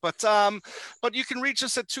anything. But you can reach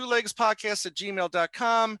us at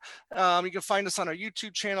twolegspodcast@gmail.com. You can find us on our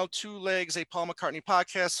YouTube channel, Two Legs, a Paul McCartney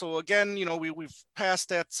podcast. So again, we've passed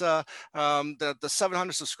that the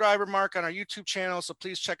 700 subscriber mark on our YouTube channel. So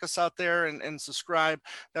please check us out there and subscribe.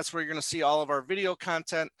 That's where you're going to see all of our video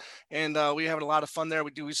content. And we having a lot of fun there.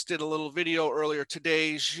 We just did a little video earlier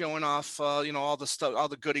today showing off, all the stuff, all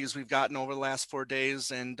the goodies we've gotten over the last 4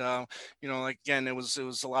 days. And, again, it was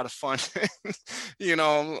a lot of fun,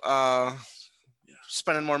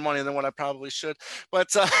 spending more money than what I probably should.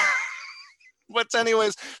 But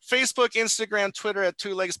anyways, Facebook, Instagram, Twitter at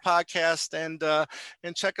Two Legs Podcast, and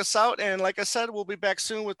check us out. And like I said, we'll be back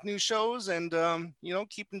soon with new shows, and,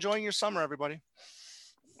 keep enjoying your summer, everybody.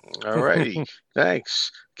 All righty.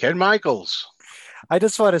 Thanks. Ken Michaels. I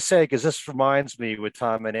just want to say, because this reminds me with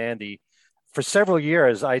Tom and Andy, for several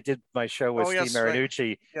years, I did my show with Steve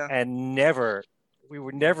Marinucci, right. And we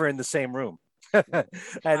were never in the same room.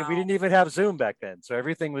 And we didn't even have Zoom back then. So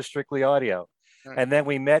everything was strictly audio. Right. And then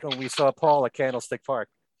we met when we saw Paul at Candlestick Park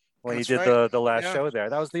when he did the last show there.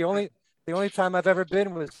 That was the only time I've ever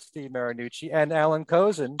been with Steve Marinucci. And Alan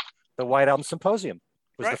Kozin, the White Album Symposium,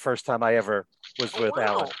 was the first time I ever was with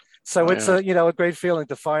Alan. So it's a great feeling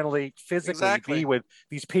to finally physically be with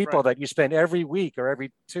these people that you spend every week or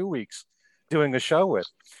every 2 weeks doing a show with.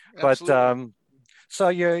 Absolutely. But so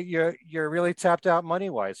you're really tapped out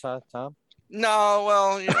money wise, huh, Tom? No,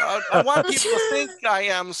 well, I want people to think I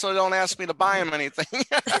am, so don't ask me to buy them anything.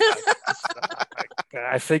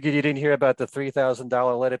 I figured you didn't hear about the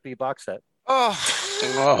 $3,000 Let It Be box set. Oh,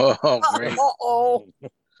 great.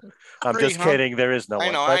 I'm just kidding. There is no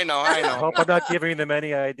one. I know. I hope I'm not giving them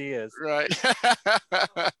any ideas. Right.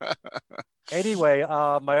 Anyway,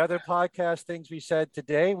 my other podcast things we said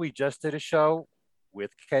today, we just did a show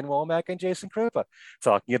with Ken Womack and Jason Krupa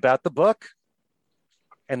talking about the book.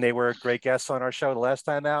 And they were great guests on our show the last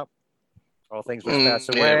time out. All Things Must Pass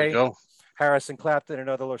There we Away, go. Harrison Clapton and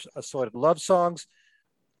Other Assorted Love Songs.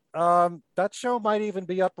 That show might even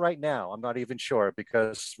be up right now. I'm not even sure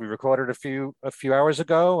because we recorded a few hours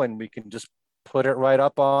ago, and we can just put it right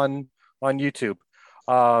up on YouTube.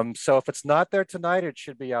 So if it's not there tonight, it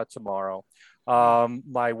should be out tomorrow.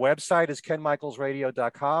 My website is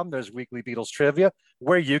kenmichaelsradio.com. There's weekly Beatles trivia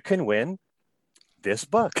where you can win this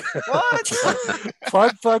book. What?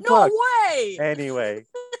 plug. No way. Anyway,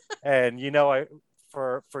 and you know,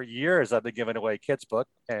 for years I've been giving away Kit's book,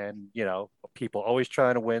 and you know, people always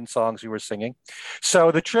trying to win songs we were singing.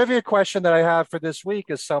 So the trivia question that I have for this week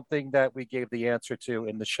is something that we gave the answer to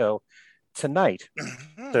in the show tonight.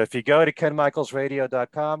 So if you go to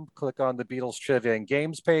kenmichaelsradio.com, click on the Beatles Trivia and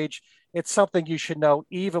Games page, it's something you should know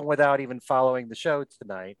even without even following the show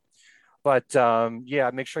tonight. But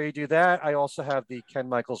yeah, make sure you do that. I also have the Ken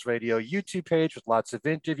Michaels Radio YouTube page with lots of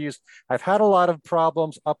interviews. I've had a lot of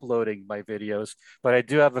problems uploading my videos, but I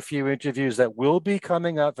do have a few interviews that will be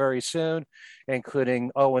coming up very soon,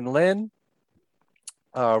 including Owen Lynn,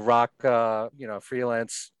 rock,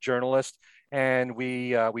 freelance journalist. And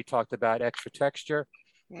we talked about Extra Texture,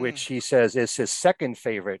 which he says is his second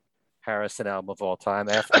favorite Harrison album of all time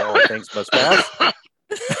after All Things Must Pass.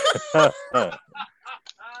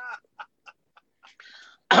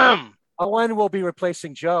 Owen will be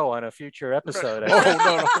replacing Joe on a future episode. No.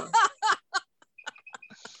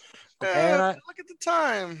 And look at the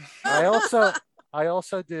time. I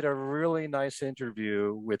also did a really nice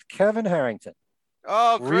interview with Kevin Harrington.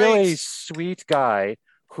 Oh, great. Really sweet guy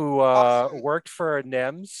who worked for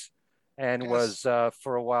NEMS and was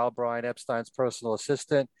for a while Brian Epstein's personal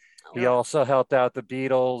assistant. He also helped out the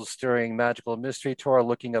Beatles during Magical Mystery Tour,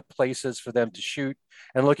 looking at places for them to shoot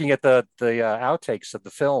and looking at the outtakes of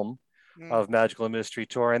the film of Magical Mystery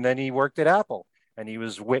Tour. And then he worked at Apple, and he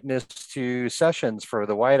was witness to sessions for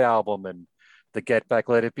the White Album and the Get Back,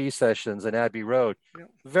 Let It Be sessions and Abbey Road.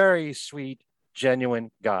 Very sweet,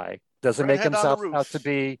 genuine guy. Doesn't make himself out to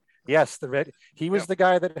be. Yes, he was the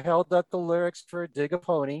guy that held up the lyrics for Dig a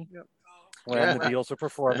Pony when the Beatles were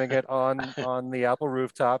performing it on the Apple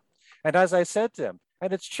rooftop. And as I said to him,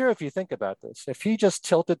 and it's true if you think about this, if he just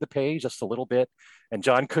tilted the page just a little bit and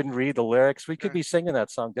John couldn't read the lyrics, we could be singing that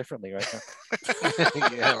song differently right now.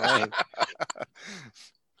 Yeah, right.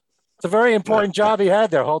 It's a very important job he had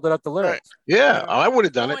there, holding up the lyrics. Yeah, I would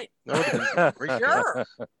have done it. Sure.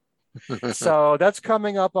 So that's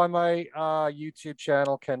coming up on my YouTube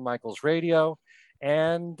channel, Ken Michaels Radio.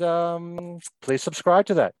 And please subscribe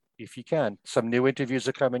to that if you can. Some new interviews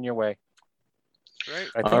are coming your way. Great.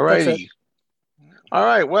 All righty. All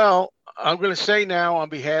right. Well, I'm going to say now on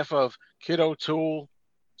behalf of Kid O'Toole,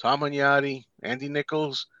 Tom Agnotti, Andy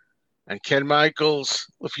Nichols, and Ken Michaels,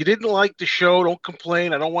 if you didn't like the show, don't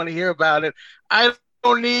complain. I don't want to hear about it. I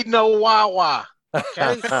don't need no wah-wah.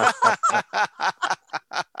 Okay?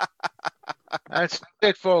 That's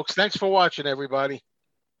it, folks. Thanks for watching, everybody.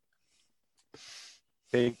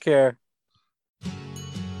 Take care.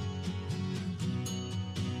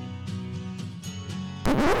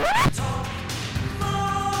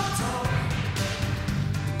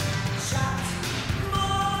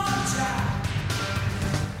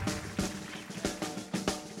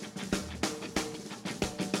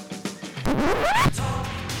 What?